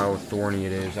care how thorny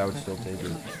it is, I would still take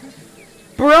it.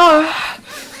 Bruh!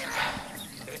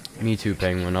 Me too,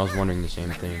 Penguin. I was wondering the same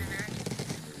thing.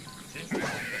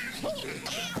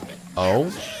 Oh?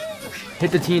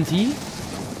 Hit the TNT?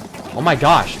 Oh my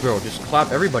gosh, bro. Just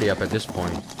clap everybody up at this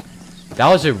point. That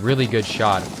was a really good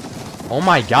shot. Oh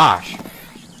my gosh.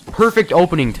 Perfect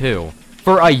opening, too.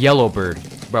 For a yellow bird.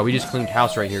 Bro, we just cleaned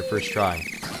house right here, first try.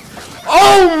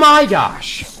 Oh my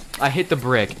gosh! I hit the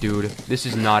brick, dude. This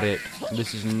is not it.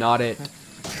 This is not it.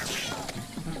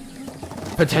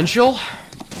 Potential?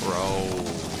 Bro.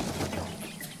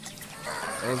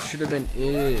 That should have been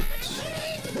it.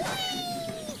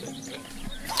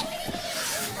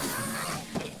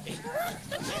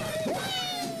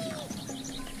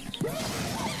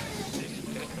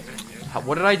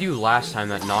 What did I do last time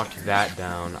that knocked that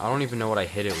down? I don't even know what I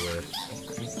hit it with.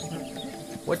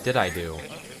 What did I do?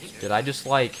 Did I just,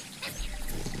 like,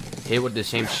 hit with the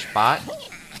same spot?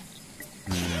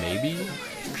 Maybe?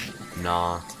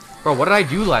 Nah. Bro, what did I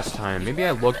do last time? Maybe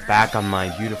I looked back on my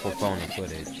beautiful phone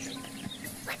footage.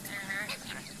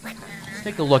 Let's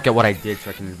take a look at what I did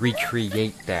so I can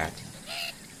recreate that.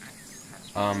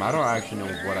 I don't actually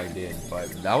know what I did, but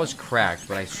that was cracked,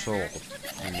 but I sold.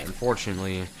 And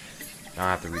unfortunately, now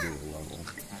I have to redo the level.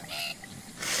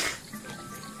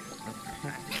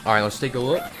 Alright, let's take a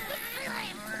look.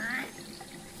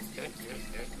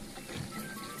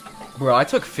 Bro, I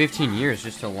took 15 years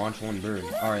just to launch one bird.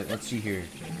 Alright, let's see here.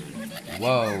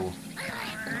 Whoa.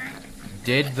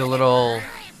 Did the little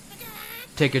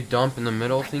take a dump in the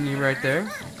middle thingy right there?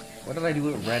 What did I do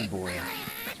with Red Boy?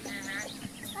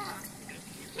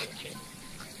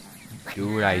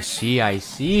 Dude, I see.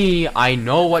 I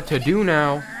know what to do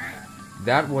now.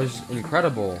 That was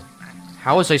incredible.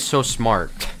 How was I so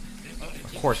smart?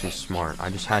 Of course I'm smart. I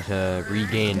just had to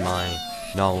regain my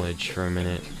knowledge for a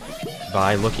minute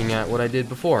by looking at what I did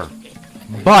before.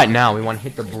 But now we want to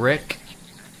hit the brick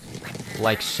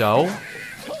like so.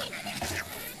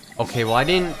 Okay, well I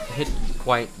didn't hit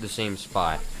quite the same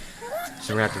spot,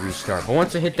 so we're gonna have to restart. But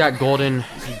once I hit that golden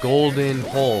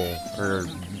hole, or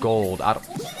gold,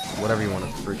 whatever you want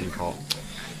to freaking call it.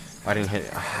 I didn't hit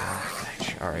it.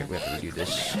 Alright, we have to redo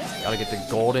this. Gotta get the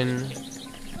golden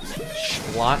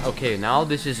slot. Okay, now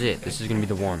this is it. This is gonna be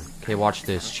the one. Okay, watch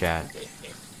this, chat.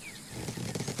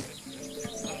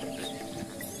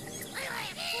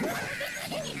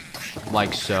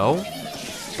 Like so.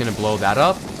 It's gonna blow that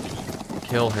up.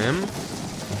 Kill him.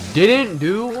 Didn't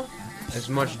do as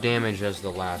much damage as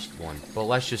the last one, but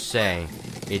let's just say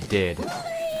it did.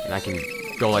 And I can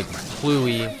go like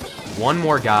Pluey, one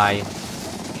more guy,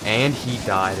 and he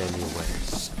died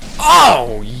anyways.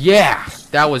 Oh yeah,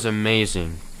 that was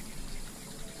amazing.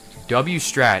 W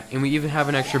strat, and we even have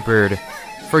an extra bird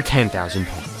for 10,000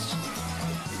 points.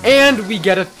 And we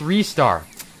get a 3-star.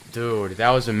 Dude,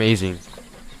 that was amazing.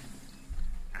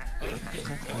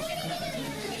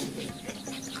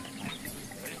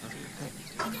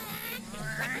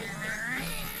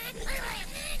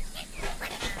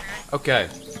 Okay,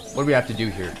 what do we have to do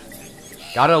here?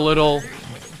 Got a little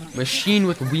machine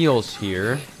with wheels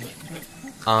here.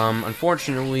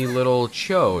 Unfortunately, little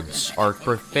chodes are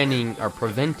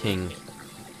preventing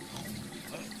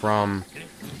from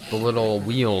the little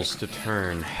wheels to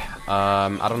turn.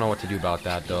 I don't know what to do about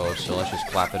that though, so let's just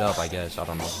clap it up, I guess. I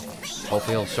don't know.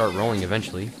 Hopefully it'll start rolling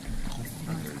eventually.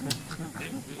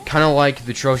 Kind of like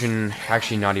the Trojan,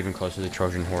 actually not even close to the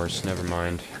Trojan horse, never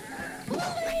mind.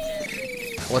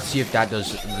 Let's see if that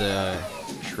does the...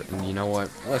 You know what?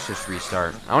 Let's just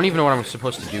restart. I don't even know what I'm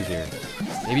supposed to do here.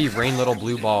 Maybe rain little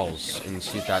blue balls and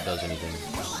see if that does anything.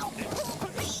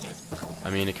 I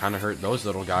mean, it kind of hurt those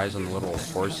little guys on the little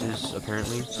horses,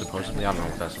 apparently. Supposedly. I don't know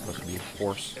what that's supposed to be.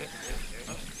 Horse.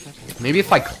 Maybe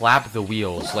if I clap the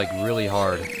wheels, like, really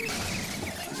hard.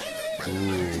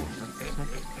 Ooh.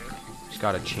 It's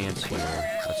got a chance here.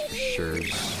 That's for sure.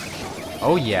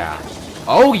 Oh, yeah.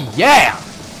 Oh, yeah!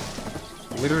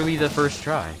 Literally the first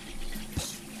try.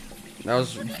 That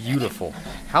was beautiful.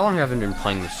 How long have I been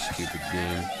playing this stupid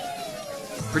game?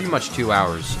 Pretty much 2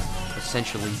 hours,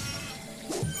 essentially.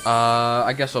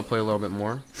 I guess I'll play a little bit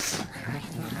more.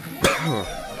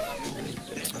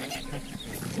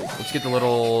 Let's get the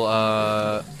little,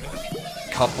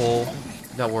 couple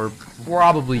that we're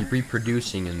probably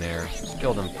reproducing in there. Let's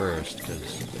kill them first,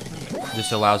 because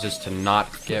this allows us to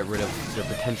not get rid of the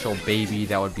potential baby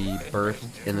that would be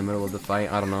birthed in the middle of the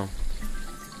fight. I don't know.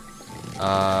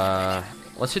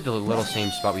 Let's hit the little same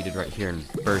spot we did right here and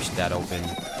burst that open.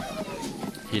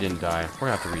 He didn't die. We're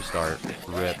gonna have to restart.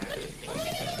 RIP.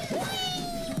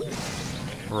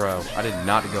 Bro, I did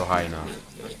not go high enough.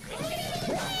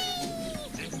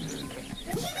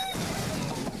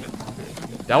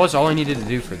 That was all I needed to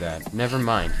do for that. Never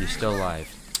mind, he's still alive.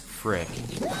 Frick.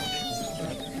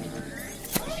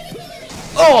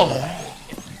 Oh!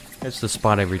 It's the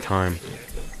spot every time.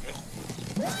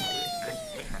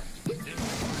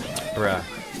 Bruh.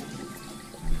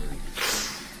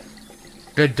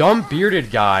 The dumb bearded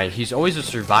guy, he's always a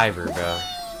survivor, bro.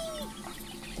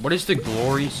 What is the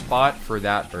glory spot for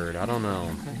that bird? I don't know.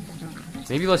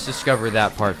 Maybe let's discover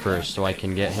that part first so I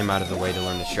can get him out of the way to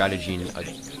learn the strategy and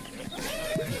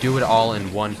do it all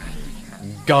in one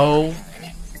go.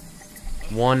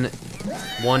 One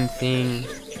thing.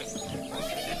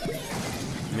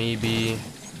 Maybe.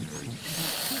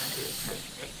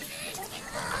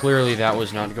 Clearly that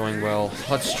was not going well.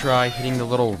 Let's try hitting the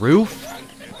little roof.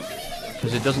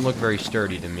 Because it doesn't look very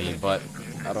sturdy to me, but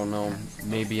I don't know.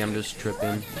 Maybe I'm just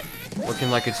tripping.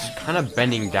 Looking like it's kind of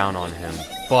bending down on him.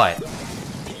 But,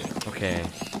 okay.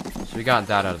 So we got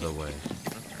that out of the way.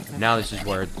 Now this is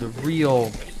where the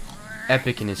real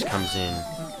epicness comes in.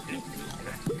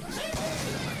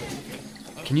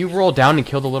 Can you roll down and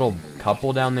kill the little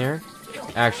couple down there?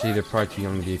 Actually, they're probably too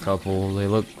young to be a couple.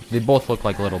 They both look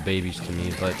like little babies to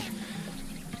me, but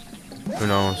who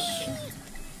knows?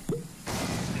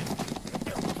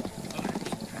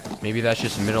 Maybe that's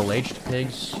just middle-aged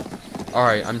pigs.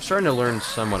 Alright, I'm starting to learn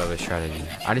somewhat of a strategy.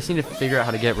 I just need to figure out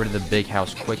how to get rid of the big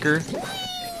house quicker.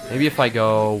 Maybe if I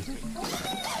go...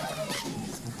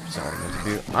 Sorry,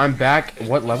 I'm back.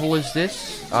 What level is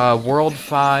this? World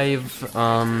 5,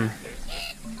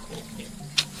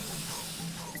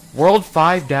 World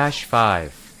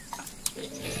 5-5.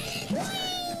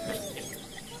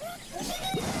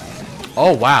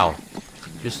 Oh, wow.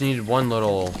 Just needed one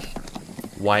little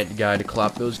white guy to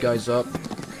clap those guys up.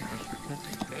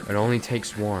 It only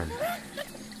takes one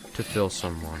to fill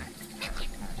someone.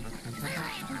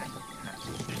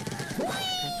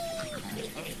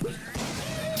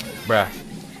 Bruh.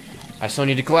 I still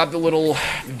need to clap the little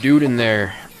dude in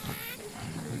there.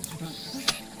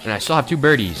 And I still have 2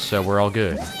 birdies, so we're all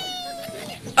good.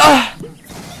 Ah!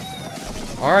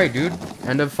 Alright, dude.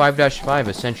 End of 5-5,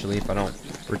 essentially, if I don't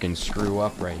freaking screw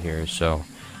up right here, so...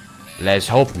 Let's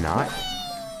hope not.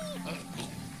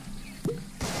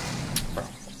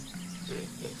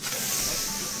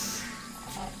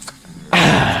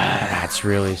 That's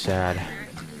really sad.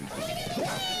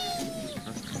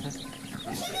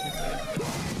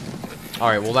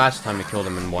 Alright, well last time I killed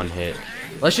him in 1 hit.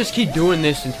 Let's just keep doing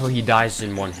this until he dies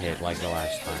in 1 hit like the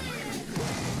last time.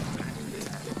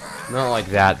 Not like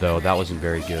that though, that wasn't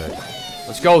very good.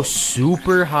 Let's go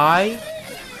super high.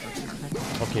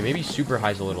 Okay, maybe super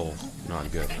high's a little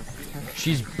not good.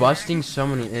 She's busting so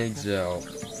many eggs though.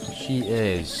 She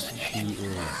is.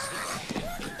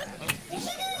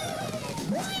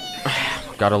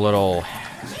 Got a little...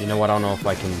 You know what, I don't know if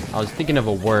I can... I was thinking of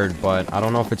a word, but I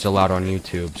don't know if it's allowed on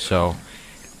YouTube, so...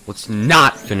 Let's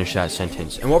not finish that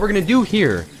sentence. And what we're gonna do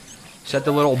here... is that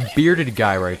the little bearded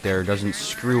guy right there doesn't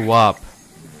screw up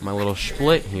my little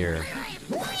split here.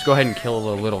 Let's go ahead and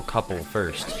kill the little couple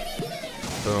first.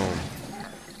 Boom.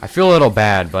 I feel a little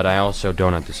bad, but I also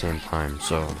don't at the same time,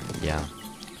 so... Yeah.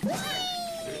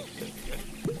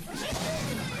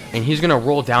 And he's gonna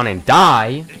roll down and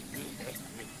die...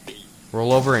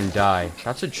 Roll over and die.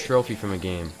 That's a trophy from a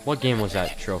game. What game was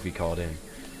that trophy called in?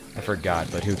 I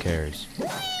forgot, but who cares?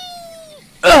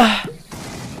 Ugh!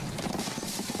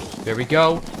 There we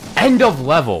go. End of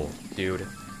level, dude.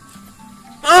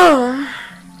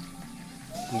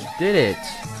 We did it.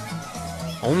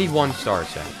 Only 1 star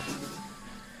set.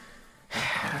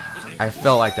 I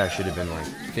felt like that should have been like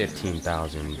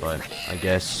 15,000, but I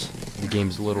guess the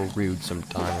game's a little rude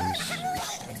sometimes.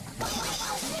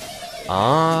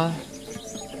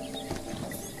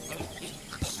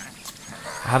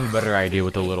 I have a better idea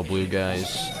with the little blue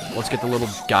guys. Let's get the little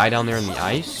guy down there in the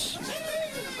ice.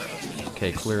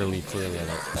 Okay, clearly that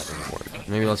didn't work.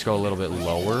 Maybe let's go a little bit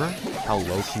lower. How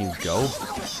low can you go,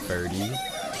 birdie?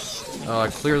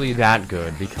 Clearly that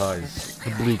good, because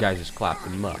The blue guys just clapped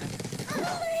them up.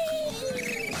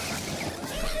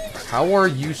 How are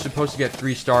you supposed to get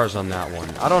 3 stars on that one?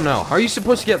 I don't know. How are you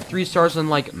supposed to get 3 stars on,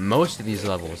 like, most of these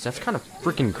levels? That's kind of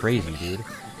freaking crazy, dude.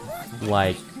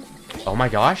 Like, oh my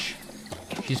gosh.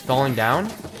 She's falling down?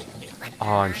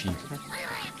 Oh, and she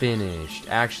finished.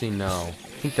 Actually, no. I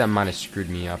think that might have screwed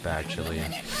me up, actually.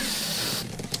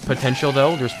 Potential,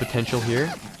 though. There's potential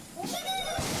here.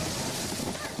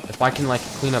 If I can, like,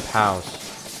 clean up house.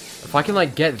 If I can,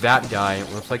 like, get that guy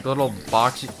with, like, little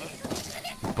boxes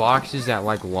that,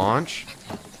 like, launch,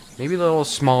 maybe the little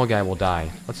small guy will die.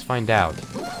 Let's find out.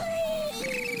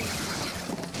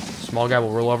 Small guy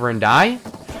will roll over and die?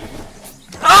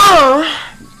 Oh!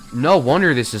 No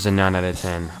wonder this is a 9 out of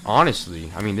 10.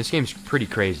 Honestly, I mean, this game's pretty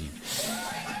crazy.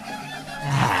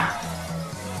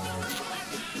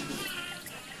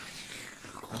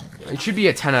 It should be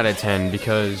a 10 out of 10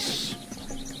 because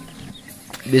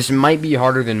this might be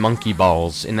harder than Monkey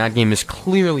Balls, and that game is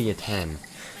clearly a 10.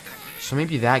 So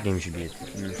maybe that game should be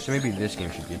so maybe this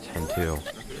game should be a 10 too.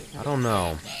 I don't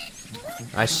know.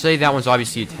 I say that one's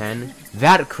obviously a 10.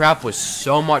 That crap was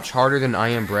so much harder than I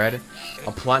Am Bread.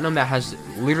 A platinum that has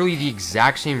literally the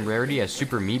exact same rarity as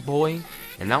Super Meat Boy,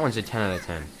 and that one's a 10 out of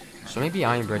 10. So maybe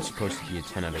I Am Bread's supposed to be a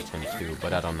 10 out of 10 too,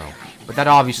 but I don't know. But that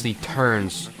obviously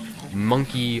turns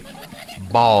Monkey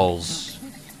Balls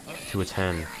to a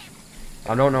 10.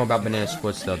 I don't know about Banana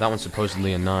Splits though. That one's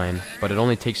supposedly a 9, but it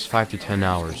only takes 5 to 10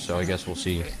 hours, so I guess we'll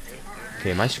see.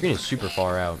 Okay, my screen is super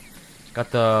far out. Got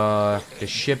the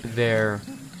ship there,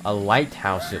 a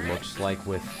lighthouse it looks like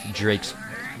with Drake's,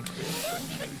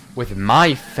 with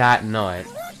my fat nut.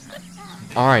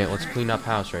 All right, let's clean up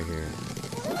house right here.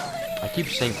 I keep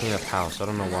saying clean up house. I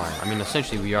don't know why. I mean,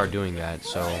 essentially we are doing that,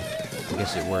 so I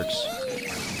guess it works.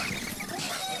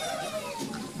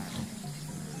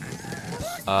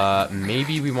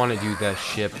 Maybe we want to do the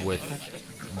ship with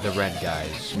the red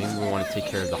guys. Maybe we want to take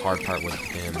care of the hard part with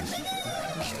him.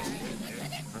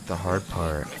 The hard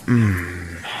part.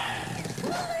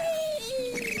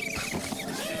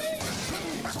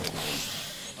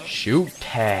 Shoot.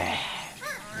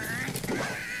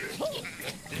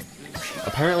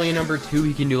 Apparently in number 2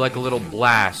 he can do like a little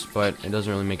blast, but it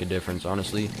doesn't really make a difference,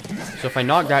 honestly. So if I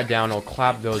knock that down, I'll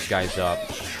clap those guys up.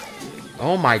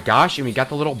 Oh my gosh, and we got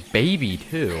the little baby,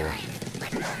 too.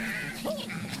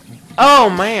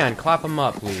 Oh, man. Clap him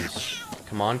up, please.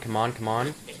 Come on, come on, come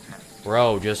on.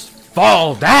 Bro, just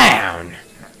fall down!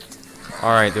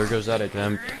 Alright, there goes that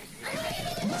attempt.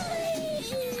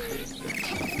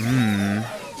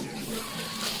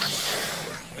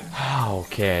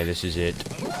 Okay, this is it.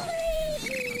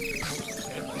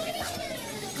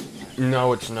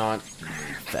 No, it's not.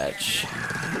 Fetch.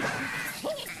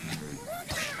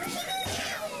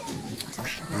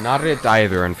 Not it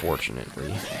either,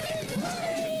 unfortunately.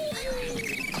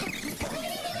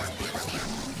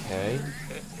 Okay.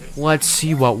 Let's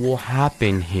see what will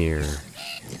happen here.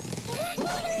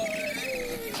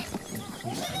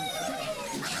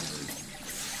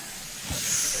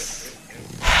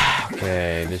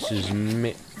 Okay, this is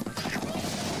me.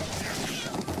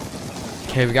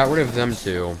 Okay, we got rid of them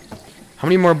two. How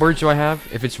many more birds do I have?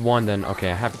 If it's 1, then okay,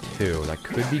 I have 2. That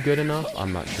could be good enough.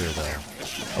 I'm not sure though.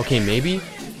 Okay, maybe.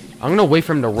 I'm gonna wait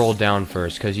for him to roll down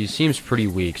first, because he seems pretty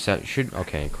weak, so that should...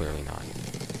 Okay, clearly not.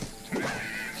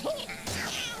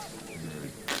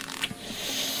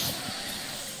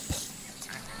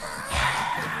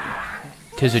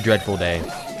 Tis a dreadful day.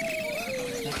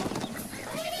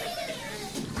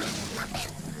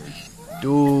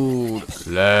 Dude.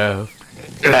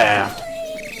 Left. Left.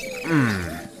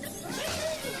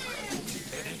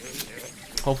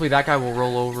 Hopefully that guy will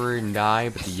roll over and die,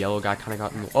 but the yellow guy kind of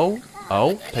got in the...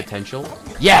 Oh, potential.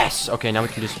 Yes! Okay, now we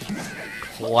can just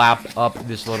clap up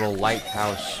this little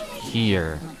lighthouse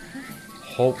here.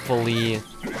 Hopefully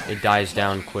it dies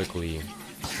down quickly.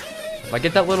 If I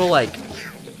get that little, like,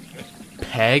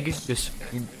 peg, just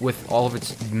with all of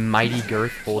its mighty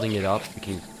girth holding it up, we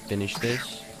can finish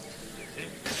this.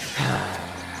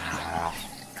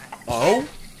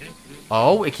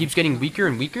 Oh, it keeps getting weaker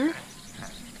and weaker?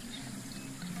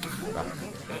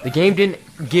 The game didn't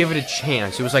give it a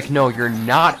chance. It was like, no, you're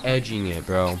not edging it,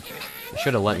 bro. It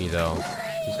should have let me, though.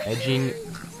 Because edging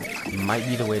might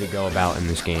be the way to go about in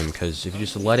this game. Because if you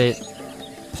just let it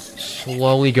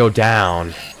slowly go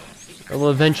down, it will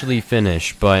eventually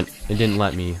finish. But it didn't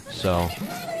let me, so...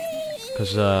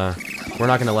 Because, we're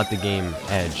not going to let the game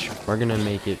edge. We're going to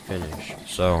make it finish.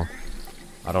 So,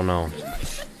 I don't know.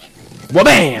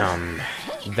 Wha-bam!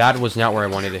 That was not where I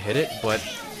wanted to hit it, but...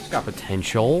 got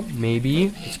potential, maybe.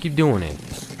 Let's keep doing it.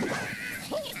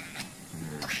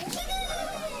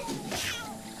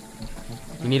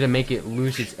 We need to make it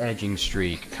lose its edging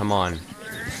streak. Come on.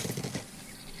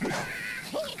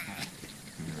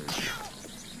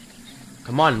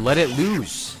 Come on, let it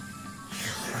loose.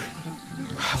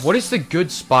 What is the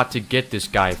good spot to get this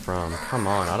guy from? Come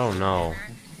on, I don't know.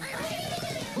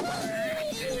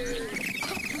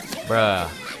 Bruh.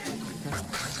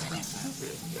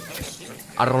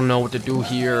 I don't know what to do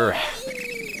here.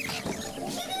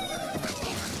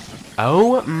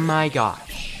 Oh my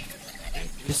gosh.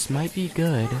 This might be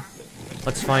good.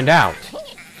 Let's find out.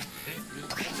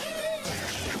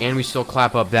 And we still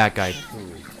clap up that guy.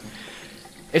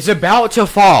 It's about to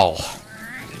fall.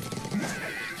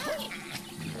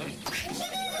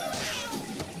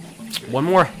 One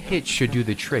more hit should do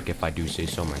the trick, if I do say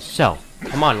so myself.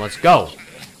 Come on, let's go.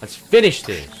 Let's finish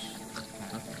this.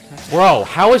 Bro,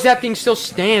 how is that thing still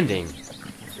standing?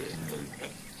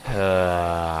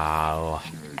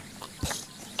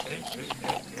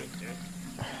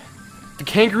 The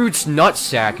kangaroo's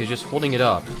nutsack is just holding it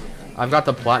up. I've got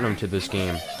the platinum to this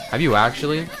game. Have you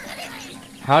actually?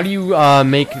 How do you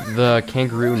make the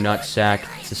kangaroo nutsack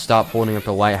to stop holding up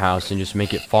the lighthouse and just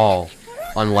make it fall,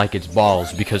 unlike its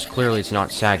balls? Because clearly it's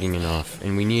not sagging enough,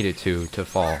 and we need it to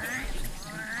fall.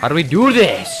 How do we do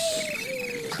this?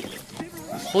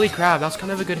 Holy crap, that's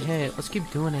kind of a good hit. Let's keep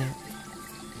doing it.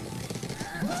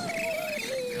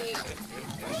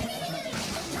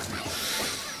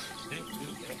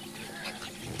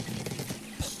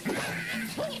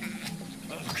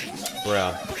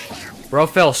 Bro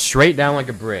fell straight down like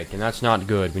a brick, and that's not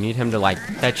good. We need him to, like,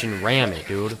 fetch and ram it,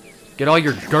 dude. Get all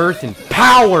your girth and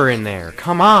power in there.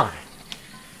 Come on.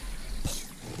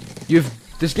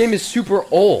 This game is super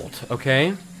old,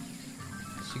 okay?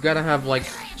 So you gotta have, like,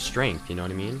 strength, you know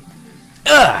what I mean?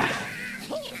 Ugh!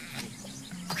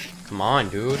 Come on,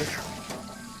 dude.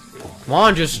 Come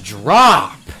on, just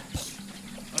drop!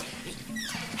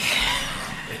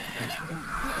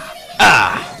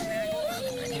 Ah!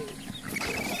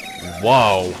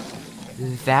 Whoa.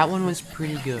 That one was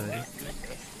pretty good.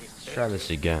 Let's try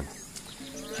this again.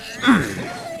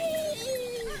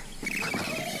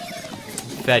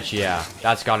 Fetch, yeah.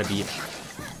 That's gotta be...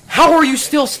 How are you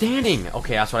still standing?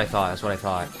 Okay, that's what I thought. That's what I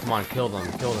thought. Come on, kill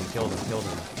them. Kill them, kill them, kill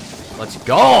them. Let's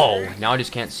go! Now I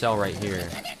just can't sell right here.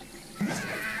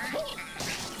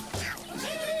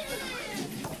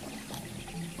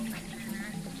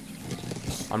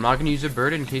 I'm not gonna use a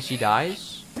bird in case he dies.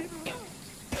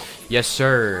 Yes,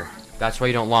 sir. That's why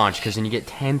you don't launch, because then you get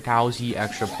 10,000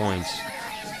 extra points,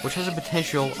 which has a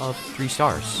potential of 3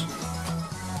 stars.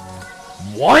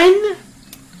 1?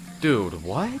 Dude,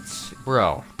 what?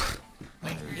 Bro.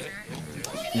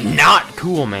 Not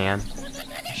cool, man.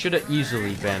 Should have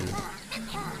easily been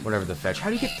whatever the fetch. How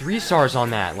do you get 3 stars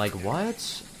on that? Like,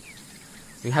 what?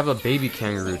 We have a baby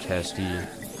kangaroo testy.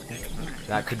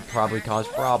 That could probably cause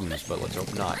problems, but let's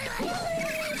hope not.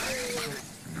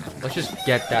 Let's just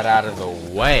get that out of the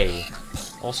way.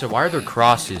 Also, why are there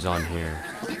crosses on here?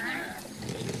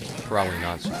 Probably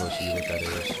not supposed to be what that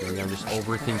is. Maybe I'm just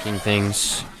overthinking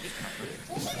things.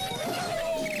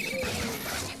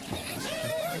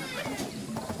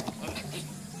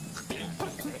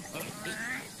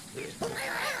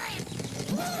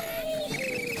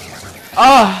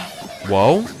 Ah!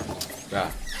 Whoa.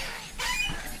 Yeah.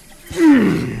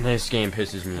 This game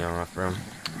pisses me off, bro.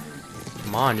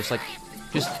 Come on, just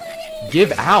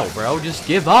give out, bro. Just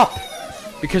give up.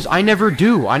 Because I never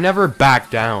do. I never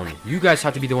back down. You guys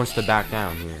have to be the ones to back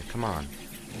down here. Come on.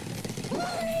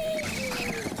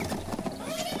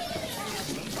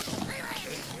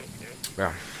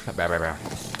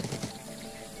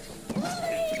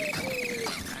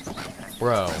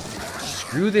 Bro,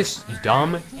 screw this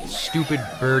dumb, stupid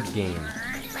bird game.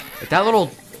 Like that little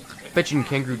fetching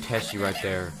kangaroo testy right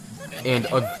there, and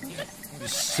a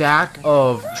sack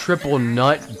of triple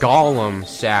nut golem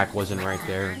sack wasn't right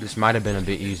there. This might have been a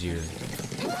bit easier.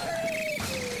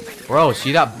 Bro,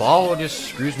 see that ball just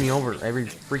screws me over every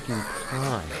freaking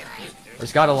time.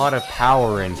 It's got a lot of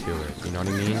power into it, you know what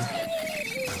I mean?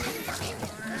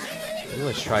 Maybe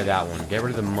let's try that one. Get rid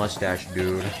of the mustache,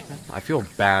 dude. I feel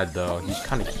bad, though. He's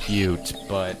kind of cute,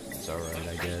 but it's alright,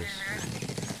 I guess.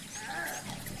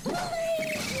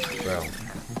 Bro.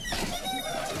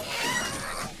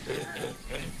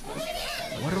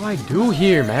 What do I do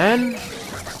here, man?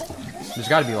 There's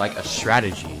gotta be, like, a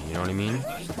strategy, you know what I mean?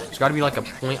 There's gotta be, like, a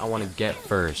point I want to get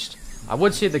first. I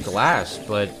would say the glass,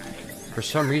 but for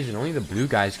some reason, only the blue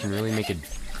guys can really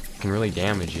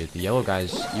damage it. The yellow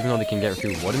guys, even though they can get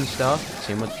through wood and stuff,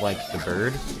 same with, like, the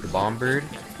bird, the bomb bird,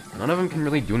 none of them can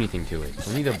really do anything to it.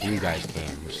 Only the blue guys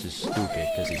can, which is stupid,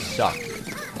 because they suck.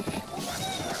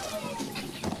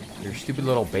 They're stupid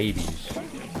little babies.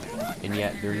 and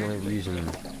yet they're the only reason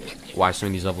why some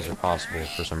of these levels are possible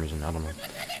for some reason. I don't know.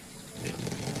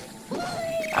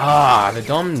 Ah, the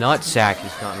dumb nutsack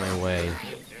just got in my way.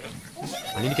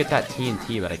 I need to get that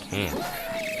TNT, but I can't.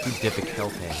 Too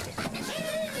difficult.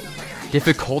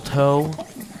 Difficulto?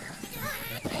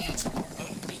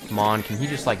 Come on, can he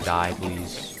just, like, die,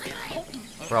 please?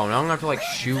 Bro, now I'm gonna have to, like,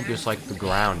 shoot just, like, the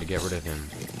ground to get rid of him.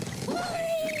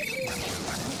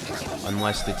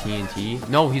 Unless the TNT...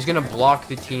 No, he's gonna block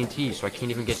the TNT, so I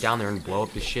can't even get down there and blow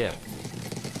up the ship.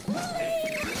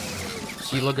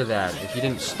 See, look at that. If he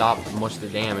didn't stop most of the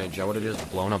damage, I would have just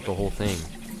blown up the whole thing.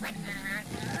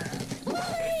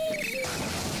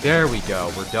 There we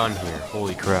go. We're done here.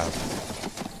 Holy crap.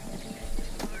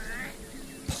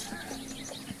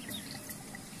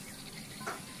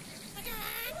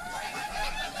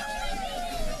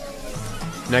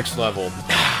 Next level.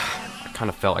 I kind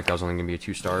of felt like that was only going to be a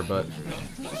 2-star, but...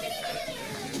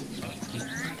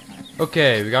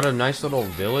 Okay, we got a nice little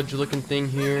village-looking thing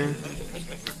here.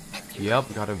 Yep,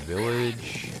 we got a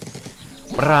village.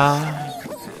 Brah.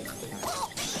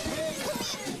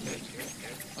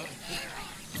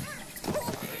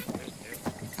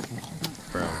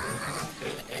 Bro.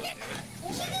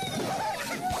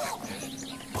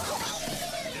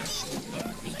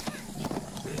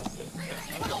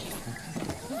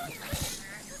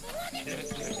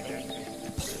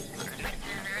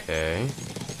 Okay.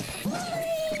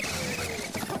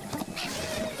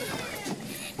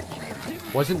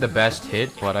 Wasn't the best hit,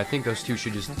 but I think those two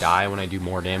should just die when I do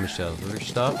more damage to other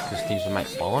stuff, because things might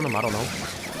fall on them, I don't know.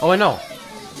 Oh, I know.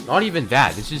 Not even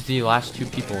that. This is the last 2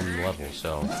 people in the level,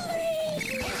 so...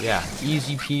 Yeah,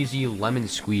 easy peasy, lemon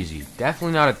squeezy.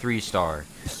 Definitely not a 3-star.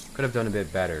 Could have done a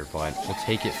bit better, but we'll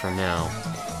take it for now.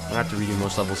 I'm gonna have to redo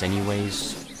most levels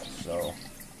anyways, so...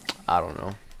 I don't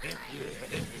know.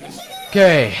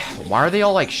 Okay, why are they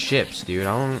all like ships, dude?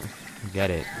 I don't get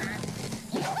it.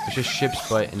 It's just ships,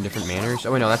 but in different manners.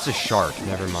 Oh, wait, no, that's a shark.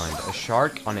 Never mind. A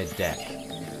shark on a deck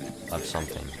of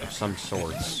something. Of some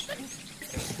sorts.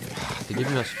 They're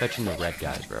giving us fetching the red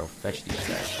guys, bro. Fetch these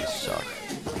guys. They suck.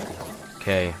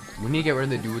 Okay. We need to get rid of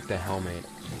the dude with the helmet.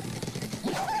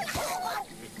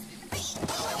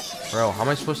 Bro, how am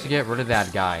I supposed to get rid of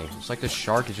that guy? It's like the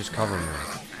shark is just covering me.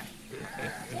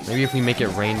 Maybe if we make it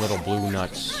rain little blue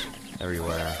nuts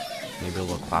everywhere. Maybe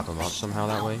it'll clap them up somehow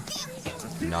that way.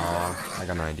 Nah, I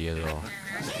got an idea though.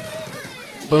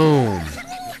 Boom!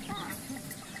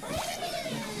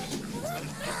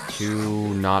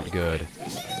 2, not good.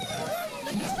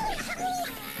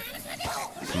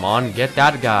 Come on, get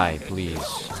that guy, please.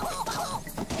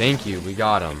 Thank you, we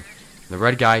got him. The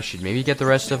red guy should maybe get the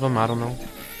rest of them, I don't know.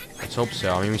 Let's hope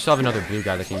so. I mean, we still have another blue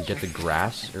guy that can get the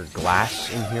grass, or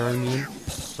glass in here, I mean.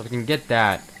 So if we can get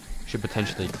that, should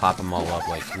potentially clap them all up,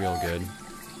 like, real good.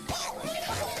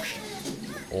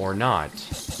 Or not.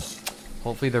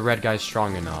 Hopefully the red guy's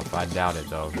strong enough. I doubt it,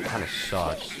 though. He kind of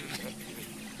sucks.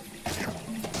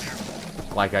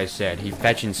 Like I said, he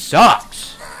fetching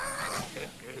sucks!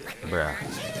 Bruh.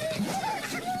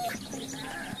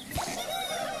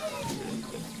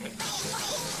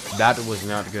 That was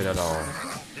not good at all.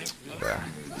 Bruh.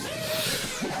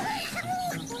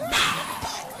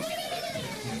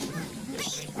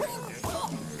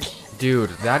 Dude,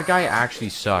 that guy actually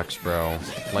sucks, bro.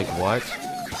 Like, what?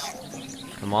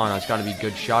 Come on, that's gotta be a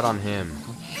good shot on him.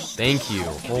 Thank you.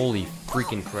 Holy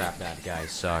freaking crap, that guy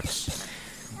sucks.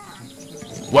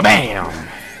 Wha-bam!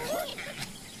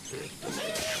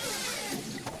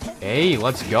 Hey,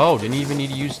 let's go. Didn't even need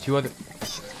to use 2 other...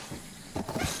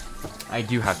 I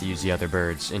do have to use the other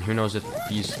birds, and who knows if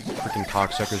these freaking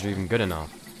cocksuckers are even good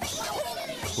enough.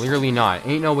 Clearly not.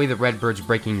 Ain't no way the red bird's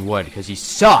breaking wood, because he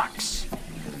sucks!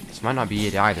 This might not be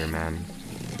it either, man.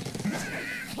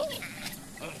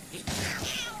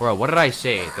 Bro, what did I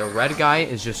say? The red guy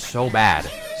is just so bad.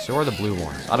 So are the blue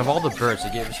ones. Out of all the birds,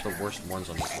 they gave us the worst ones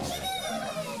on this level.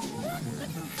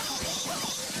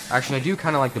 Actually, I do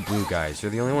kind of like the blue guys.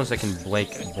 They're the only ones that can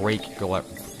break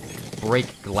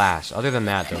glass. Other than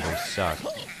that, though, they suck.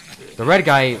 The red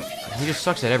guy, he just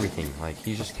sucks at everything. Like,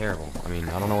 he's just terrible. I mean,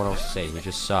 I don't know what else to say. He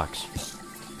just sucks.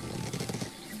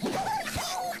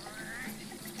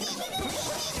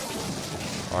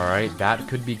 Alright, that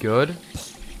could be good.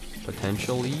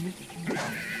 Potentially.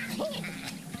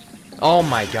 Oh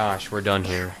my gosh, we're done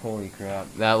here. Holy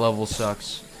crap. That level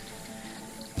sucks.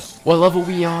 What level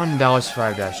we on? That was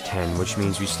 5-10, which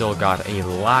means we still got a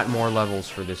lot more levels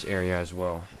for this area as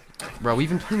well. Bro, we've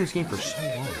been playing this game for so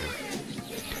long.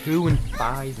 2 and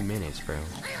 5 minutes, bro.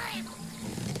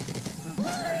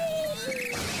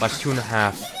 That's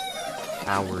 2.5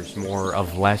 hours more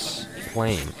of less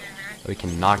playing. We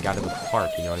can knock out of the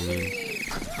park, you know what I mean?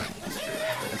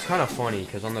 It's kind of funny,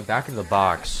 because on the back of the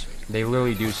box, they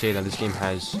literally do say that this game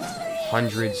has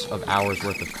hundreds of hours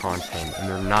worth of content, and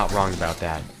they're not wrong about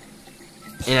that.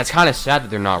 And it's kind of sad that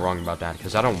they're not wrong about that,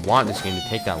 because I don't want this game to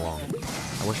take that long.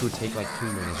 I wish it would take like 2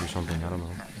 minutes or something, I don't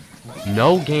know.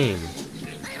 No game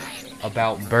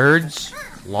about birds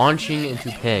launching into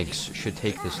pigs should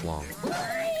take this long.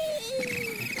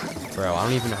 Bro, I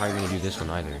don't even know how you're going to do this one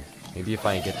either. Maybe if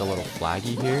I get the little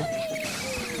flaggy here,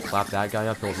 clap that guy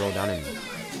up, he'll go down and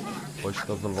push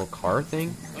the little car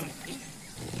thing?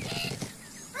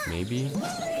 Maybe?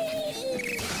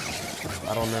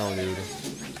 I don't know, dude.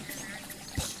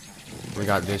 We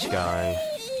got this guy.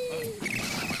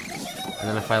 And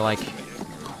then if I, like,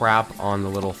 crap on the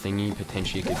little thingy,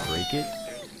 potentially it could break it.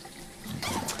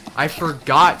 I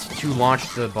forgot to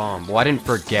launch the bomb. Well, I didn't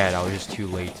forget. I was just too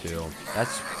late to.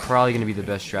 That's probably going to be the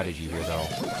best strategy here, though.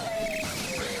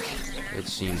 It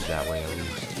seems that way, at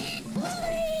least.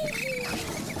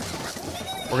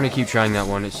 We're going to keep trying that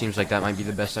one. It seems like that might be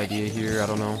the best idea here. I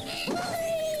don't know.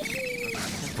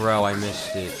 Bro, I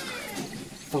missed it.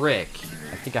 Frick.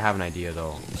 I think I have an idea,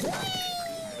 though.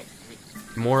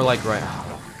 More like right...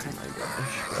 Oh, my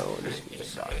gosh, bro. This game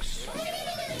sucks.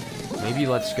 Maybe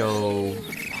let's go...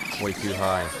 way too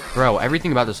high. Bro,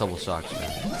 everything about this level sucks, man.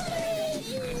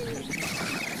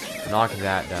 Knock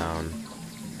that down.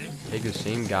 Take the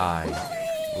same guy.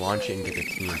 Launch it and get the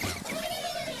team.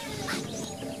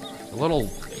 A little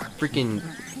freaking...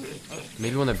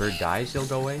 Maybe when the bird dies, he'll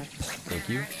go away? Thank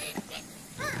you.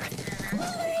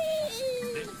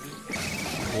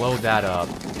 Blow that up.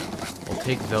 We'll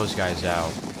take those guys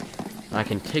out. And I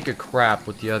can take a crap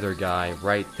with the other guy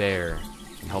right there.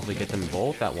 And hopefully get them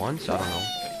both at once? I don't know.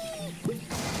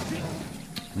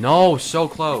 No, so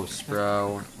close,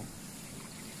 bro.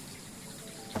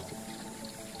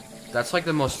 That's like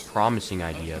the most promising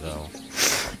idea, though.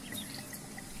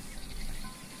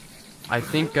 I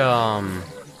think,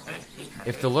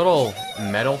 if the little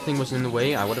metal thing was in the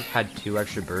way, I would have had 2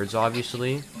 extra birds,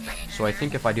 obviously. So I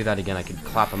think if I do that again, I could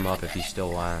clap him up if he's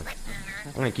still alive.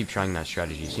 I'm gonna keep trying that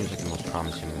strategy. It seems like the most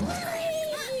promising one.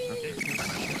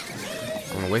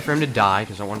 I'm gonna wait for him to die,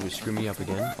 because I don't want him to screw me up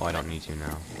again. Oh, I don't need to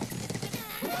now.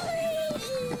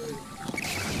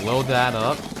 Load that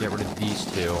up, get rid of these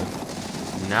 2.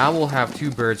 Now we'll have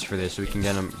 2 birds for this, so we can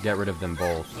get rid of them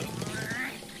both.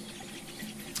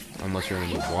 Unless we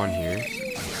only need 1 here.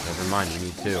 Never mind, we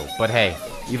need 2. But hey,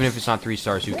 even if it's not 3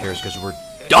 stars, who cares, because we're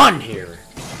done here!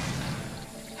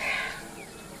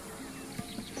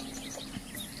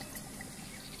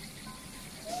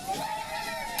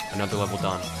 Another level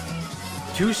done.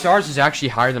 2 stars is actually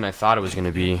higher than I thought it was going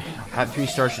to be. That 3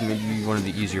 stars should maybe be one of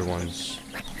the easier ones.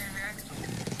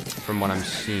 From what I'm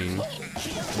seeing.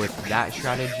 With that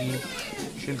strategy,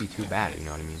 shouldn't be too bad, you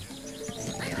know what I mean?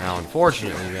 Now,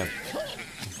 unfortunately, we have...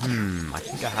 I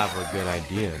think I have a good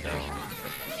idea, though.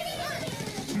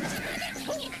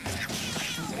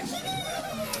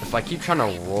 If I keep trying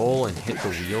to roll and hit the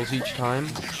wheels each time,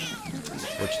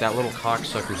 which that little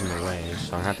cocksucker's in the way,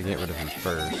 so I have to get rid of him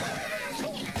first.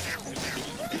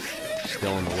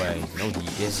 Still in the way. No,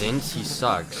 he isn't. He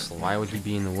sucks. Why would he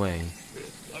be in the way?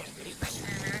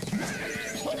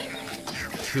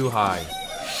 Too high.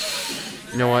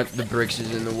 You know what? The bricks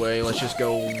is in the way. Let's just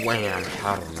go wham.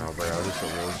 I don't know, bro. This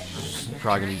is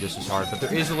probably gonna be just as hard. But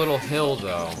there is a little hill,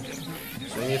 though.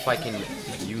 So maybe if I can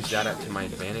use that up to my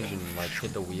advantage and, like,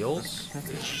 hit the wheels.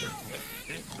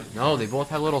 No, they both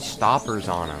have little stoppers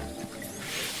on them.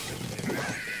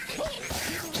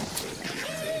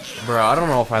 Bro, I don't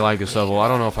know if I like this level. I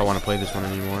don't know if I want to play this one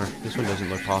anymore. This one doesn't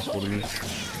look possible to me.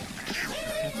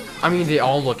 I mean, they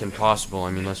all look impossible.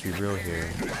 I mean, let's be real here.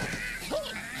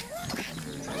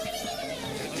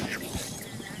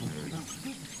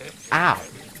 Ow!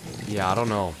 Yeah, I don't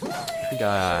know. I think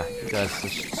that's the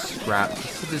scrap.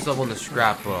 Put this level in the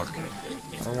scrapbook.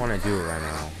 I don't want to do it right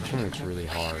now. This one looks really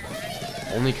hard.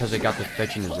 Only because I got the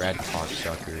fetching red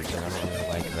cocksuckers, and I don't really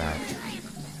like that.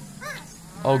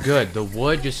 Oh, good. The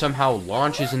wood just somehow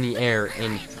launches in the air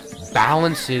and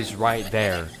balances right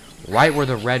there. Right where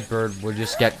the red bird would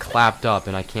just get clapped up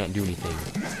and I can't do anything.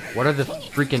 What are the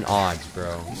freaking odds,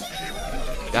 bro?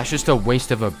 That's just a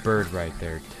waste of a bird right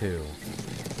there, too.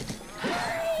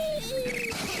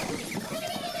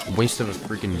 Waste of a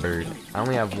freaking bird. I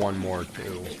only have 1 more,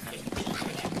 too.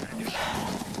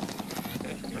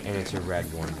 And it's a red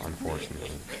one,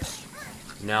 unfortunately.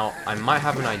 Now, I might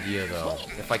have an idea, though.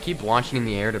 If I keep launching in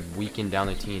the air to weaken down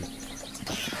the team,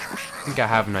 I think I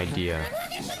have an idea.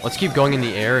 Let's keep going in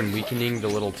the air and weakening the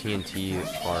little TNT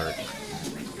part.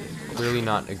 clearly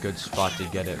not a good spot to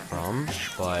get it from,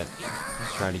 but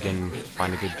let's try it again,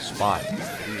 find a good spot.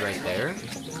 Be right there.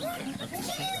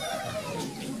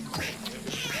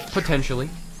 Potentially.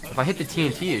 If I hit the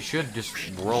TNT, it should just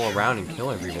roll around and kill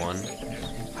everyone.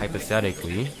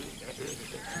 Hypothetically.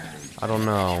 I don't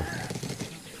know.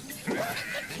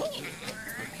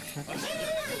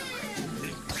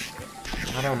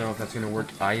 I don't know if that's gonna work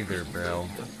either, bro.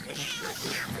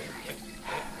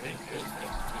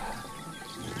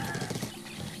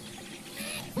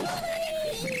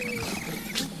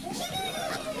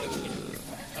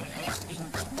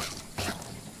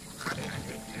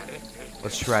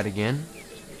 Let's try it again.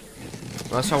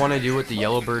 Unless I want to do with the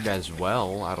yellow bird as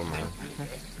well. I don't know.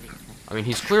 I mean,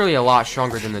 he's clearly a lot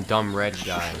stronger than the dumb red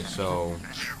guy, so...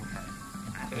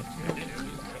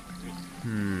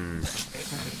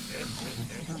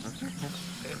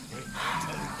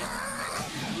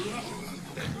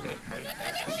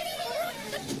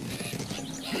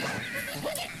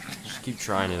 Just keep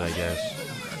trying it, I guess.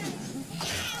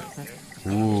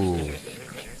 Ooh.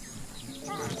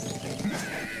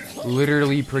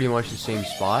 Literally pretty much the same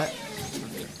spot.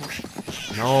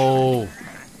 No.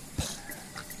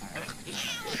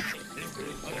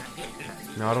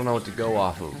 No, I don't know what to go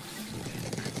off of.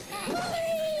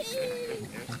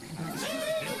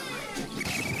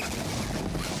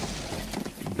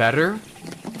 Better?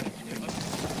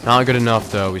 Not good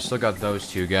enough, though. We still got those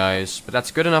two guys. But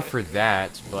that's good enough for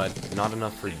that, but not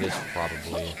enough for this,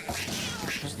 probably.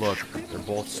 Just look, they're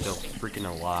both still freaking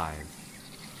alive.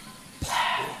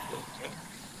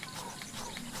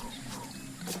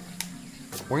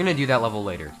 We're gonna do that level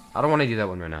later. I don't want to do that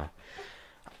one right now.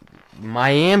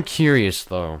 I am curious,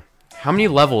 though. How many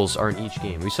levels are in each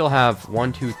game? We still have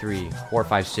 1, 2, 3, 4,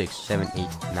 5, 6, 7, 8,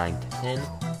 9, 10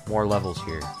 more levels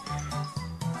here.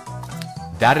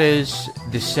 That is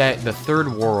the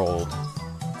third world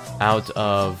out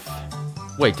of...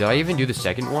 Wait, did I even do the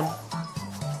second one?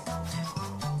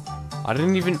 I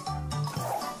didn't even...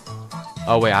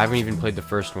 Oh, wait, I haven't even played the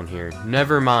first one here.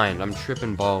 Never mind, I'm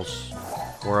tripping balls.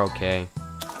 We're okay.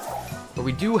 But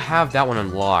we do have that one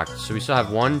unlocked, so we still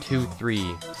have 1, 2,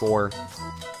 3, 4,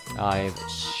 5,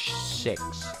 6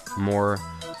 more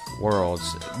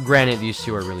worlds. Granted, these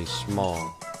two are really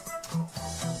small.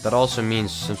 That also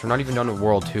means, since we're not even done with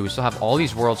World 2, we still have all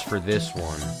these worlds for this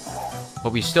one.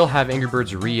 But we still have Angry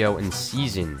Birds Rio and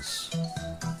Seasons.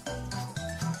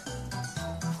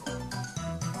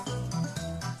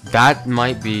 That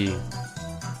might be...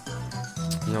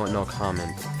 You know what, no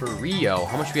comment. For Rio,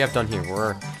 how much do we have done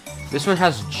here? This one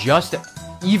has just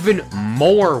even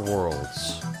more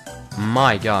worlds.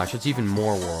 My gosh, it's even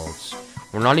more worlds.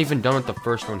 We're not even done with the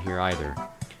first one here either.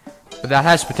 But that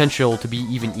has potential to be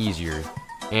even easier.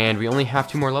 And we only have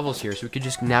 2 more levels here, so we could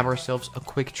just nab ourselves a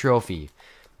quick trophy.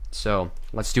 So,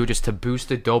 let's do it just to boost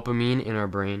the dopamine in our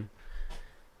brain.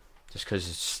 Just because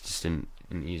it's just an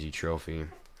easy trophy.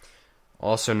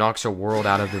 Also knocks a world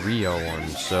out of the Rio one,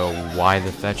 so why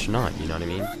the fetch not, you know what I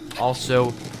mean?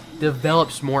 Also,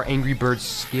 develops more Angry Birds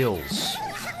skills.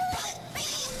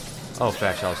 Oh,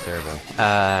 fetch, that was terrible.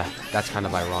 That's kind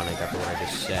of ironic after what I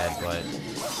just said, but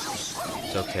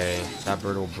it's okay. That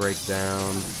bird will break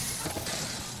down.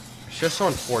 It's just so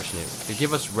unfortunate. They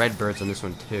give us red birds on this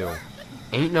one, too.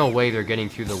 Ain't no way they're getting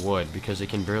through the wood, because they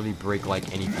can barely break,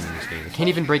 like, anything in this game. They can't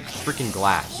even break freaking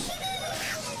glass.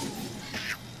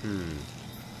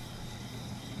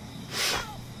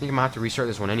 I think I might have to restart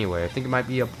this one anyway. I think it might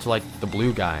be up to, like, the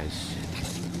blue guys.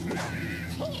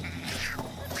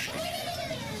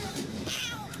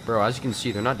 Bro, as you can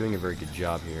see, they're not doing a very good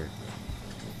job here.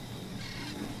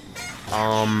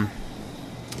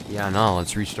 Yeah, no,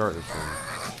 let's restart this one.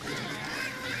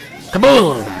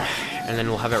 Kaboom! And then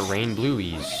we'll have it rain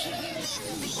blueies.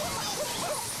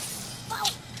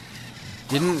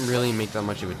 Didn't really make that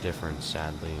much of a difference,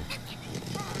 sadly.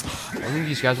 I think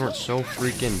these guys weren't so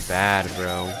freaking bad,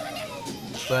 bro.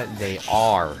 But they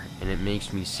are, and it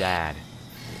makes me sad.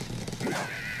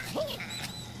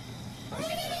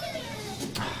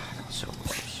 So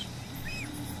close.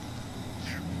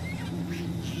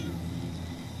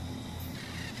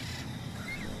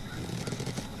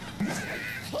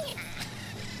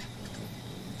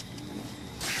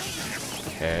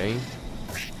 Okay.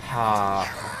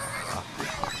 Ha.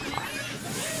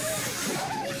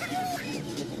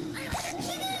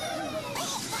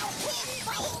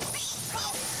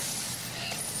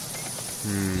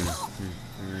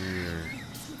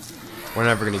 We're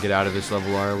never gonna get out of this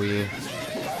level, are we?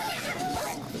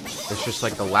 It's just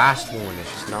like the last one.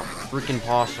 It's just not freaking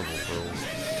possible,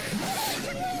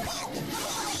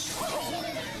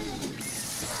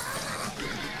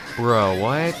 bro. Bro,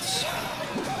 what?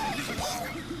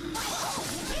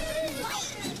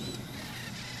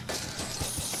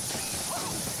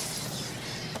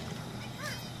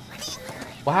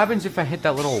 What happens if I hit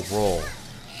that little roll?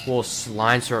 Will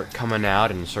slime start coming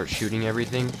out and start shooting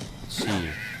everything? Let's see.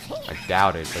 I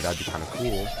doubt it, but that'd be kind of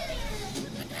cool.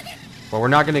 But we're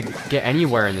not gonna get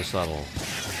anywhere in this level.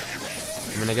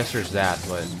 I mean, I guess there's that,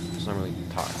 but it's not really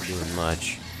doing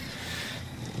much.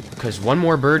 Because one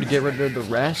more bird to get rid of the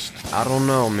rest? I don't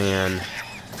know, man.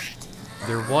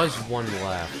 There was one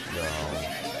left, though.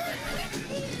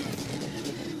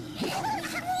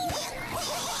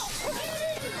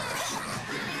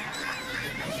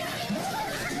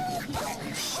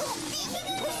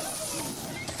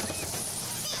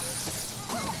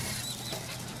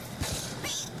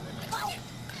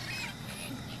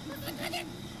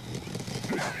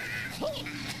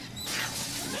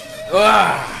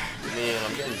 Ah, man,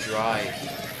 I'm getting dry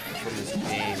from this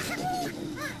game.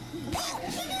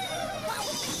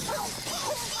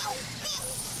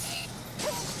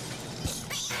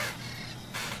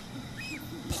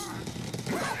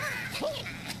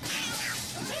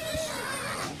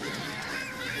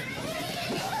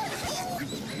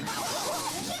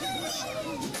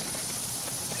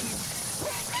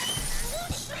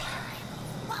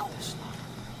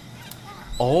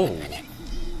 Oh.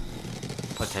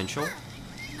 Potential?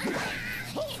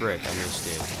 Frick, I missed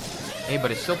it. Hey,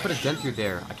 but it still put a dent through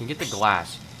there. I can get the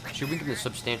glass. Should we get the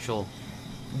substantial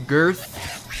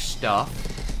girth stuff?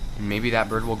 And maybe that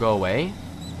bird will go away?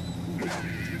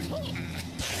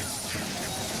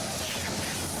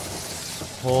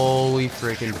 Holy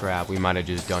freaking crap. We might have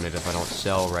just done it if I don't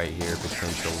sell right here,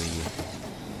 potentially.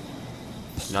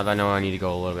 Now that I know I need to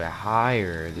go a little bit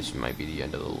higher, this might be the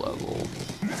end of the level.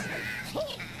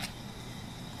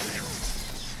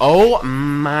 Oh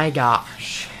my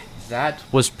gosh. That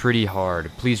was pretty hard.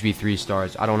 Please be 3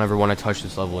 stars. I don't ever want to touch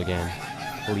this level again.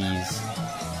 Please.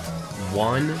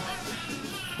 1?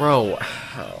 Bro.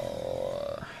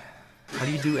 Oh. How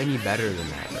do you do any better than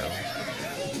that, bro?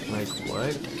 Like,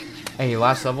 what? Hey,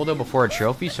 last level, though, before a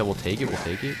trophy, so we'll take it,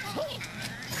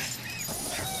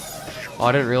 Oh,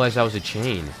 I didn't realize that was a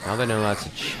chain. Now that I know that's a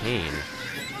chain.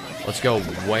 Let's go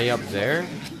way up there.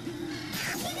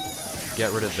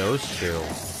 Get rid of those 2.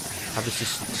 Have this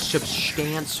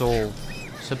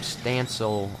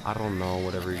substantial, I don't know,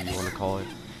 whatever you want to call it.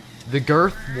 The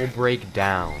girth will break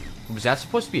down. Was that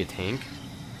supposed to be a tank?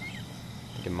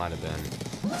 I think it might have been.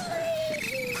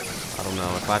 I don't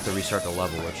know, if I have to restart the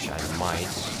level, which I might.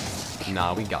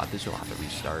 Nah, we got this, we'll have to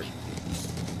restart.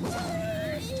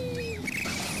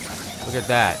 Look at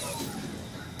that.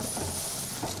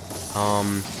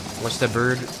 What's the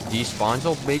bird despawns?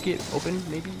 I'll make it open,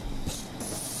 maybe?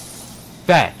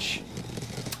 Fetch!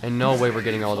 And no way we're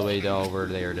getting all the way over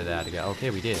there to that again. Okay,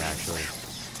 we did, actually.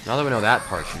 Now that we know that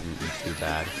part shouldn't be too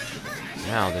bad.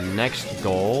 Now, the next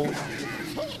goal...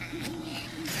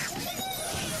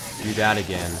 Do that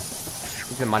again. I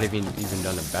think it might have even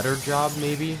done a better job,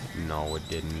 maybe? No, it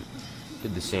didn't.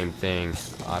 Did the same thing.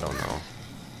 I don't know.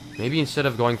 Maybe instead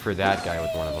of going for that guy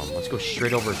with one of them, let's go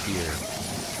straight over here.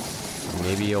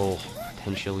 Maybe it'll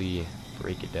potentially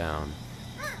break it down.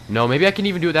 No, maybe I can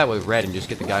even do that with red and just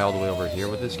get the guy all the way over here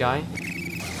with this guy.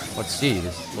 Let's see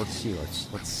this. Let's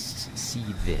see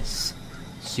this.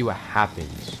 See what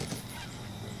happens.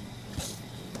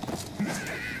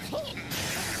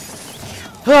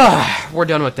 We're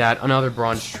done with that. Another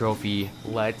bronze trophy.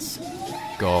 Let's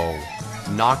go.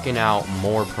 Knocking out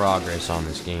more progress on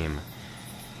this game.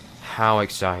 How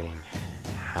exciting.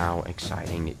 How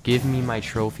exciting. Give me my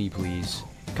trophy, please.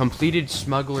 Completed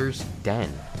Smuggler's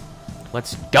Den.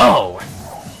 Let's go!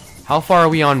 How far are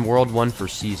we on World 1 for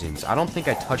seasons? I don't think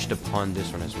I touched upon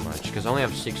this one as much, because I only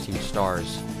have 16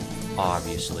 stars,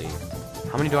 obviously.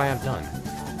 How many do I have done?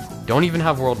 Don't even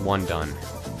have World 1 done.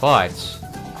 But,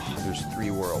 there's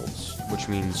 3 worlds, which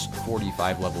means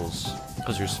 45 levels,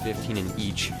 because there's 15 in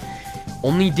each.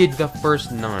 Only did the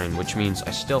first 9, which means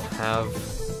I still have...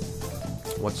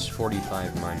 What's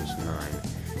 45 minus 9?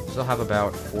 Still have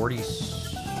about 36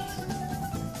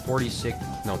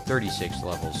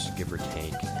 levels, give or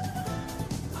take.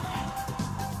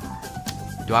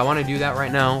 Do I want to do that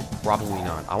right now? Probably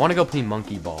not. I want to go play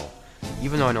Monkey Ball,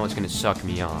 even though I know it's going to suck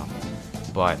me off.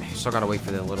 But I still got to wait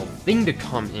for the little thing to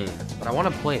come in. But I want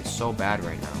to play it so bad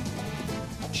right now.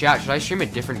 Chat, should I stream a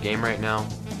different game right now?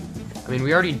 I mean,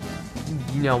 we already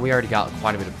got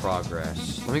quite a bit of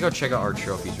progress. Let me go check out our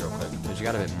trophies real quick, because we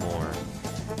got a bit more.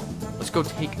 Let's go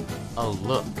take a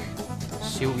look.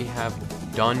 See what we have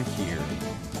done here.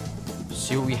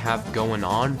 See what we have going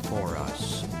on for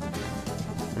us.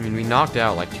 I mean, we knocked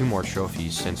out like 2 more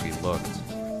trophies since we looked.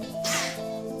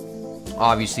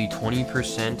 Obviously,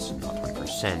 20%, not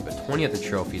 20%, but 20 of the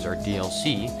trophies are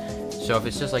DLC. So if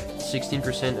it says like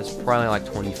 16%, it's probably like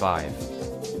 25.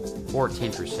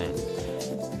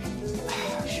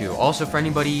 14%. Shoot. Also, for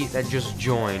anybody that just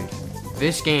joined,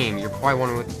 this game, you're probably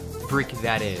wondering what the frick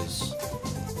that is.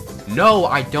 No,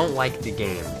 I don't like the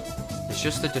game. It's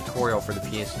just the tutorial for the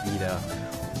PS Vita,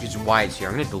 which is why it's here.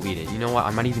 I'm gonna delete it. You know what? I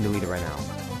might even delete it right now.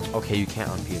 Okay, you can't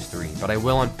on PS3, but I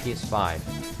will on PS5.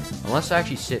 Unless I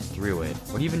actually sit through it.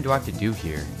 What even do I have to do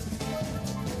here?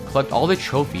 Collect all the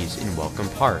trophies in Welcome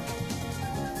Park.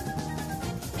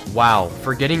 Wow,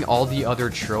 for getting all the other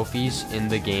trophies in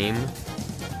the game,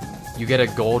 you get a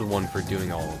gold one for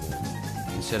doing all of them,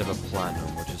 instead of a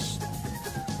platinum, which is...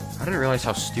 I didn't realize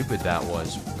how stupid that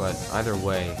was, but either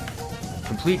way.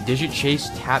 Complete Digit Chase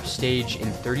Tap Stage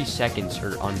in 30 seconds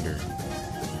or under.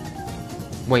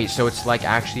 Wait, so it's like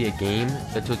actually a game?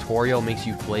 The tutorial makes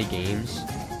you play games?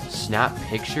 Snap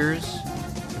pictures?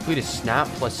 Complete a snap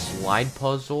plus slide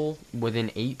puzzle within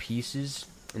 8 pieces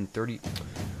in 30...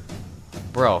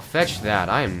 Bro, fetch that.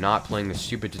 I am not playing the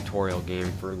stupid tutorial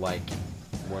game for, like,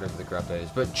 whatever the crap that is.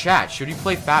 But, chat, should we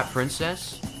play Fat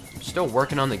Princess? Still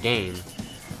working on the game.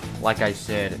 Like I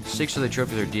said, 6 of the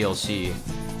trophies are DLC.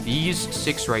 These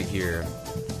 6 right here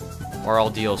are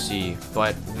all DLC,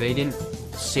 but they didn't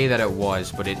say that it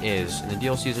was, but it is. And the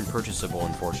DLC isn't purchasable,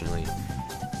 unfortunately.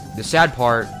 The sad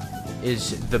part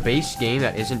is the base game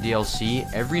that isn't DLC,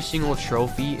 every single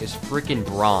trophy is freaking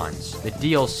bronze. The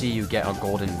DLC, you get a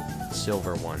gold and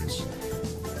silver ones.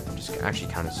 Which is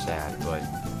actually kind of sad, but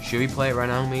should we play it right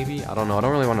now, maybe? I don't know. I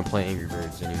don't really want to play Angry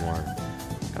Birds anymore.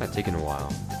 Kind of taking a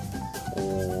while.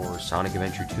 Or Sonic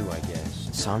Adventure 2, I guess.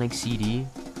 Sonic CD?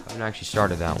 I haven't actually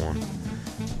started that one.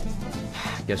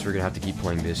 I guess we're gonna have to keep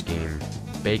playing this game.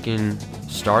 Bacon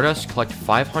Stardust, collect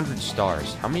 500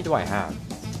 stars. How many do I have?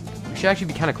 We should actually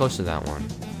be kind of close to that one.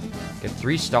 Get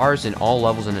 3 stars in all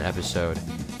levels in an episode.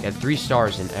 Get 3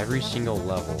 stars in every single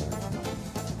level.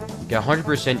 Get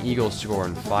 100% Eagle score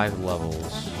in 5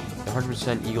 levels. Get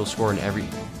 100% Eagle score in every...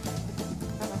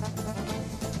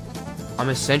 I'm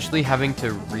essentially having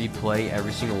to replay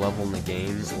every single level in the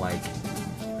game, like...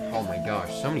 Oh my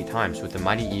gosh, so many times with the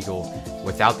Mighty Eagle,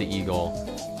 without the Eagle,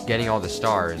 getting all the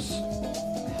stars.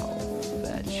 Oh,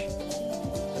 fetch.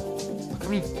 Look how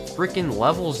many freaking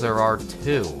levels there are,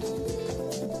 too.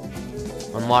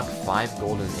 Unlock 5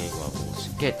 golden egg levels.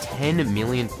 Get 10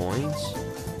 million points.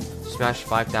 Smash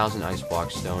 5,000 ice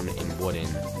block stone in wooden.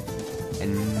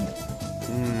 And...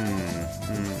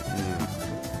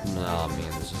 Oh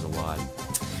man, this is a lot.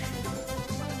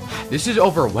 This is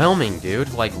overwhelming,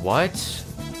 dude. Like, what?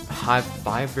 Have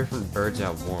 5 different birds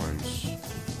at once.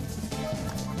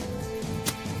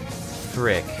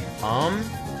 Frick.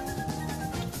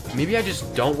 Maybe I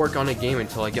just don't work on a game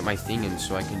until I get my thing in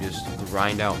so I can just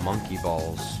grind out monkey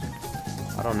balls.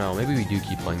 I don't know. Maybe we do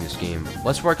keep playing this game.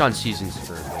 Let's work on seasons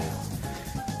for a bit.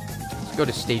 Let's go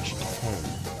to stage 10.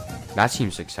 That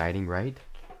seems exciting, right?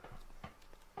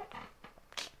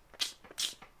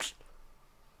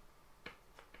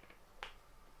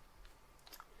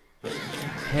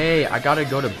 Hey, I gotta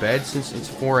go to bed since it's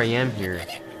 4 AM here,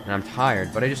 and I'm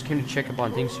tired, but I just came to check up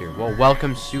on things here. Well,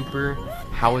 welcome, Super.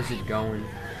 How is it going?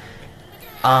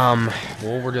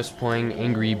 Well, we're just playing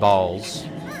Angry Balls,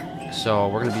 so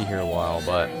we're gonna be here a while,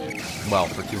 but, well,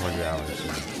 for 200 hours.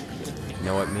 You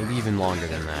know what, maybe even longer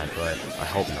than that, but I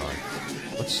hope not.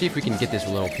 Let's see if we can get this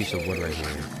little piece of wood right here.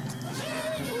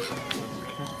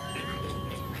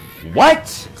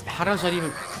 What? How does that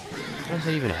even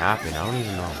happen? I don't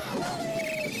even know.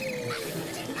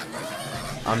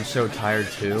 I'm so tired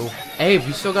too. Hey,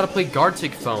 we still gotta play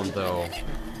Gartic Phone though.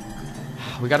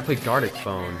 We gotta play Gartic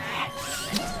Phone.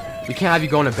 We can't have you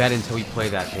going to bed until we play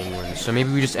that Penguin. So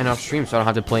maybe we just end off stream so I don't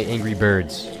have to play Angry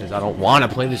Birds. Because I don't want to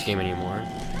play this game anymore.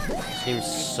 This game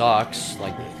sucks.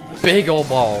 Like, big old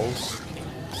balls.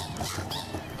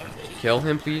 Kill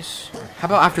him, please. How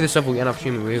about after this level we end off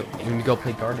stream and we go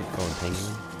play Gartic Phone,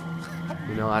 Penguin?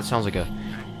 You know, that sounds like a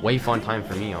way fun time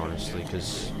for me, honestly.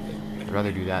 Because I'd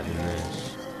rather do that than this.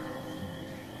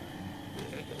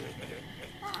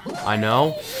 I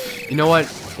know. You know what?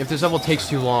 If this level takes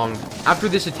too long, after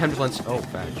this attempt, let's... Oh,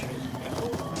 fetch.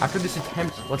 After this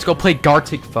attempt, let's go play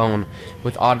Gartic Phone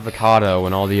with Advocado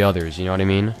and all the others, you know what I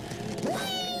mean?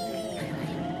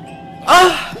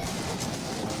 Ah!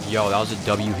 Yo, that was a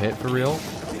W hit for real?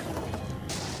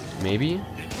 Maybe?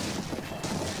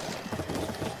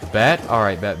 Bet?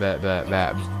 Alright,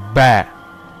 bet.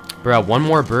 Bro, 1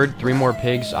 more bird, 3 more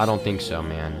pigs? I don't think so,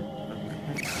 man.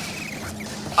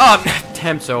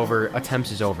 Attempts over.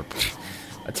 Attempts is over.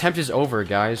 Attempt is over,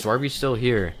 guys. Why are we still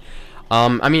here?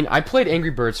 I mean, I played Angry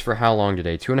Birds for how long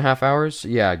today? 2.5 hours?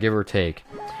 Yeah, give or take.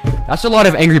 That's a lot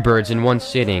of Angry Birds in one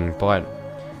sitting, but...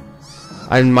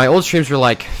 And my old streams were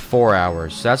like 4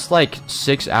 hours. That's like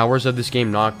 6 hours of this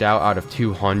game knocked out of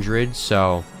 200,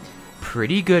 so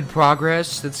pretty good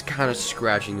progress. That's kind of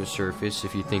scratching the surface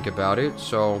if you think about it.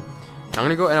 So I'm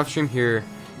gonna go end off stream here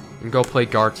and go play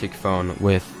Gartic Phone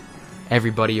with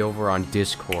everybody over on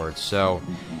Discord. So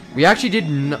we actually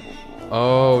did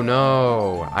oh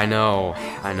no, I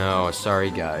know,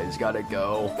 sorry guys, gotta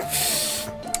go.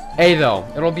 Hey though,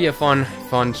 it'll be a fun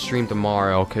stream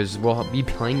tomorrow, because we'll be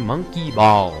playing Monkey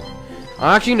Ball.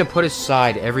 I'm actually going to put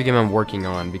aside every game I'm working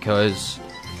on, because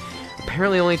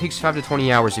apparently it only takes 5 to 20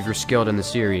 hours if you're skilled in the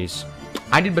series.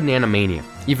 I did Banana Mania,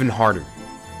 even harder.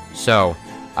 So,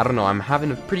 I don't know, I'm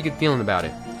having a pretty good feeling about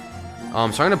it. So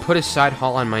I'm going to put aside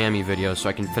Hotline Miami video so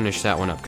I can finish that one up.